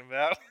what you're talking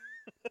about.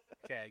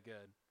 Okay,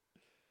 good.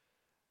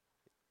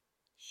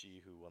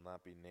 She who will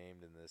not be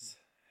named in this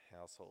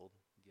household.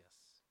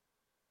 Yes.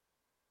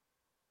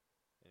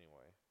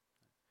 Anyway.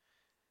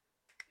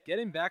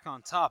 Getting back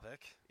on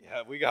topic.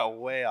 Yeah, we got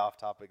way off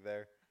topic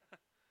there.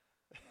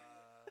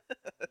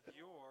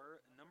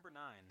 Your number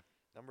 9.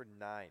 Number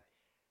 9.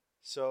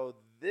 So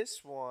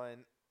this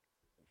one,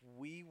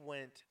 we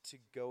went to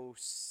go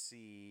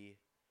see,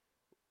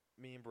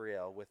 me and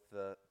Brielle with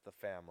the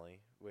family,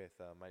 with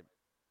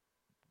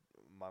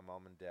my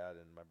mom and dad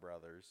and my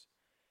brothers,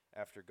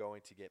 after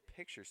going to get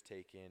pictures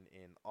taken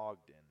in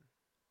Ogden.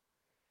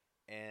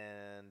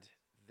 And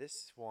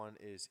this one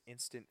is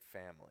Instant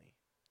Family.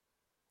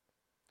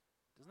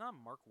 Does not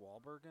Mark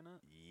Wahlberg in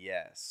it?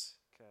 Yes.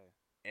 Okay.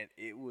 And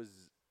it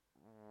was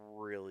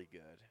really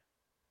good.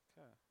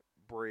 Okay.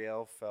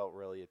 Brielle felt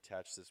really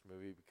attached to this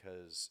movie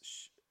because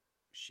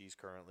she's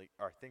currently,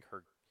 or I think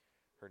her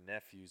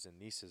nephews and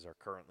nieces are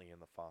currently in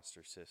the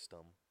foster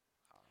system,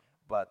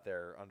 but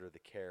they're under the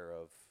care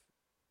of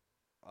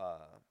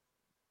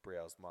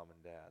Brielle's mom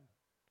and dad.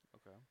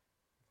 Okay.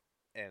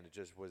 And it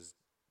just was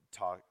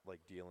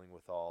dealing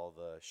with all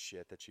the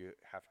shit that you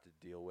have to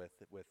deal with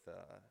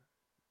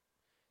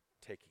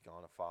taking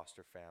on a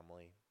foster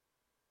family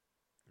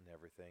and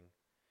everything.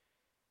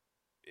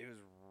 It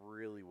was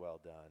really well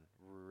done.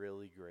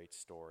 Really great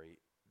story.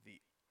 The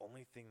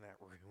only thing that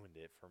ruined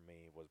it for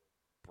me was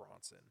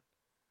Bronson.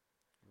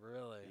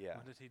 Really? Yeah.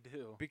 What did he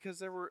do? Because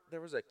there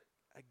was a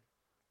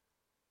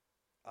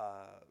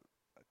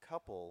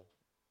couple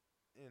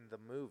in the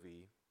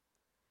movie,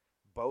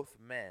 both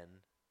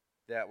men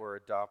that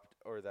were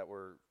that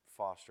were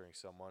fostering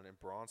someone, and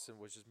Bronson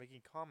was just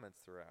making comments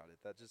throughout it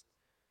that just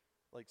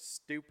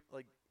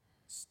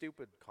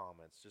stupid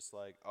comments, just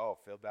like, oh,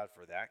 feel bad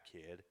for that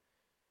kid.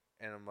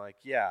 And I'm like,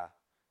 yeah,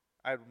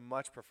 I'd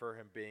much prefer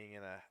him being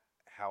in a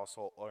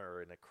household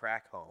or in a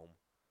crack home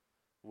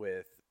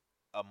with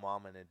a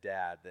mom and a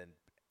dad than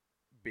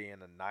being in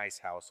a nice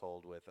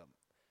household with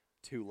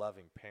two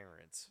loving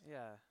parents.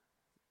 Yeah.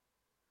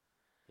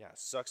 Yeah, it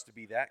sucks to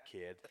be that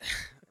kid.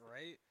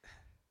 Right?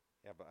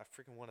 Yeah, but I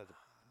freaking wanted to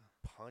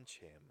punch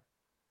him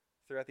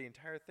throughout the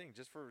entire thing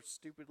just for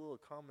stupid little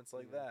comments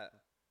like that.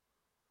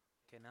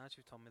 Okay, now that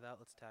you've told me that,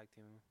 let's tag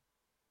team him.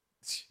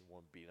 You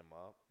want to beat him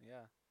up?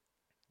 Yeah.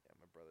 Yeah,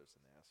 my brother's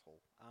an asshole.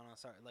 I don't know.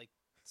 Sorry. Like,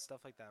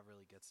 stuff like that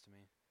really gets to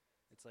me.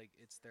 It's like,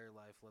 it's their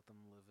life. Let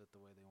them live it the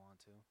way they want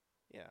to.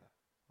 Yeah,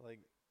 like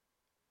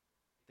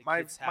The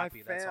my kid's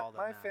happy. That's all that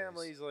my matters.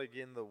 family's like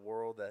in the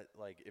world that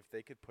like if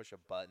they could push a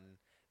button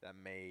that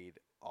made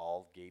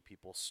all gay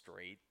people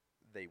straight,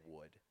 they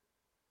would.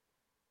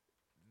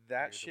 You're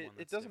That the shit, one it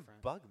that's doesn't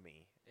different. bug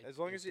me. As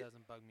long as it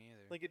doesn't bug me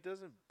either. like, it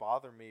doesn't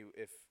bother me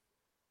if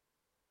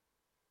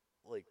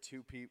like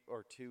two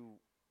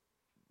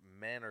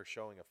men are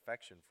showing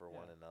affection for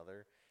one Yeah.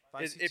 another. If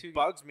I see It two-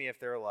 bugs me if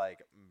they're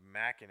like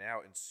macking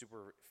out and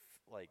super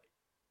like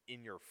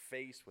in your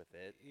face with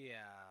it.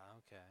 Yeah.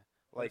 Okay.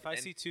 But Like if I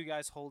and- see two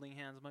guys holding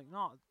hands, I'm like,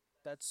 no,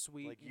 that's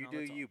sweet. like you know, do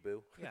that's all- you,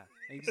 boo. Yeah.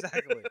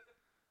 Exactly.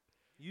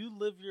 You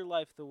live your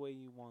life the way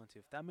you want to.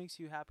 If that makes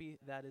you happy,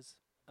 that is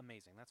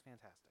amazing. That's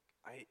fantastic.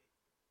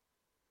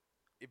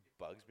 It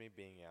bugs me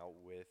being out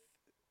with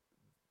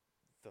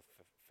the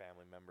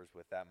family members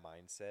with that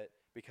mindset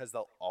because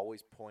they'll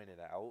always point it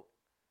out.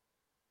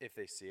 If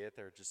they see it,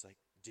 they're just like,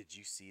 "Did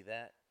you see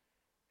that?"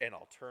 And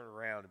I'll turn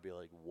around and be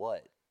like,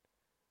 "What?"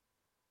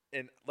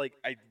 And like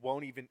I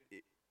won't even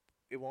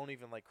it won't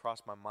even like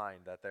cross my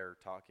mind that they're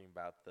talking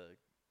about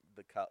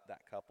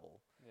that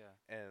couple. Yeah.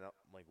 And I'm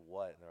like,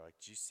 "What?" And they're like,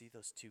 "Did you see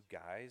those two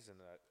guys?" And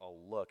I'll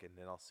look, and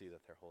then I'll see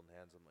that they're holding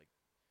hands. I'm like,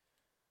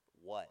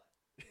 "What?"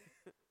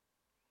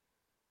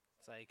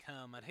 It's like,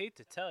 I'd hate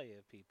to tell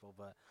you, people,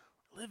 but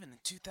we're living in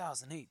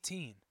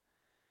 2018.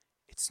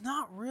 It's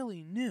not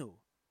really new,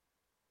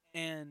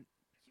 and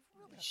you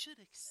really should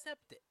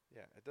accept it.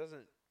 Yeah, it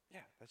doesn't.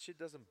 Yeah, that shit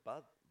doesn't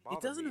bother It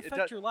doesn't me.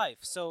 affect your life,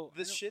 so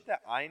The shit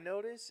that I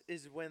notice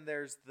is when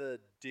there's the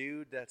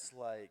dude that's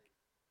like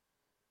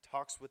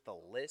talks with the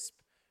lisp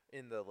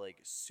in the like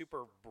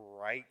super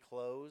bright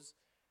clothes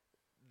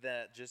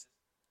that just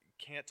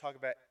can't talk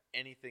about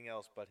anything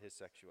else but his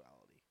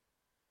sexuality.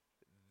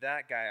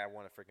 That guy I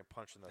want to freaking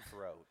punch in the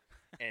throat,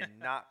 and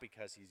not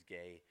because he's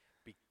gay,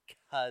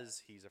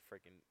 because he's a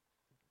freaking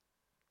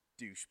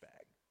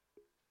douchebag.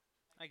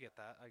 I get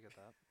that.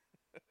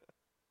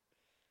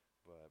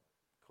 But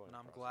coin And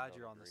I'm tosses glad don't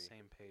you're on the agree.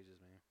 same page as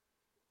me.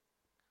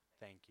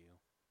 Thank you.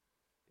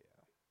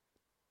 Yeah.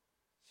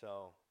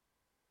 So,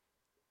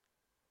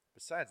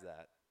 besides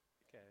that,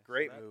 Okay.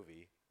 great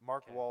movie.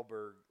 Mark Okay.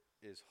 Wahlberg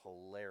is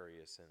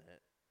hilarious in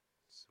it.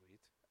 Sweet.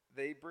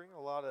 They bring a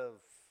lot of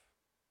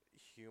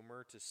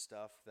humor to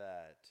stuff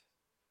that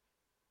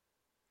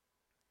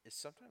is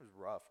sometimes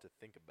rough to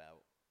think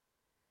about.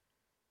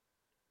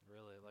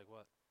 Really? Like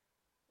what?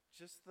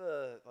 Just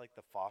the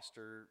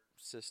foster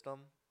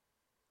system.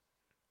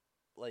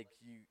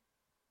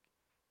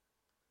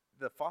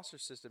 The foster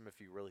system, if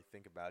you really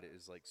think about it,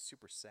 is like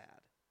super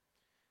sad.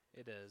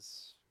 It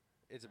is.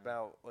 It's Yeah.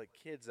 about like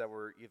kids that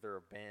were either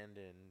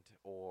abandoned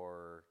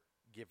or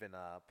given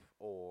up,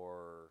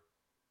 or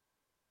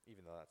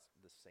even though that's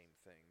the same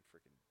thing,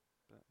 freaking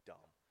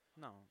dumb.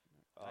 No.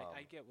 I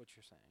Um, get what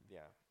you're saying.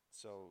 Yeah.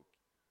 So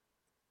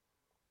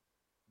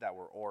that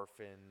were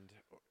orphaned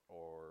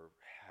or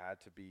had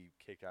to be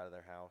kicked out of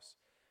their house,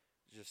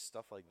 just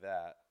stuff like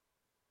that.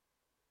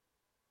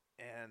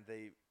 And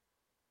they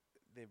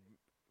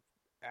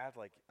add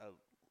like a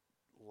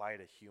light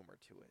of humor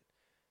to it.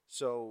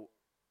 So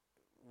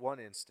one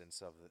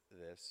instance of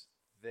this,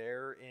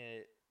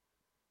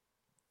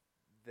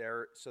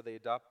 so they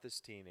adopt this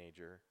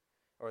teenager,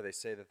 or they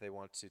say that they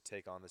want to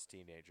take on this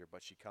teenager,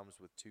 but she comes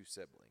with two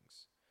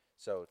siblings.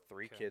 So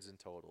three Okay. kids in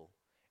total,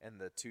 and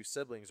the two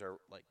siblings are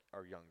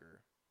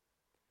younger.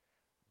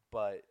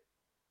 But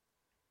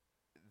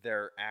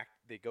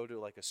they go to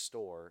like a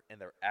store and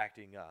they're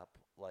acting up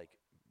like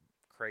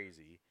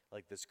crazy.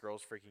 Like this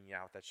girl's freaking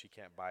out that she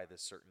can't buy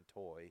this certain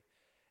toy,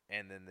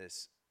 and then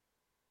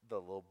the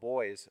little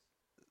boy is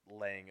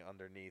laying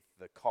underneath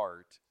the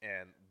cart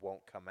and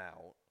won't come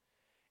out.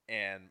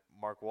 And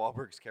Mark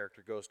Wahlberg's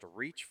character goes to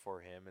reach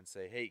for him and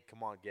say, "Hey,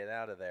 come on, get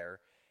out of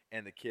there!"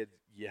 And the kid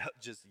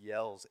just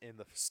yells in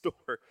the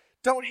store,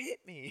 "Don't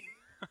hit me!"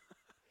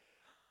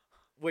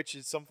 Which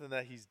is something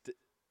that he's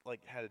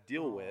had to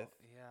deal with.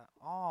 Yeah.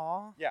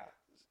 Aw. Yeah,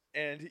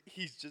 and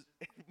he's just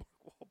Mark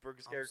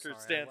Wahlberg's I'm character sorry, I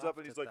stands up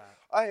and laughed he's at like,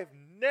 that. "I have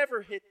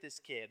never hit this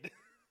kid."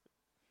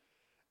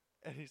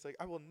 And he's like,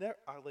 I will never.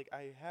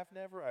 I have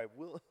never. I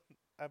will.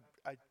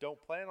 I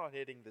don't plan on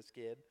hitting this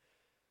kid.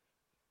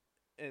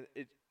 And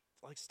it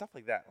like stuff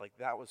like that. Like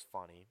that was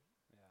funny.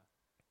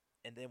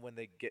 Yeah. And then when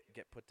they get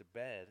put to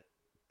bed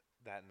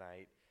that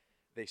night,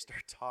 they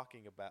start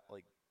talking about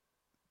like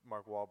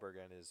Mark Wahlberg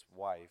and his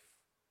wife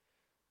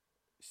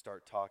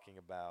start talking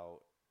about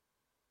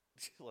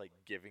like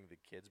giving the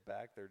kids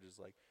back. They're just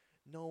like,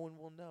 no one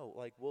will know.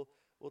 Like we'll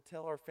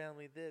tell our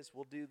family this.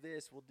 We'll do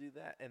this. We'll do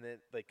that. And then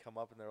they come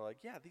up and they're like,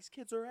 yeah, these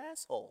kids are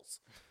assholes.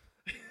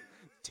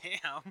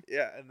 Damn.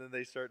 Yeah, and then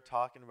they start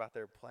talking about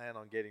their plan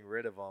on getting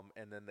rid of them,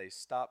 and then they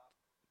stop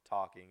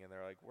talking, and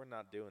they're like, "We're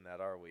not doing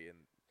that, are we?" And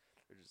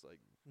they're just like,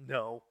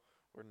 "No,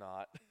 we're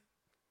not."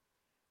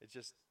 It's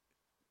just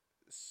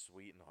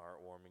sweet and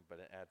heartwarming, but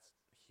it adds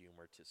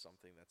humor to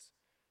something that's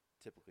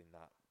typically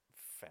not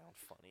found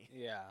funny.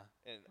 Yeah.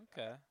 And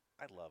Okay.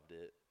 I loved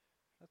it.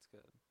 That's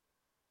good.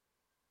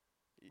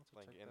 Y- I'll have to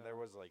Like, check and that there out.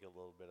 was like a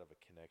little bit of a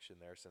connection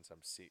there since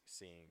I'm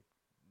seeing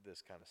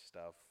this kind of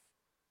stuff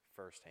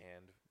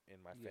firsthand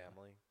in my Yeah.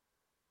 family,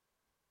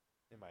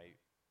 in my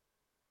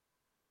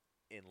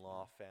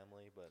in-law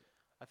family, but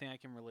I think I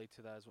can relate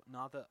to that as well.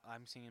 Not that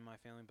I'm seeing in my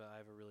family, but I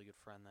have a really good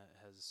friend that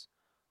has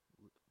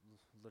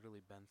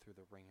literally been through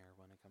the ringer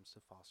when it comes to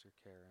foster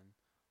care and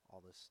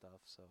all this stuff.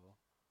 So,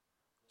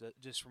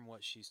 just from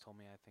what she's told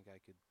me, I think I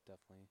could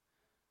definitely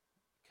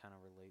kind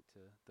of relate to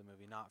the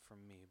movie. Not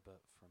from me,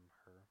 but from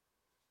her.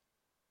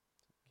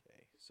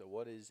 okay. So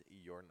what is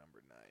your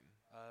number 9?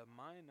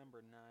 My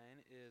number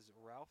 9 is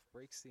Ralph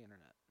Breaks the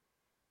Internet.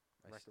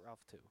 I Wreck-It Ralph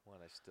 2. One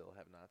I still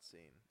have not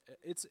seen.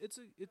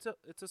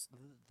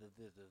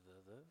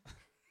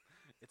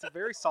 It's a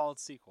very solid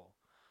sequel.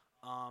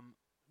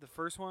 The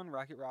first one,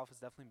 Wreck-It Ralph, is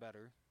definitely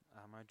better.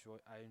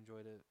 I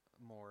enjoyed it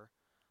more.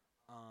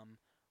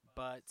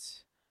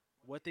 But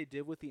what they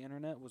did with the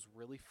internet was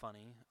really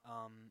funny.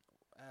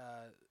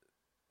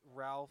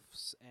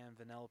 Ralph's and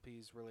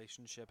Vanellope's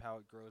relationship, how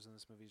it grows in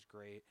this movie, is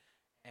great.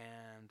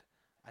 And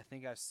I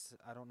think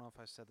I don't know if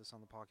I said this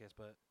on the podcast,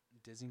 but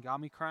Disney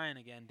got me crying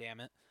again. Damn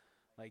it!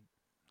 Like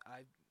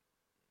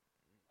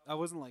I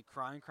wasn't like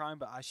crying,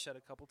 but I shed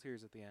a couple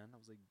tears at the end. I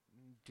was like,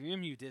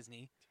 "Damn you,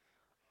 Disney!"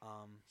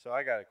 So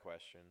I got a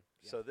question.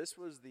 Yeah. So this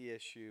was the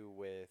issue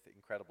with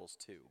Incredibles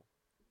 2.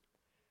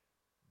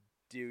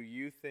 Do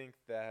you think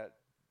that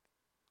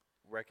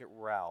Wreck-It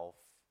Ralph,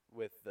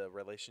 with the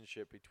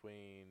relationship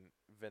between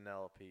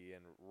Vanellope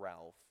and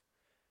Ralph,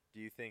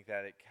 do you think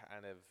that it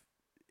kind of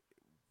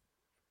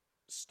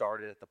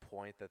started at the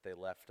point that they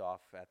left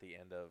off at the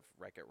end of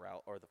Wreck-It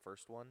Ralph or the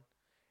first one,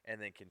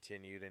 and then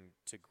continued and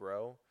to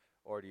grow,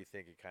 or do you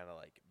think it kind of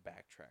like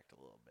backtracked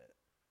a little bit?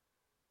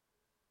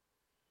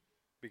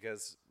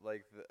 Because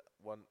like the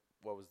one,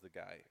 what was the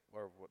guy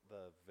or what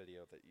the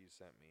video that you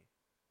sent me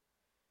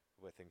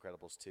with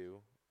Incredibles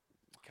 2?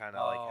 Kind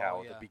of like how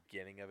Oh, at yeah. the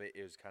beginning of it,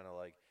 it was kind of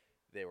like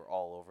they were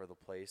all over the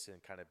place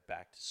and kind of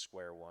back to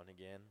square one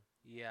again.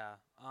 Yeah.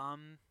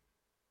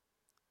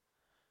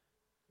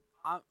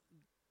 I I'd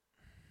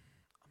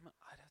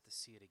have to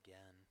see it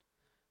again,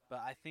 but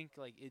I think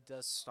like it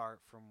does start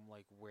from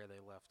like where they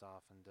left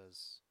off and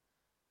does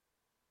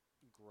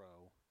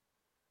grow.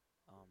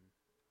 Um,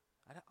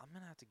 I'm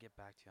gonna have to get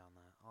back to you on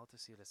that. I'll have to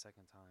see it a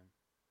second time.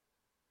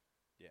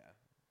 Yeah,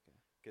 Okay.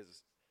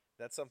 because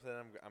that's something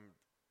I'm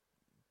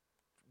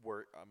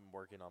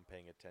working on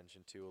paying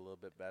attention to a little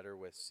bit better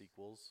with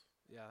sequels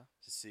Yeah.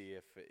 to see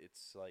if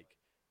it's like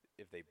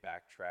if they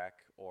backtrack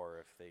or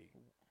if they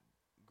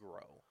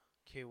grow.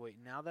 Okay, wait.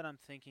 Now that I'm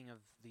thinking of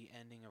the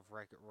ending of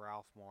Wreck-It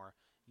Ralph more,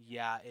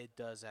 yeah, it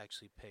does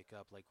actually pick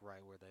up like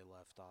right where they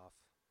left off.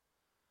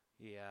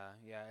 Yeah,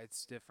 yeah,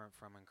 it's different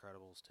from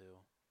Incredibles 2.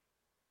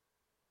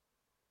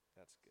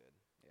 That's good.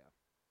 Yeah.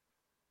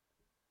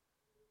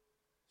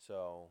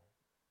 So,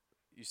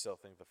 you still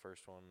think the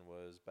first one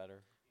was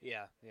better?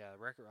 Yeah, yeah,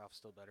 Wreck-It Ralph's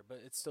still better, but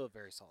it's still a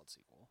very solid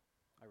sequel.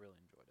 I really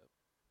enjoyed it.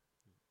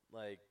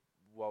 Like,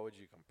 what would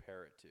you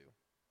compare it to?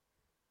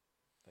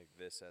 Like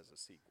this as a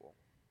sequel.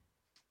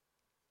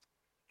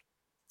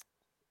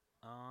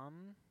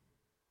 Um,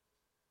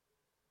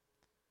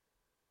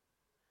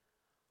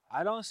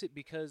 I'd honestly,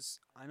 because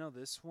I know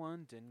this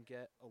one didn't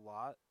get a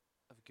lot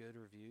of good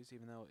reviews,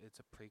 even though it's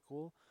a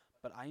prequel,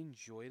 but I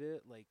enjoyed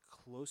it like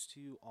close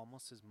to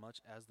almost as much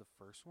as the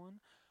first one.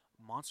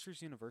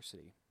 Monsters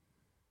University.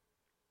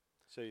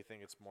 So you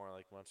think it's more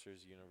like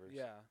Monsters Universe?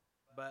 Yeah,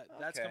 but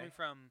that's Okay. coming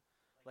from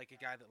like a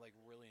guy that like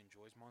really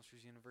enjoys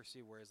Monsters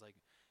University, whereas like,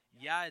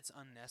 yeah, it's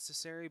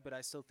unnecessary, but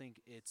I still think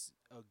it's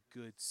a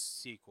good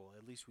sequel.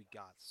 At least we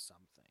got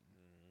something.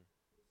 Mm.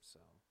 So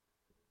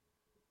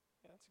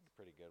Yeah, that's a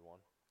pretty good one.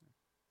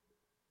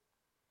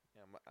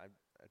 Yeah, I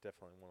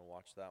definitely want to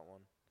watch that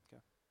one.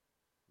 'Kay.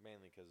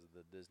 Mainly because of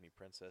the Disney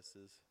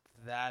princesses.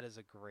 that is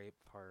a great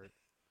part.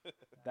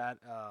 That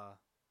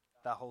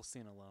whole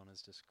scene alone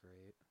is just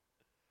great.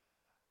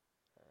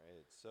 All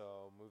right,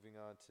 so moving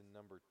on to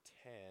number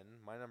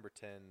 10. My number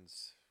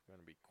 10's going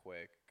to be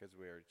quick because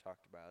we already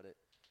talked about it.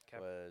 'Kay.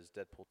 Was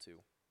Deadpool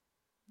 2.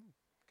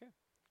 Good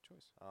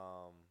choice.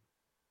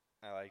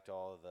 I liked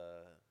all of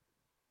the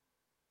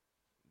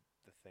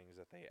things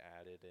that they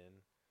added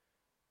in.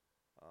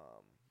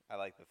 I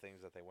like the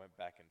things that they went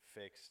back and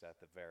fixed at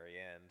the very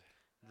end.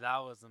 That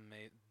was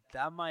amazing.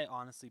 That might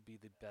honestly be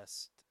the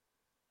best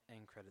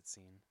end credit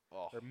scene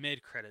Oh, or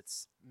mid credit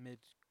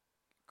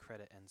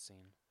end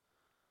scene.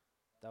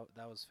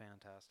 That was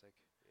fantastic.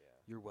 yeah.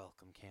 You're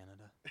welcome,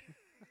 Canada.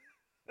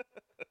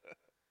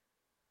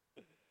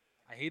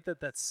 I hate that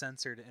that's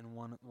censored in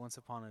Once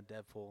Upon a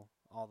Deadpool.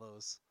 All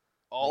those.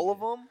 All Like,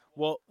 of them?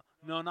 Well,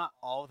 no, not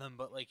all of them,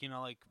 but like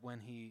like when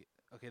he.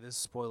 Okay, this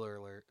is spoiler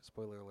alert.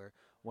 Spoiler alert.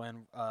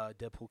 When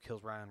Deadpool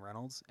kills Ryan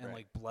Reynolds and Right.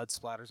 like blood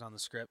splatters on the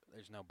script,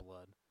 there's no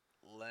blood.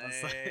 I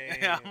was Lame.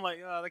 like, yeah, I'm like,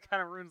 oh, that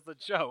kind of ruins the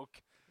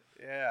joke.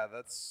 Yeah,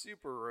 that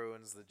super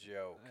ruins the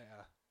joke.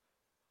 Yeah.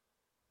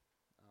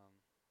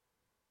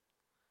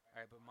 All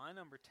right, but my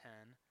number 10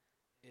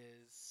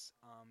 is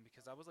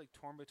because I was like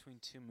torn between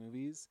two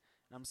movies,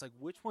 and I'm just like,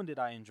 which one did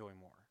I enjoy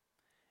more?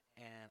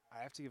 And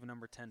I have to give a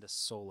number 10 to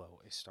Solo,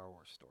 A Star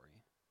Wars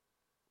Story.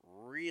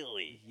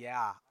 Really?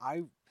 Yeah,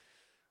 I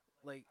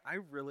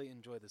really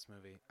enjoyed this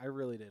movie. I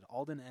really did.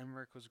 Alden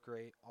Ehrenreich was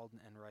great.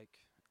 Ehrenreich,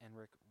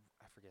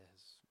 I forget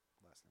his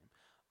last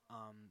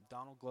name.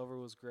 Donald Glover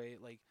was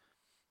great. Like,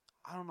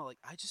 I don't know. Like,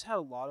 I just had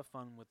a lot of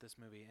fun with this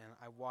movie, and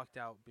I walked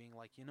out being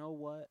like, you know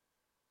what?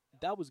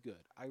 That was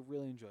good. I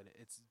really enjoyed it.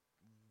 It's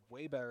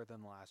way better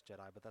than The Last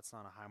Jedi, but that's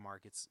not a high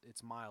mark. It's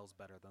miles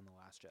better than The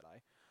Last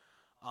Jedi.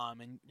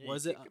 And Yeah,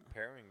 was you it? keep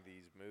comparing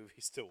these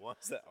movies to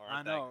ones that I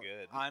aren't know. that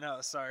good? I know.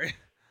 Sorry.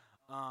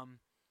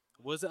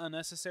 Was it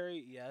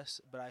unnecessary?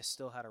 Yes, but I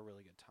still had a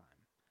really good time.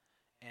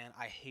 And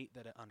I hate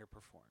that it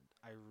underperformed.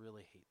 I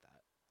really hate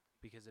that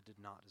because it did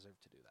not deserve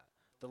to do that.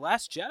 The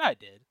Last Jedi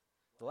did.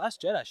 The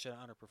Last Jedi should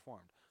have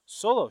underperformed.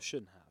 Solo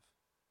shouldn't have.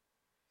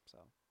 So,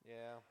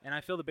 Yeah. and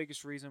I feel the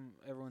biggest reason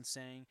everyone's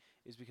saying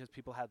is because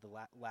people had the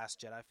Last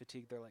Jedi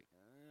fatigue. They're like,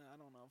 I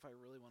don't know if I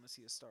really want to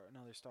see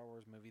another Star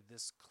Wars movie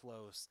this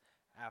close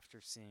after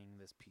seeing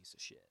this piece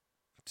of shit.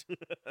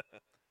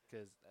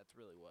 Because that's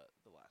really what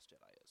The Last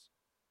Jedi is.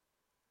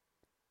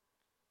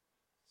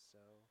 So,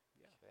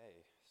 yeah.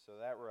 Okay, so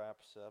that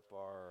wraps up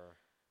our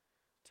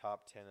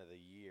top 10 of the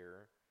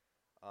year.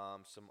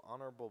 Some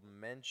honorable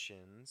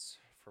mentions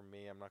for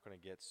me. I'm not going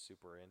to get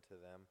super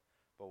into them,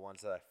 but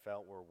ones that I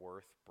felt were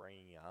worth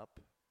bringing up.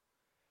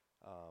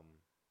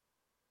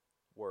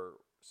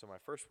 So my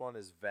first one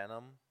is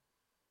Venom.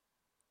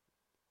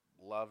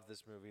 Loved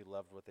this movie.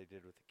 Loved what they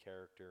did with the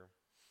character.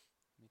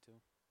 Me too.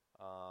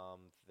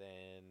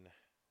 Then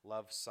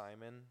Love,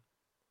 Simon.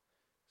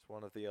 It's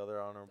one of the other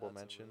honorable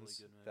That's a really mentions.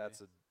 good movie.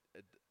 That's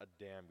a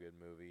damn good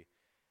movie.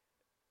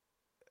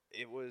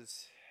 It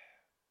was.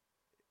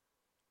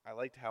 I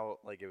liked how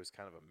it was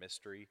kind of a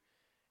mystery,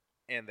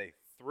 and they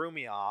threw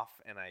me off,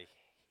 and I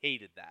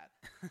hated that.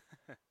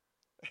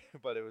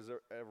 But it was a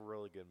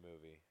really good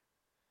movie.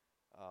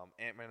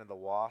 Ant-Man and the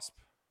Wasp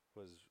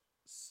was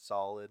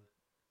solid.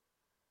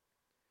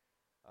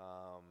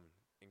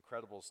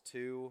 Incredibles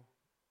 2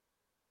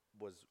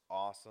 was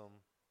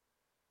awesome.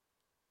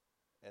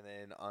 And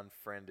then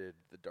Unfriended: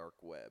 The Dark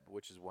Web,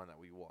 which is one that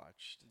we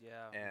watched.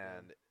 Yeah. we did.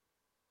 And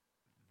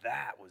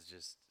that was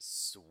just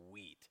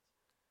sweet.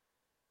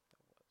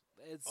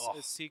 It's Oh.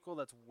 a sequel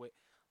that's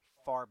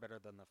far better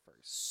than the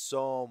first.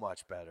 So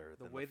much better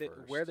The than way the that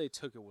first. where they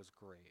took it was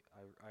great.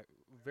 I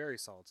very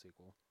solid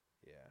sequel.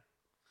 Yeah.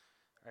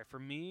 All right, for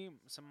me,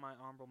 some of my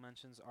honorable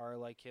mentions are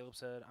like Caleb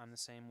said. I'm the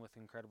same with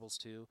Incredibles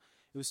 2.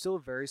 It was still a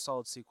very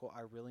solid sequel.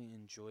 I really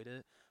enjoyed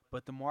it,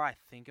 but the more I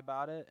think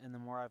about it and the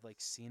more I've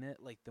seen it,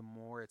 the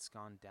more it's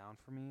gone down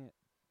for me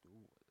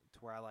to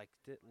where I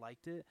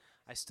liked it.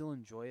 I still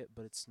enjoy it,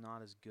 but it's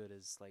not as good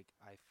as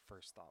I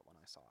first thought when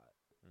I saw it.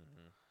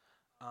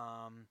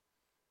 Mm-hmm.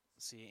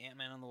 See,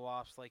 Ant-Man and the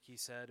Wasp, like he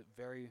said,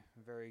 very,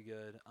 very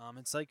good.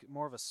 It's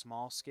more of a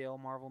small-scale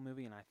Marvel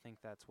movie, and I think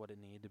that's what it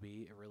needed to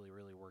be. It really,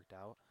 really worked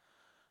out.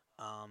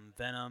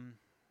 Venom,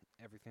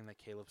 everything that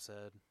Caleb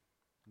said,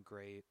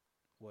 great.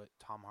 What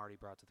Tom Hardy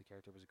brought to the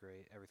character was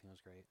great. Everything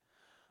was great.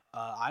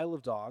 Isle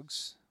of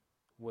Dogs,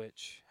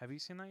 which, have you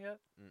seen that yet?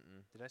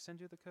 Mm-mm. Did I send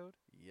you the code?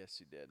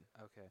 Yes, you did.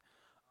 Okay.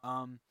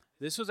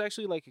 This was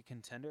actually a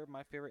contender of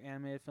my favorite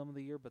animated film of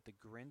the year, but The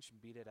Grinch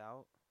beat it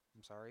out.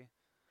 I'm sorry.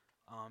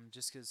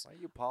 Just because Why are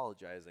you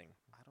apologizing?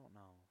 I don't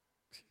know.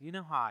 You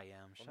know how I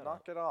am. Well, Shut knock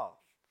up. it off.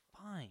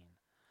 Fine.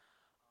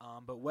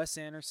 But Wes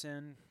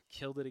Anderson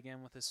killed it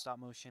again with his stop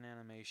motion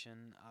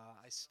animation.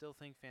 I still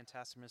think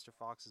Fantastic Mr.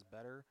 Fox is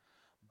better,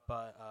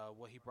 but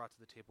what he brought to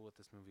the table with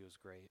this movie was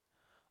great.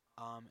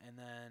 And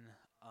then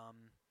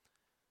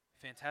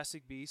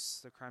Fantastic Beasts: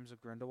 The Crimes of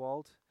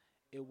Grindelwald.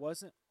 It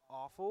wasn't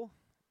awful.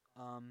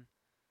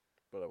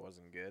 But it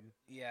wasn't good.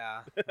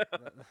 Yeah.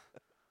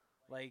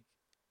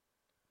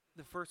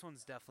 The first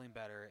one's definitely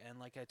better, and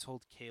like I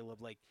told Caleb,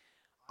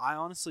 I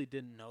honestly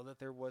didn't know that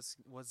there was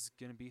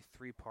gonna be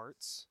 3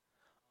 parts.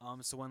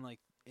 So when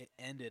it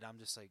ended, I'm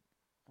just like,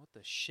 what the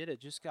shit? It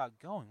just got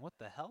going. What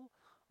the hell?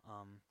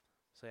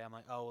 So yeah, I'm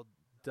like, oh, well,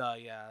 duh,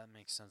 yeah, it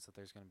makes sense that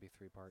there's gonna be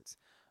 3 parts.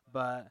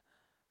 But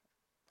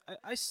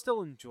I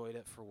still enjoyed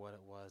it for what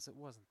it was. It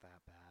wasn't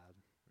that bad.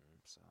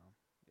 So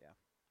yeah.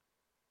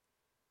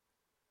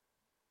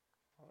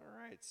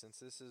 right, since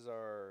this is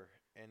our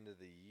end of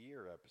the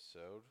year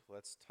episode,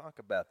 let's talk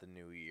about the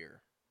new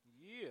year.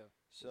 Yeah.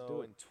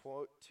 So in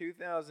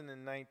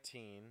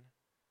 2019,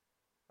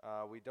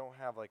 we don't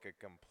have like a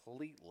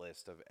complete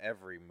list of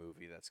every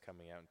movie that's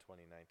coming out in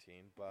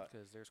 2019, but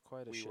Because there's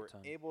quite a we shit were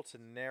ton. able to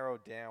narrow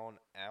down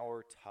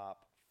our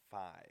top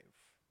 5.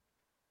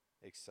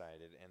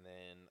 Excited, and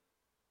then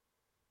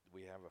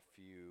we have a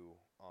few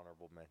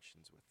honorable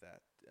mentions with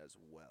that as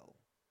well.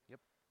 Yep.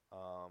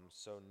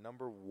 So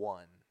number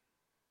 1,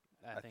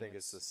 I think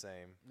it's the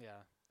same.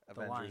 Yeah. The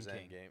Avengers Lion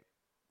King. Endgame.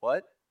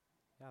 What?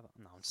 Yeah.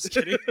 No, I'm just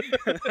kidding.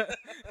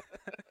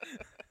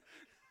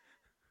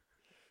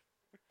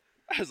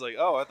 I was like,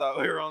 oh, I thought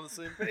we were on the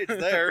same page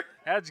there.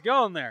 How'd you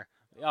go in there?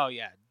 Oh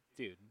yeah,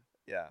 dude.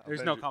 Yeah.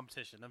 There's no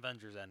competition.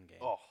 Avengers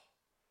Endgame. Oh,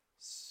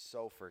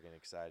 so freaking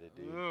excited,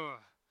 dude. Ugh.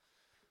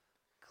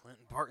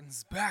 Clinton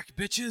Barton's back,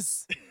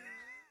 bitches.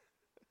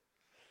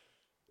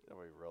 That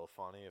would be real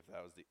funny if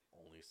that was the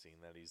only scene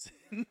that he's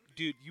in.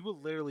 Dude, you will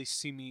literally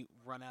see me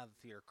run out of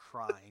the theater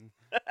crying.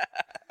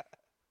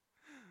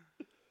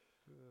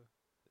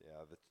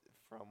 Yeah,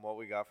 from what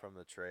we got from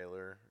the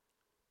trailer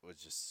was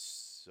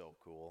just so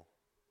cool.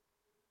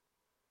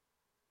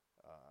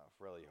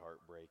 Really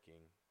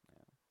heartbreaking.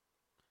 Yeah.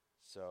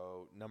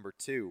 So, number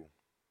 2,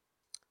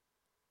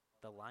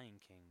 The Lion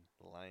King.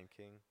 The Lion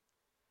King.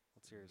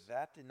 What's yours?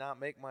 That did not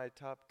make my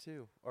top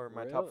 2 or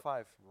my Real- top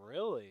 5.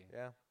 Really?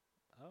 Yeah.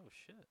 Oh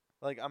shit.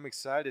 Like, I'm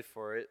excited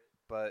for it,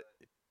 but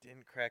it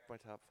didn't crack my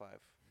top 5.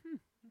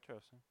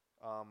 Interesting.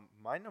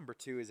 My number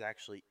 2 is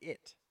actually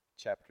It,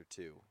 Chapter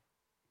 2.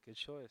 Good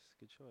choice.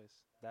 Good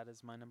choice. That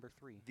is my number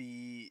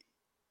 3.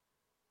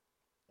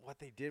 What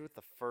they did with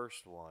the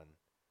first one,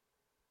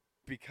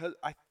 because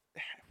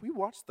we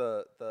watched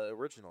the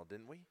original,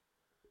 didn't we?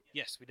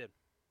 Yes, we did.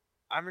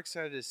 I'm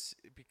excited to see,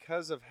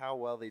 because of how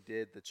well they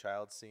did the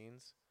child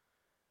scenes.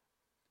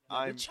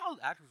 Yeah, the child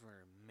actors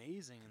were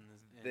amazing in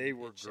this. They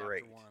were Chapter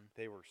great. 1.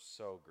 They were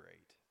so great.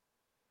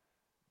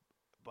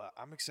 But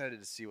I'm excited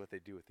to see what they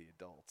do with the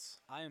adults.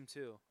 I am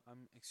too.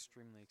 I'm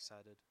extremely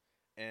excited.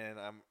 And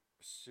I'm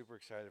super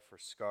excited for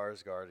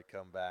Skarsgård to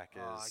come back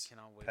I as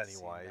cannot wait to see him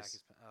back Pennywise.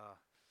 as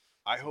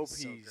I hope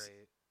so he's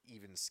great.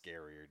 even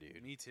scarier,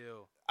 dude. Me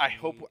too. I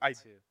hope Me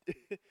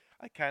too.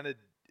 I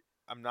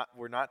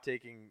we're not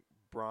taking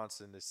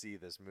Bronson to see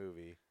this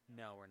movie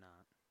No, we're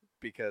not.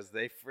 because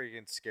they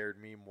freaking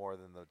scared me more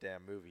than the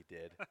damn movie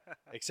did.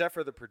 Except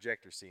for the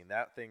projector scene.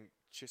 That thing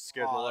just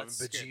scared the living that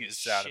scared the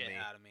bejesus out of shit me.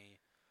 out of me.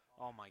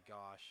 Oh my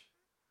gosh.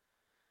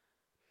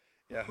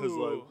 Yeah, I was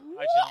like, Ooh,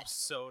 I jumped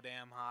so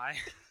damn high.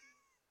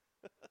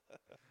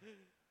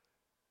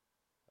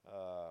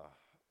 all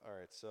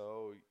right,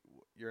 so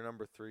your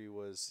number 3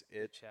 was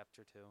It.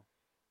 Chapter 2.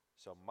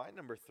 So my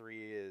number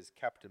 3 is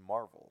Captain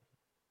Marvel.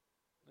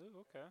 Ooh,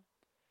 okay.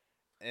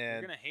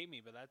 And You're gonna hate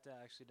me, but that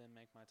actually didn't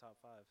make my top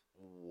 5.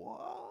 what?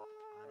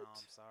 I know. I'm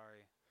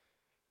sorry.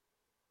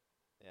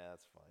 Yeah,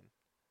 that's fine.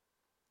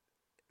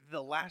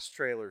 The last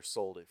trailer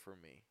sold it for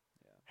me.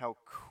 Yeah. How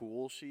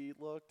cool she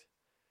looked.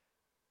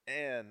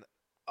 And,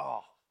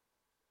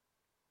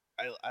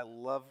 I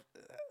love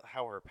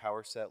how her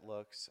power set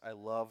looks. I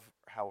love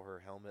how her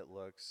helmet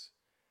looks.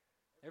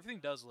 Everything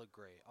does look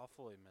great. I'll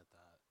fully admit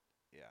that.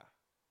 Yeah.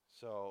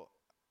 So,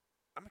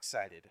 I'm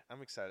excited.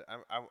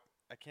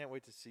 I can't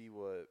wait to see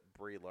what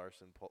Brie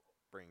Larson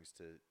brings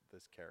to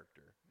this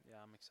character. Yeah,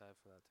 I'm excited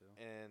for that too.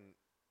 And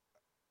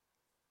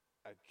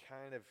I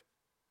kind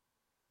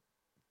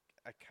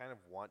of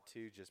want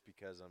to, just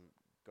because I'm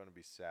going to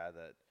be sad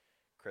that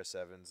Chris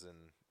Evans and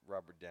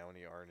Robert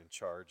Downey aren't in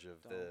charge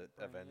of the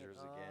Avengers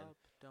again.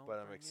 But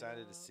I'm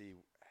excited to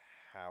see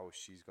how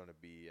she's going to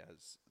be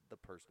as the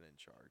person in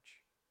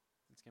charge.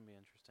 It's going to be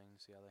interesting to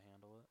see how they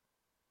handle it.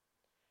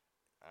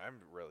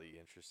 I'm really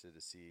interested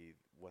to see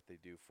what they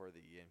do for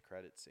the end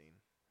credit scene.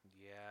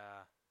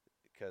 Yeah.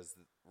 Because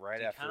right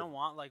Do you after kind of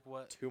want like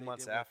what 2 they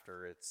months did with-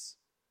 after, it's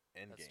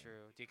Endgame. That's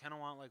true. Do you kind of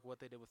want like what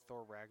they did with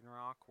Thor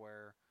Ragnarok,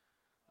 where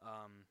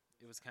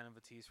it was kind of a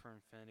tease for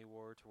Infinity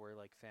War, to where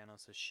like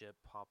Thanos' ship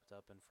popped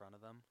up in front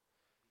of them?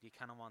 Do you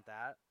kind of want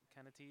that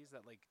kind of tease,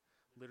 that like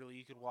literally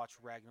you could watch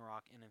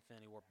Ragnarok and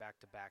Infinity War back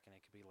to back, and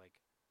it could be like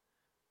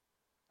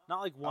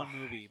not like one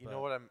movie, You but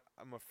know what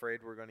I'm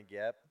afraid we're going to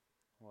get?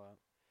 what?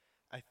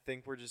 I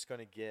think we're just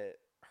gonna get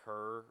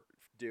her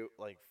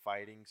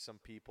fighting some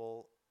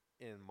people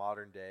in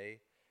modern day,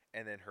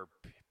 and then her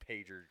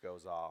pager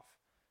goes off,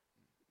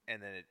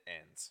 and then it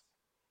ends.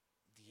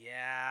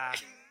 Yeah.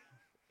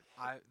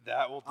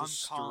 That will I'm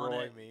calling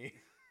destroy it. me.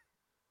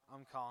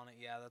 I'm calling it.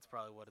 Yeah, that's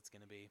probably what it's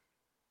gonna be.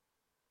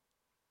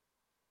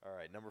 All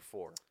right, number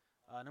 4.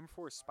 Number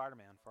 4 is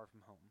Spider-Man: Far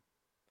From Home.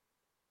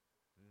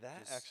 That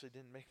Just- actually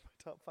didn't make my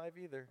top 5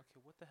 either. Okay,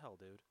 what the hell,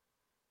 dude?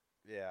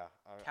 Yeah,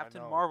 I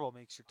Captain know. Marvel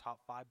makes your top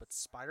 5, but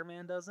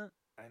Spider-Man doesn't.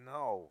 I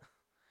know.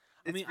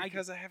 I It's mean,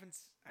 because I haven't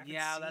seen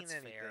that's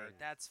anything. fair.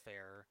 That's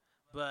fair.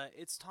 But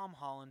it's Tom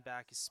Holland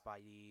back as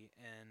Spidey,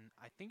 and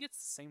I think it's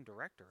the same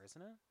director,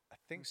 isn't it? I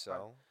think Spider-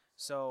 so.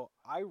 So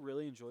I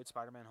really enjoyed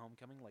Spider-Man: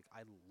 Homecoming. Like,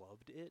 I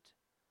loved it,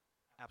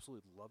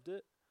 absolutely loved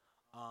it.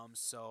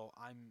 So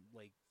I'm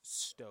like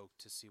stoked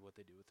to see what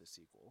they do with the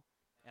sequel,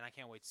 and I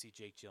can't wait to see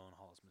Jake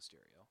Gyllenhaal as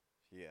Mysterio.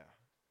 Yeah.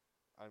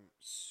 I'm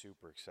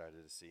super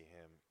excited to see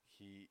him.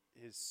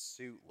 His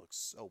suit looks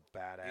so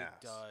badass.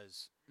 It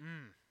does.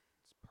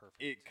 It's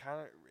perfect.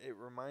 It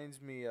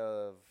reminds me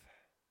of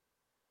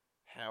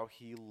how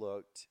he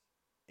looked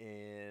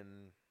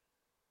in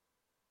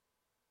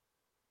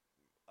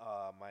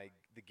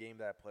the game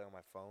that I play on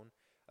my phone,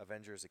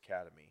 Avengers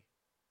Academy.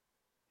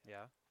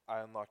 Yeah. I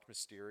unlocked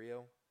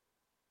Mysterio,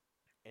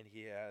 and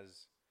he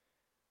has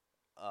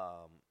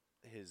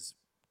his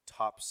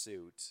top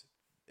suit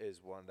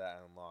is one that I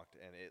unlocked,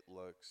 and it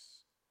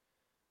looks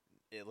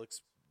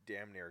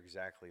damn near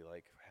exactly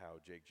like how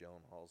Jake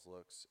Gyllenhaal's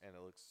looks, and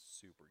it looks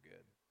super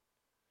good.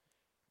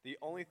 The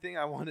only thing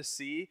I want to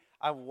see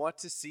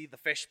the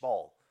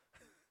fishbowl.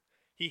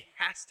 He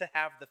has to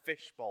have the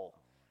fishbowl,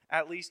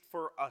 at least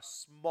for a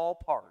small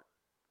part.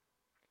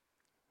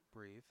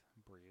 Breathe.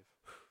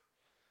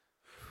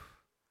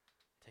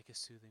 Take a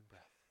soothing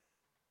breath.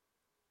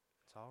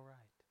 It's all right.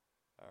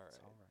 All It's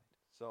right. all right.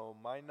 So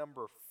my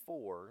number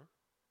 4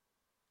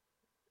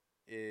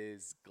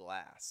 is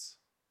Glass.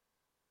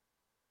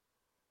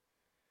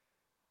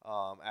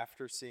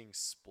 After seeing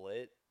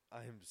Split,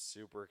 I'm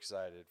super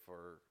excited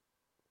for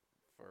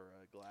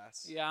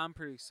Glass. Yeah, I'm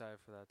pretty excited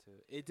for that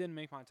too. It didn't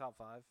make my top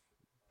 5,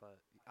 but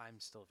I'm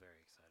still very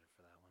excited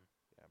for that one.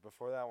 Yeah.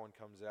 Before that one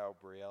comes out,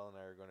 Brielle and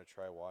I are going to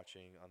try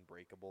watching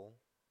Unbreakable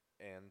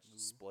and Ooh.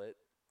 Split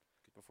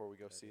before we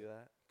go Good see idea.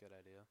 that, Good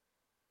idea.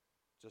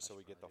 just I so we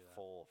should get the probably do that.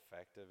 full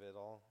effect of it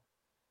all.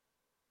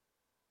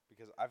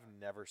 Because I've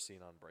never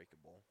seen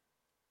Unbreakable.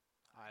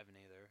 I haven't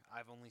either.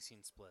 I've only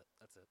seen Split.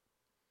 That's it.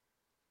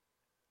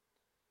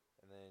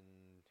 And then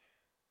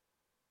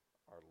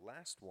our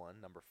last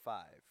one, number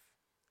 5.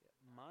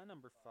 My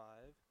number 5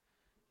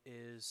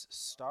 is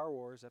Star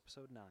Wars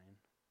Episode 9.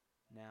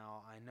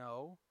 Now, I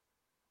know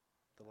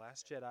The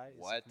Last Jedi is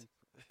What?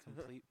 a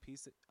complete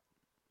piece of...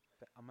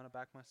 I'm going to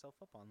back myself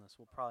up on this.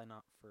 Well, probably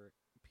not for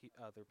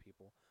other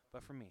people,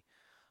 but for me.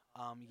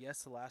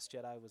 Yes, The Last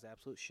Jedi was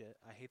absolute shit.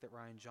 I hate that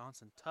Ryan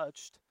Johnson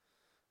touched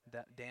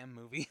that damn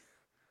movie.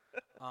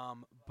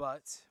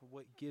 But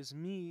what gives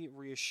me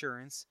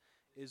reassurance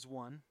is,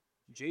 one,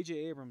 J.J.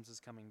 Abrams is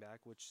coming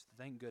back, which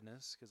thank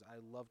goodness, because I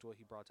loved what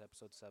he brought to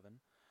Episode 7.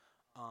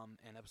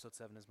 And Episode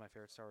 7 is my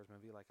favorite Star Wars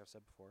movie, like I've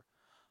said before.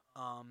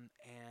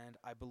 And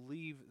I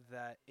believe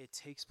that it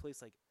takes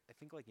place I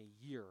think a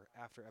year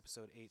after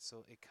Episode 8,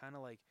 so it kind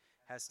of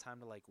has time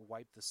to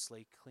wipe the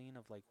slate clean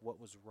of what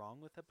was wrong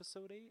with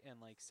Episode 8 and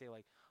say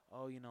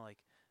oh,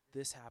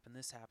 this happened,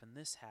 this happened,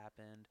 this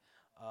happened.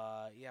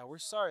 Yeah, we're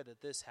sorry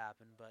that this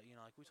happened, but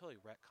we totally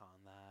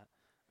retcon that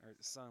or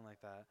something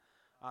like that.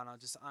 I don't know,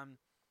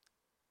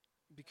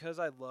 because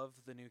I love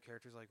the new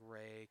characters like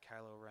Rey,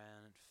 Kylo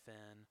Ren, and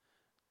Finn.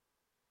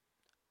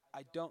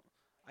 I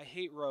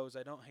hate Rose.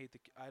 I don't hate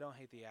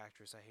the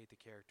actress. I hate the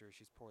character.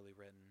 She's poorly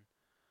written.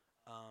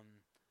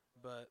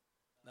 But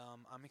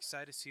I'm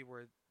excited to see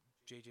where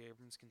J.J.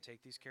 Abrams can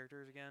take these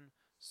characters again.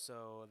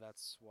 So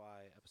that's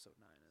why Episode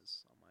 9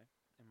 is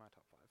in my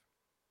top 5.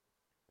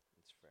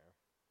 That's fair.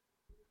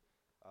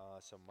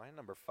 So my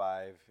number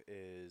 5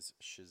 is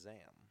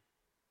Shazam.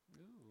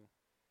 Ooh.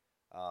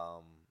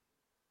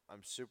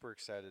 I'm super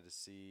excited to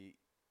see,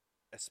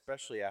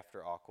 especially after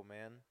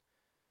Aquaman,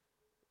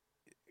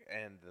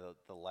 and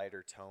the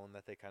lighter tone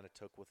that they kind of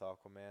took with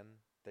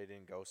Aquaman. They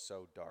didn't go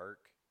so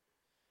dark,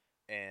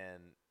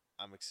 and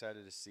I'm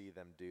excited to see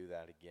them do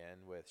that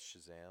again with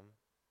Shazam.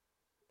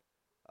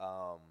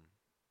 I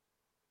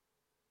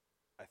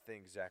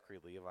think Zachary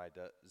Levi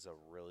does a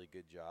really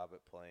good job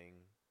at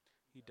playing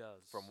He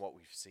does. from what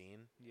we've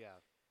seen. Yeah.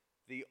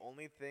 The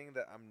only thing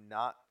that I'm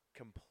not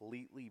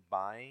completely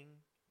buying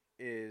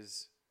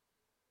is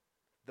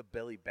the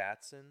Billy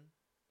Batson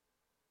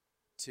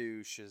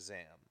to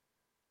Shazam,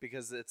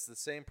 because it's the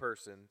same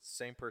person,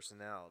 same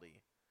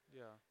personality,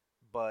 Yeah.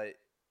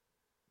 but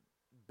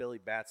Billy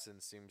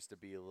Batson seems to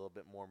be a little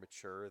bit more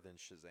mature than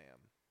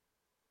Shazam.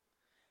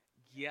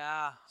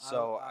 Yeah.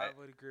 So I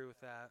would agree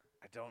with that.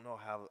 I don't know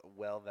how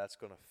well that's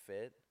going to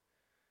fit,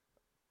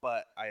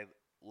 but I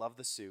love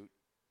the suit,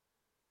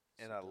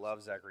 and Suit I does love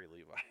look Zachary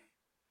Levi.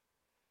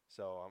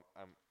 So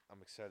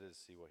I'm excited to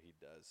see what he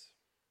does.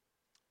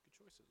 Good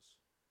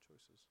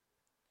choices.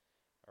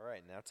 All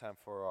right, now time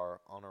for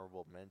our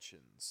honorable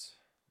mentions.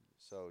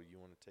 So you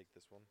want to take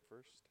this one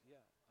first?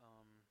 Yeah.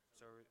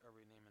 So are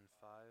we naming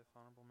 5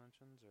 honorable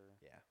mentions or?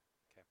 Yeah.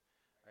 All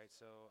right.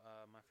 So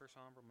my first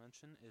honorable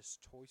mention is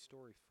Toy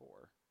Story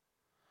 4.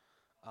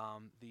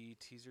 The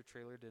teaser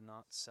trailer did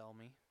not sell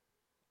me.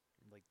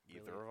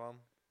 Either Really. of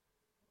them?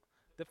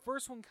 The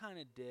first one kind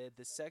of did.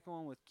 The second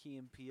one with Key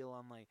and Peele,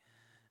 I'm like,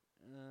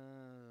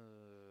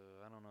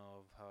 I don't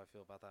know how I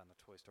feel about that in a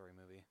Toy Story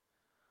movie.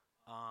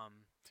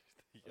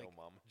 Yo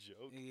mama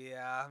joke.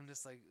 Yeah, I'm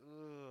just like,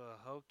 ugh,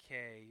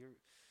 okay, you're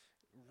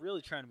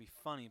really trying to be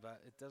funny,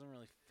 but it doesn't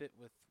really fit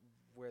with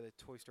where the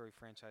Toy Story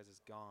franchise has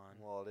gone.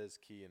 Well, it is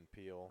Key and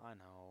Peele. I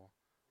know,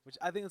 which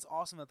I think it's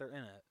awesome that they're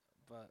in it,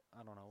 but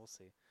I don't know, we'll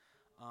see.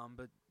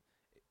 But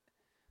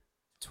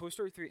Toy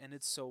Story 3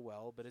 ended so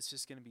well, but it's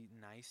just gonna be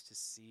nice to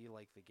see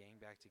like the gang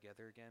back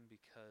together again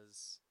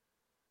because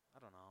I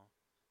don't know.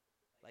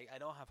 Like I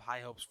don't have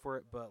high hopes for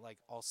it, but like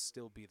I'll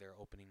still be there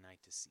opening night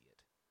to see it.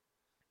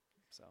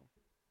 So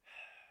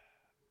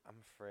I'm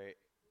afraid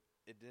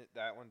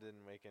that one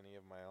didn't make any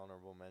of my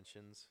honorable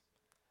mentions.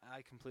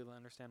 I completely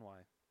understand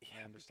why.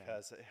 Yeah, understand.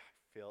 because I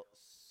feel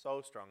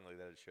so strongly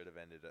that it should have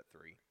ended at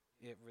 3.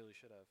 It really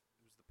should have.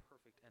 It was the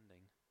perfect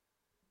ending.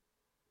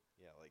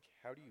 Yeah, like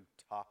how do you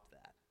top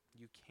that?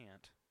 You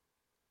can't.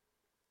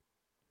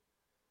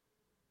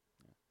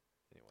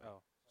 Anyway.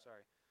 Oh,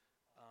 sorry.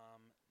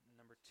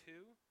 Number 2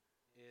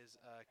 is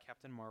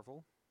Captain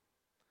Marvel.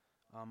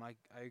 I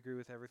agree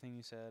with everything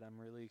you said. I'm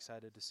really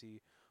excited to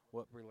see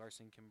what Brie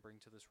Larson can bring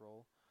to this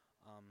role.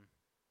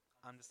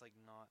 I'm just like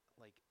not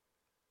like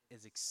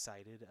as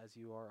excited as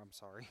you are. I'm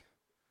sorry.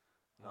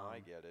 No, I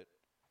get it.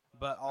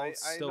 But I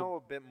still know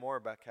a bit more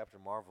about Captain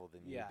Marvel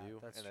than Yeah, you do,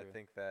 that's and I true.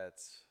 think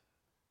that's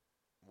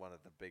one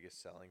of the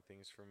biggest selling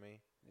things for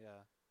me.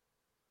 yeah.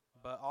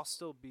 But I'll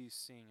still be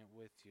seeing it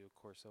with you, of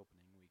course,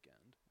 opening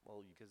weekend.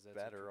 Well, you 'Cause that's a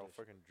better. I'll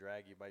tradition. freaking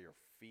drag you by your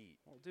feet.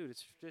 Well, dude,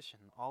 it's tradition.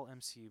 All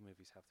MCU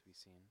movies have to be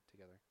seen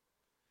together.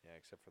 Yeah,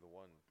 except for the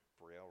one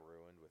Brielle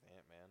ruined with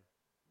Ant-Man.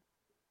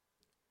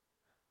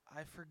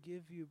 I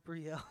forgive you,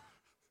 Brielle.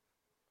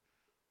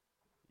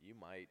 You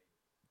might.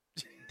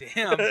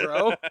 Damn,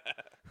 bro.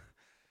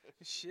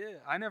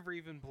 Shit, I never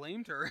even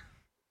blamed her.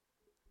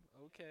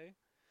 Okay.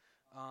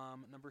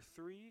 Number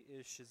 3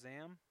 is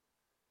Shazam.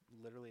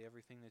 Literally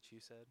everything that you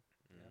said.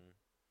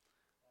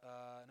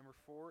 Yeah. Number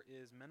 4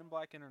 is Men in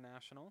Black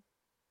International.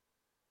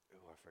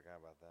 Ooh, I forgot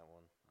about that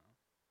one.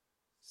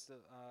 So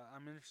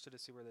I'm interested to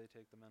see where they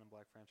take the Men in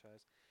Black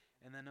franchise.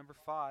 And then number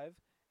 5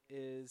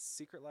 is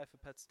Secret Life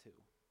of Pets 2.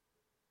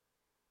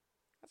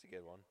 That's a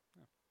good one.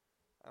 Yeah.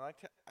 I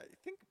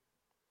think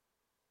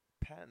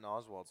Patton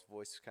Oswalt's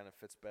voice kind of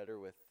fits better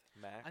with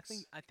Max.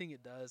 I think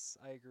it does.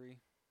 I agree.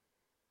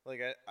 Like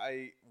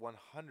I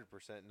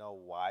 100% know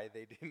why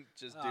they didn't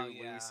just do Oh,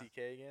 yeah. Louis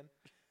C.K. again.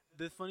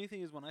 The funny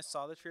thing is when I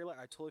saw the trailer,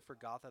 I totally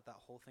forgot that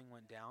whole thing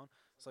went down.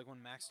 It's like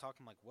when Max talked,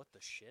 I'm like, what the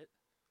shit?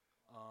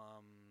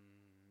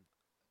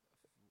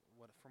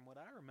 From what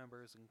I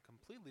remember is a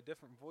completely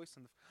different voice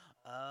in the.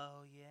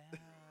 Oh yeah.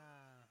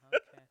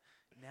 Okay.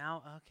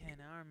 Now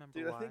I remember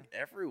Dude, why. I think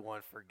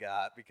everyone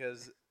forgot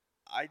because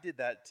I did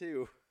that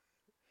too,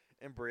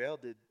 and Brielle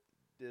did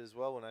as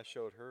well when I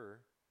showed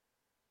her.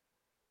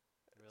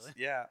 Really?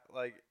 Yeah,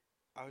 like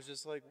I was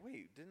just like,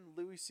 wait, didn't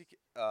Louis C.K.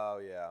 Oh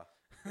yeah.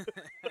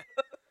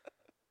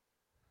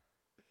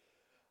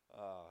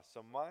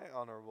 So my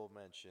honorable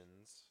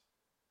mentions,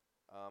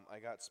 I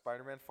got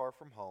Spider-Man: Far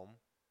From Home,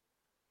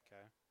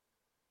 Okay.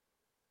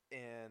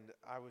 and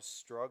I was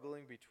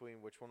struggling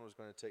between which one was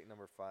going to take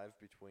number 5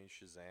 between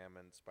Shazam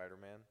and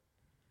Spider-Man.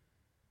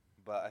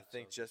 But I would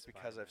think still just say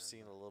because I've Spider-Man,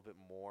 seen but- a little bit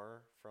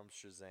more from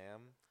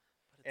Shazam,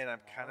 But and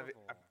it's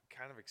I'm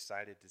kind of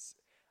excited to.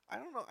 I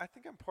don't know. I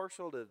think I'm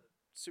partial to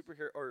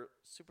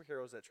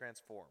superheroes that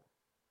transform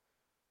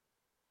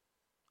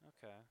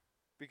Okay.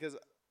 because,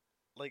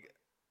 like,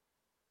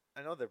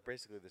 I know they're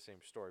basically the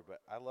same story,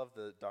 but I love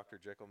the Dr.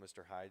 Jekyll,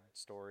 Mr. Hyde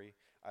story.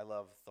 I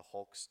love the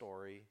Hulk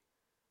story.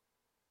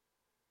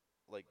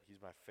 Like,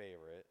 he's my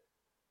favorite.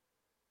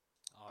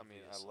 I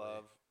mean,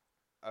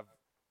 I've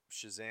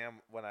Shazam.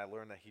 When I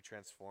learned that he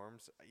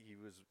transforms, he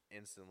was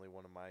instantly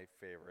one of my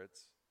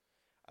favorites.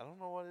 I don't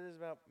know what it is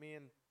about me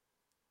and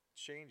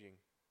changing,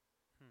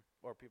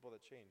 or people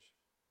that change.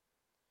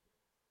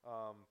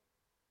 Um,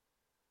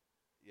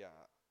 yeah,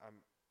 I'm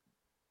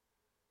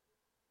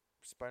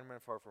Spider-Man: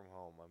 Far From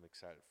Home. I'm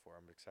excited for.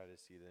 I'm excited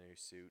to see the new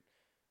suit,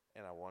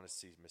 and I want to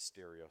see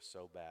Mysterio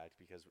so bad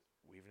because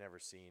we've never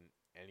seen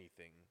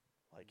anything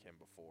like him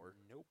before.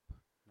 Nope.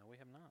 No, we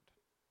have not.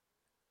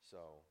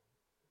 So,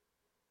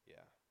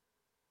 yeah.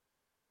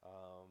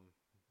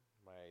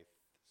 My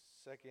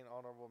second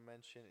honorable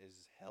mention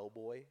is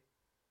Hellboy.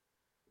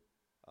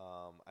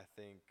 I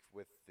think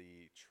with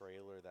the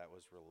trailer that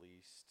was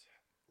released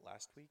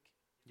last week,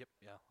 Yep.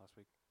 Yeah. Last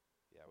week.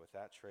 yeah, with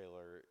that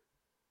trailer,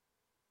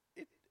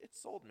 it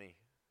sold me.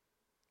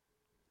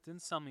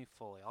 Didn't sell me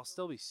fully. I'll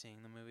still be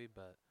seeing the movie,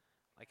 but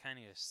I kind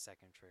of need a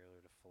second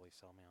trailer to fully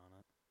sell me on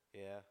it.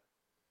 Yeah.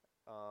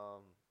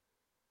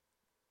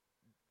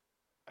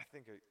 I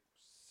think I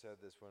said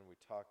this when we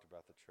talked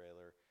about the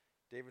trailer.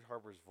 David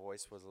Harbour's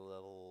voice was a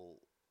little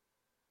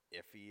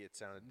iffy. It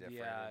sounded different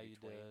Yeah, in you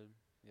between. did.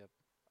 Yep.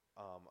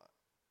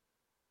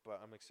 But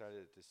I'm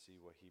excited to see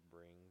what he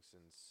brings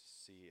and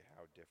see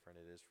how different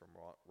it is from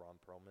Ron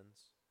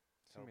Perlman's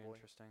It's gonna be Hellboy.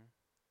 interesting.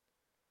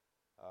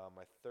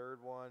 My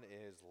third one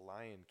is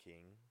Lion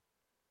King.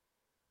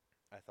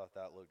 I thought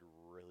that looked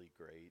really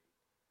great.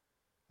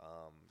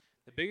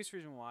 The biggest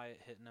reason why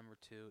it hit number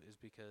 2 is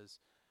because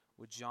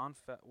what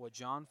what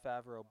John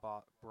Favreau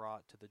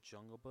brought to the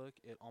Jungle Book,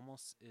 it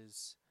almost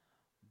is.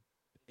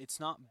 It's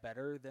not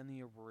better than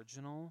the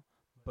original,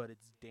 but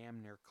it's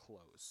damn near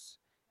close.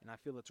 And I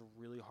feel that's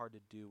really hard to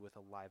do with a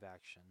live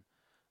action.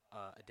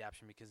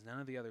 adaptation because none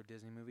of the other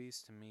Disney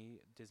movies, to me,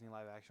 Disney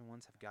live action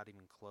ones, have got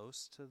even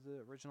close to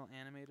the original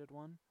animated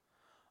one.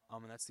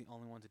 And that's the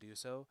only one to do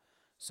so.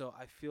 So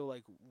I feel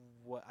like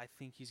what I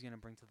think he's going to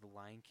bring to The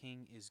Lion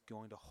King is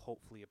going to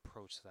hopefully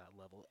approach that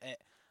level.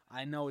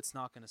 I know it's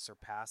not going to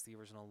surpass the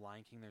original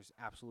Lion King. There's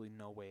absolutely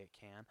no way it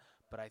can,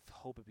 but I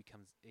hope it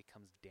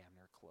comes damn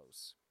near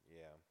close.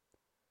 Yeah.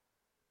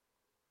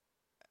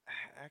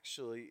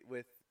 Actually,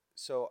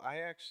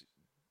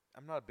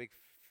 I'm not a big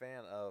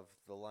fan of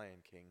The Lion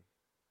King.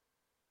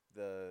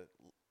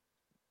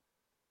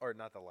 Or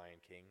not The Lion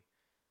King,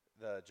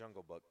 the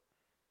Jungle Book.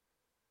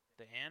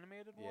 The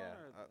animated one?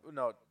 Yeah. Or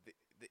No,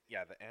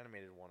 the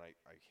animated one I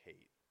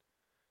hate.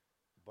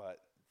 But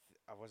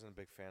I wasn't a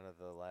big fan of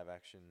the live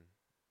action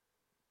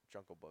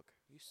Jungle Book.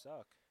 you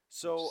suck.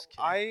 So just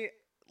kidding.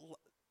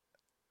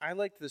 I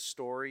liked the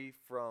story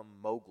from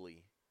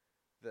Mowgli,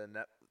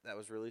 that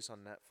was released on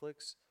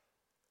Netflix,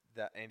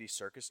 that Andy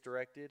Serkis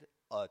directed,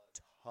 a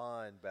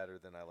ton better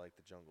than I like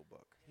the Jungle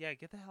Book. Yeah,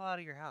 get the hell out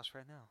of your house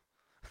right now.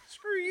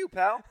 Screw you,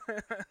 pal.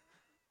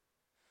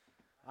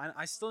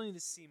 I still need to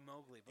see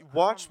Mowgli. But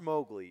Watch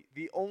Mowgli.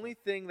 The only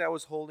thing that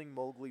was holding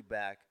Mowgli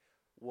back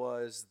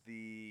was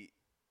the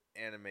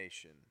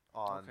animation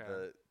on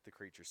Okay. the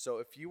creature. So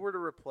if you were to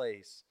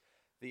replace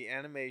the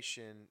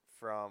animation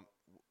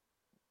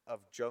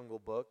of Jungle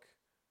Book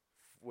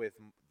or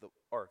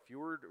if you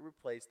were to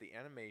replace the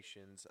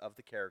animations of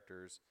the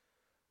characters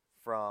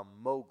from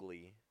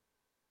Mowgli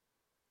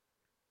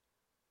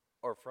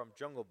or from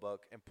Jungle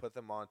Book and put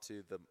them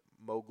onto the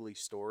Mowgli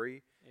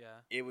story,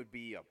 Yeah. it would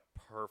be a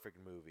perfect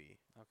movie.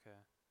 Okay.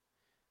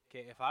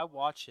 Okay, if I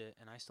watch it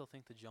and I still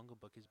think the Jungle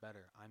Book is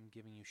better, I'm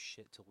giving you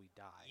shit till we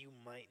die. You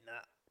might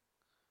not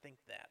think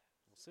that.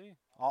 We'll see.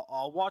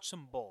 I'll watch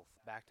them both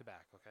back to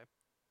back, okay?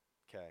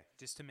 Okay.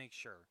 Just to make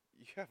sure.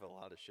 You have a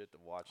lot of shit to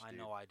watch, dude. I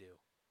know I do.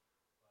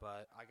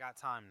 But I got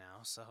time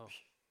now, so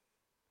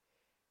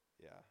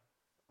Yeah.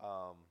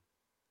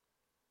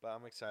 But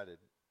I'm excited.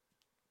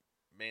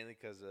 Mainly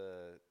because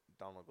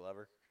Donald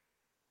Glover.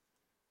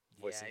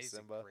 yeah, Voicing he's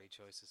Simba. a great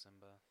choice of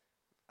Simba.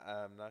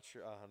 I'm not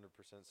sure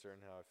 100% certain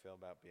how I feel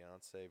about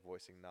Beyonce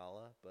voicing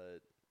Nala,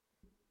 but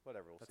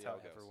whatever. We'll That's see how how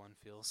it goes. everyone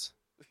feels.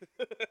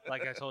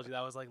 Like I told you,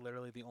 that was like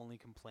literally the only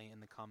complaint in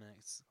the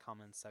comments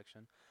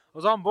section. I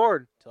was on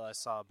board till I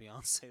saw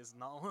Beyonce's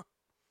Nala.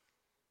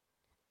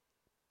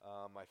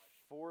 My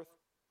fourth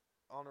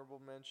honorable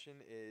mention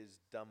is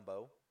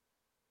Dumbo.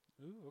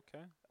 Ooh,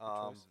 okay. Good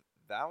Um, choice.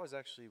 that was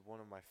actually one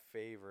of my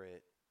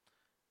favorite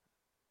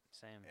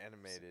Same.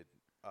 animated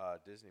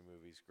Disney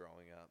movies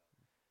growing up.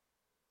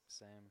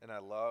 Same. And I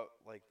love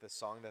like the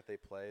song that they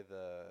play,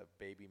 the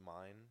Baby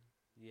Mine.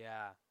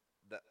 Yeah.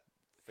 That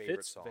favorite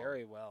Fits song.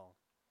 very well.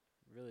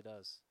 It really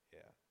does.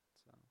 Yeah.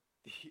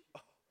 So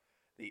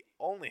The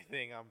only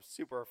thing I'm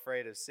super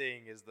afraid of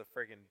seeing is the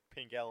friggin'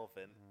 pink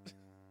elephant.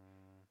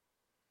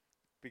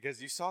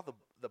 Because you saw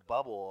the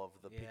bubble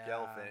of the pink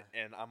elephant,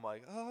 and I'm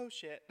like, oh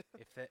shit.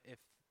 if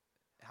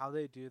how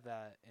they do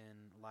that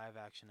in live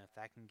action, if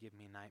that can give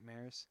me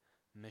nightmares,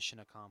 mission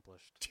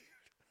accomplished.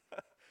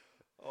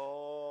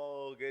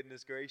 Oh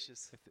goodness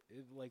gracious,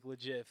 Like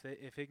legit,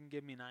 if it can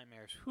give me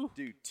nightmares, whew,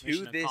 dude! To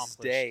mission this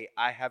accomplished. day,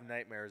 I have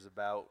nightmares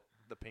about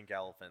the pink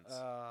elephants.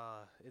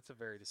 It's a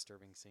very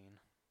disturbing scene.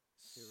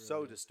 it So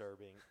really is.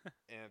 disturbing,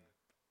 and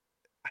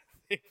I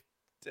think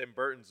Tim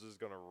Burton's is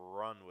gonna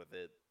run with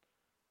it.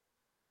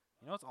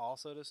 You know what's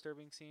also a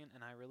disturbing scene,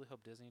 and I really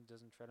hope Disney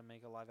doesn't try to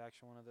make a live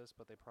action one of this,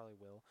 but they probably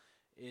will,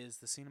 is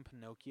the scene in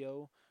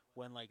Pinocchio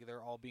when like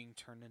they're all being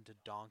turned into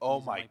donkeys. Oh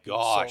and, my like, being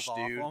gosh, sold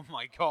off. dude. Oh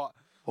my god.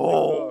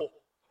 Oh,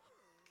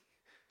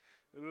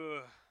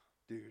 Ugh.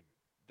 dude,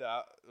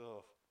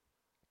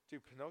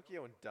 dude,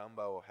 Pinocchio and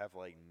Dumbo have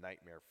like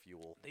nightmare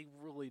fuel. They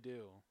really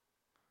do.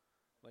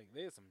 Like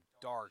they have some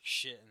dark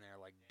shit in there.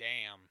 Like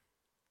damn.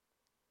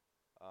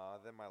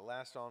 Then my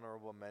last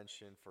honorable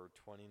mention for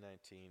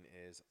 2019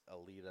 is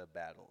Alita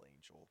Battle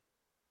Angel.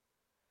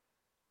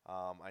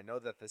 I know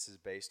that this is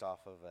based off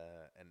of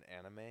an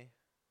anime,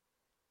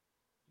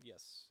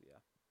 Yes. Yeah.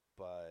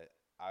 but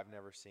I've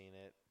never seen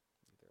it.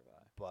 Neither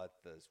have I. But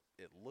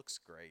it looks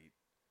great,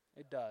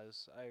 It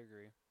does. I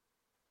agree.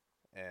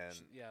 and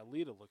Yeah,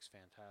 Lita looks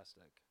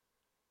fantastic.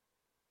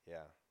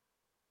 yeah,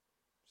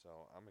 so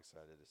I'm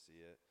excited to see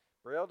it.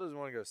 Braille doesn't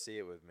want to go see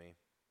it with me,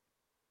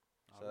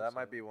 so that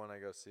might be when I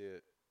go see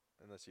it,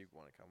 unless you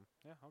want to come.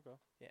 Yeah, I'll go.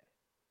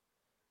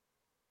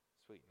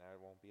 Sweet, now I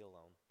won't be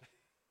alone.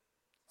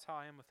 That's how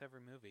I am with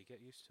every movie.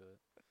 Get used to it.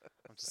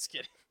 I'm just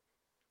kidding.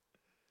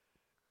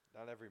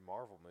 Not every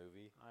Marvel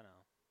movie. I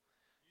know.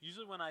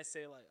 Usually when I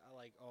say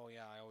oh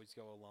yeah, I always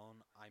go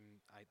alone.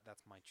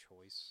 That's my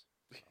choice.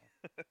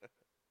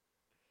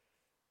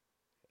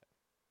 So.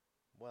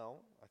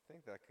 Well, I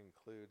think that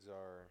concludes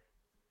our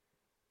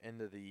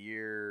end of the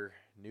year,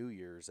 New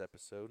Year's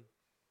episode.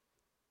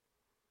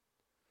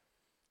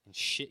 And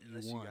shit, you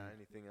Unless you won. got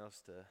anything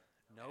else to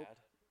Nope. add?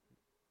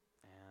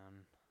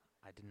 And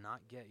I did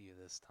not get you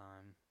this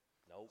time.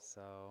 Nope.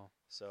 So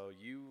So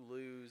you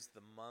lose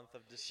the month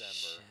of December.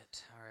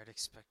 Shit. All right.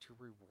 Expect your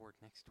reward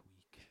next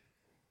week.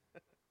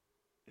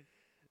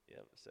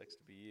 Yep, sucks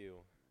to be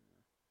you.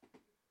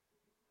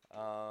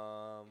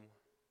 I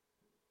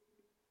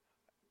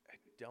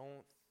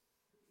don't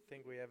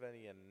think we have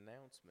any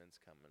announcements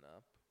coming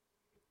up.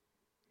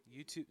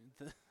 YouTube.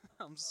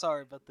 I'm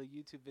sorry, but the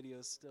YouTube video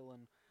is still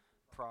in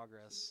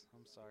progress.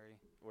 I'm sorry.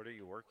 What are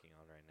you working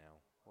on right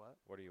now? What?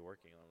 What are you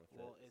working on with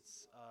Well, it?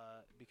 it's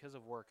because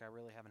of work. I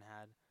really haven't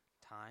had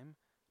time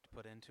to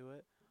put into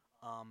it.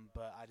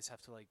 But I just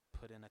have to like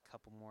put in a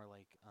couple more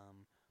like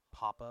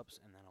pop-ups,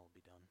 and then it'll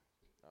be done.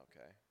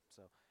 Okay.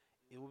 So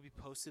it will be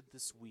posted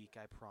this week.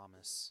 I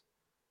promise.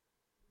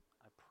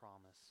 I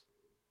promise.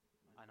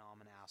 I know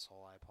I'm an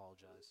asshole. I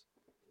apologize.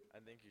 I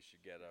think you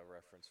should get a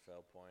reference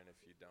fail point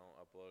if you don't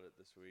upload it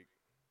this week.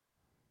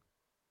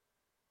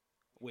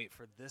 Wait,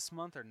 for this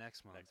month or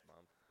next month? Next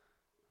month.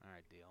 All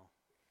right, deal.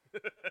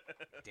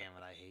 Damn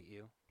it, I hate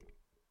you.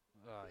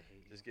 Oh, I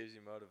hate you. Just gives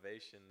you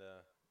motivation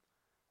to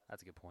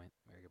That's a good point.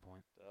 Very good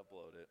point.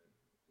 upload it.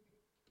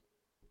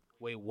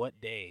 Wait, what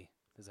day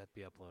does that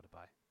be uploaded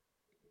by?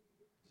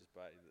 Just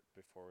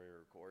before we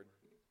record.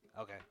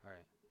 Okay, all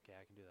right. Okay,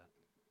 I can do that.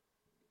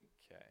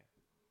 Okay.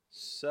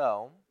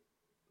 So,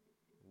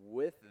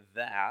 with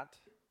that,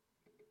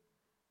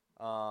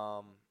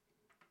 I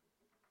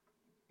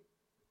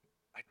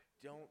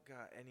don't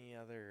got any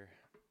other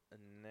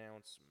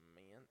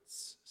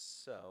announcements.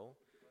 So,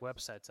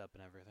 Website's up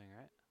and everything,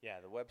 right? yeah,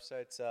 the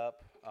website's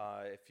up.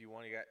 If you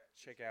want to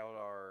check out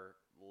our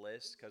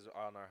list, because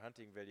on our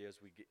hunting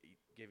videos, we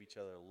give each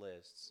other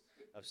lists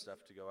of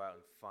stuff to go out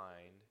and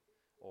find,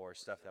 or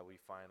stuff that we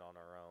find on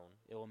our own.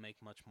 It will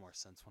make much more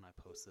sense when I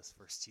post this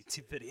first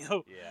YouTube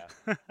video. Yeah.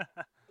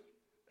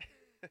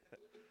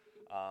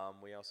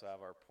 We also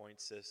have our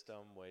point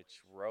system,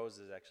 which Rose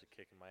is actually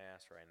kicking my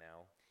ass right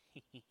now.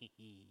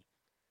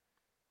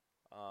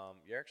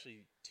 You're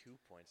actually 2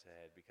 points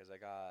ahead because I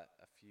got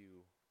a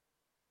few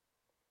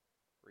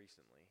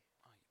recently.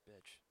 Oh, you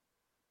bitch.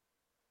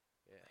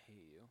 Yeah. I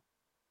hate you.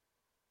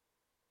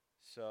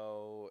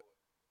 So,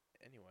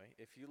 anyway,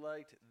 if you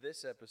liked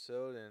this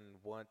episode and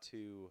want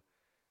to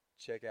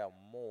check out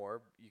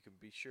more, you can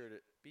be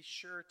sure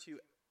to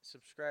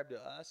subscribe to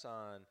us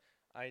on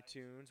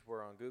iTunes.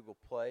 We're on Google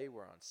Play.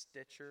 We're on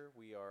Stitcher.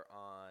 We are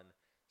on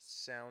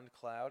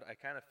SoundCloud. I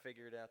kind of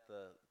figured out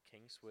the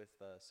kinks with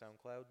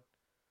SoundCloud.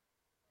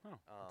 Oh,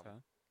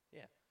 okay.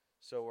 Yeah.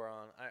 So we're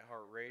on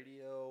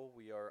iHeartRadio.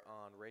 We are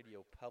on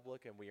Radio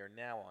Public, and we are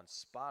now on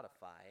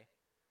Spotify,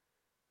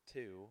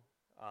 too.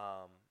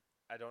 I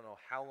don't know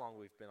how long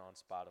we've been on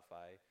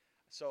Spotify.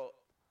 So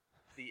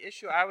the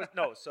issue I was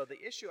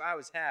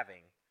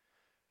having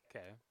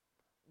Okay.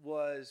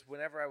 was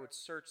whenever I would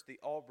search the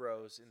All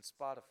Bros in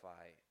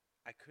Spotify,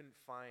 I couldn't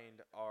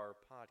find our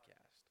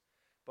podcast.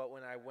 But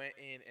when I went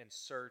in and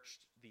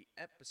searched the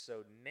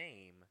episode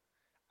name,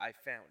 I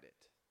found it.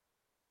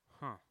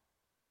 Huh.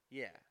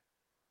 Yeah.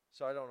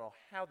 So I don't know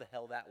how the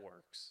hell that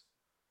works.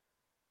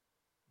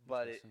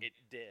 But it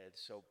Interesting. did.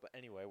 So, but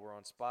anyway, we're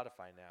on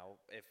Spotify now.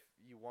 If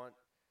you want,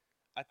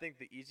 I think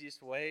the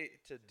easiest way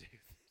to do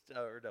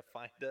or to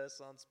find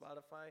us on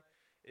Spotify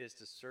is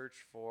to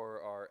search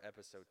for our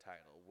episode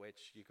title,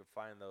 which you can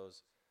find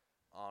those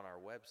on our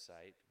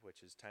website,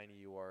 which is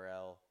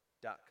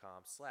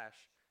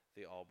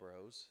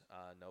tinyurl.com/theallbros.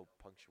 No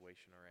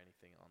punctuation or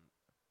anything on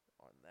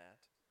that.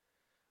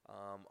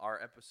 Our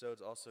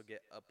episodes also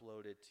get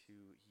uploaded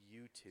to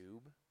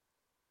YouTube.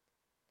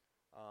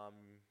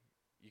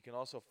 You can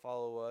also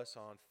follow us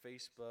on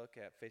Facebook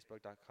at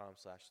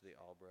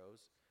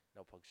facebook.com/theallbros.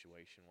 No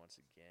punctuation once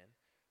again.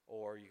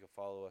 Or you can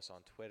follow us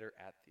on Twitter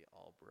at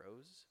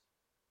theallbros.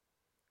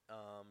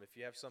 If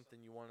you have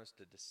something you want us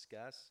to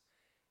discuss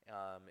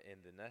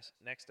in the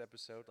next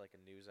episode, like a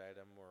news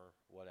item or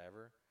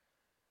whatever,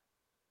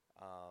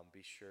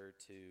 be sure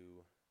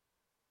to,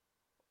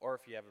 or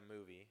if you have a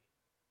movie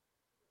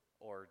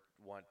or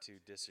want to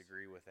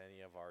disagree with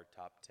any of our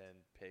top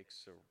 10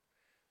 picks or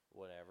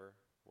whatever,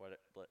 let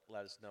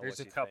us know. There's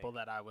what a you couple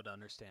think. that I would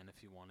understand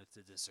if you wanted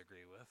to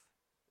disagree with.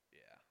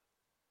 Yeah,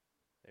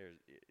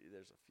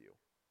 there's a few.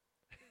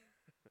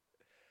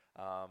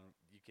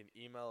 You can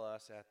email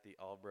us at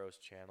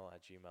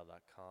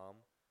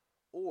theallbroschannel@gmail.com,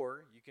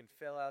 or you can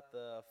fill out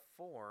the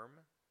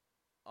form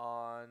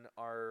on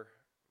our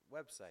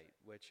website,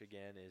 which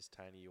again is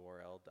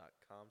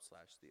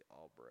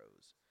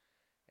tinyurl.com/theallbros.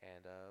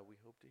 And we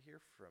hope to hear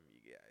from you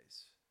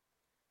guys.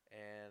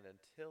 And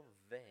until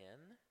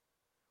then,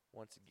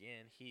 once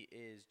again, he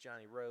is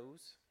Johnny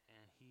Rose.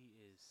 And he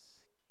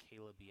is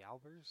Caleb E.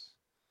 Albers?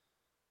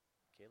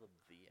 Caleb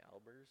the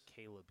Albers.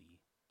 Caleb E.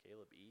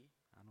 Caleb E.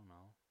 I don't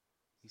know.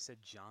 He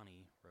said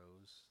Johnny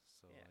Rose,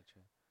 so Yeah.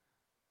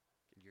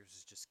 yours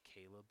is just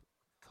Caleb.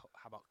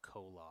 How about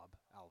Kolob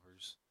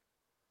Albers?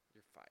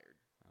 You're fired.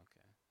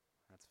 Okay,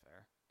 that's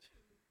fair.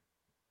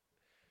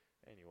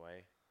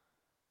 Anyway,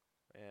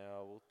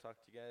 we'll talk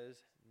to you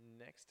guys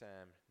next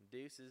time.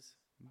 Deuces.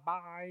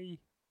 Bye.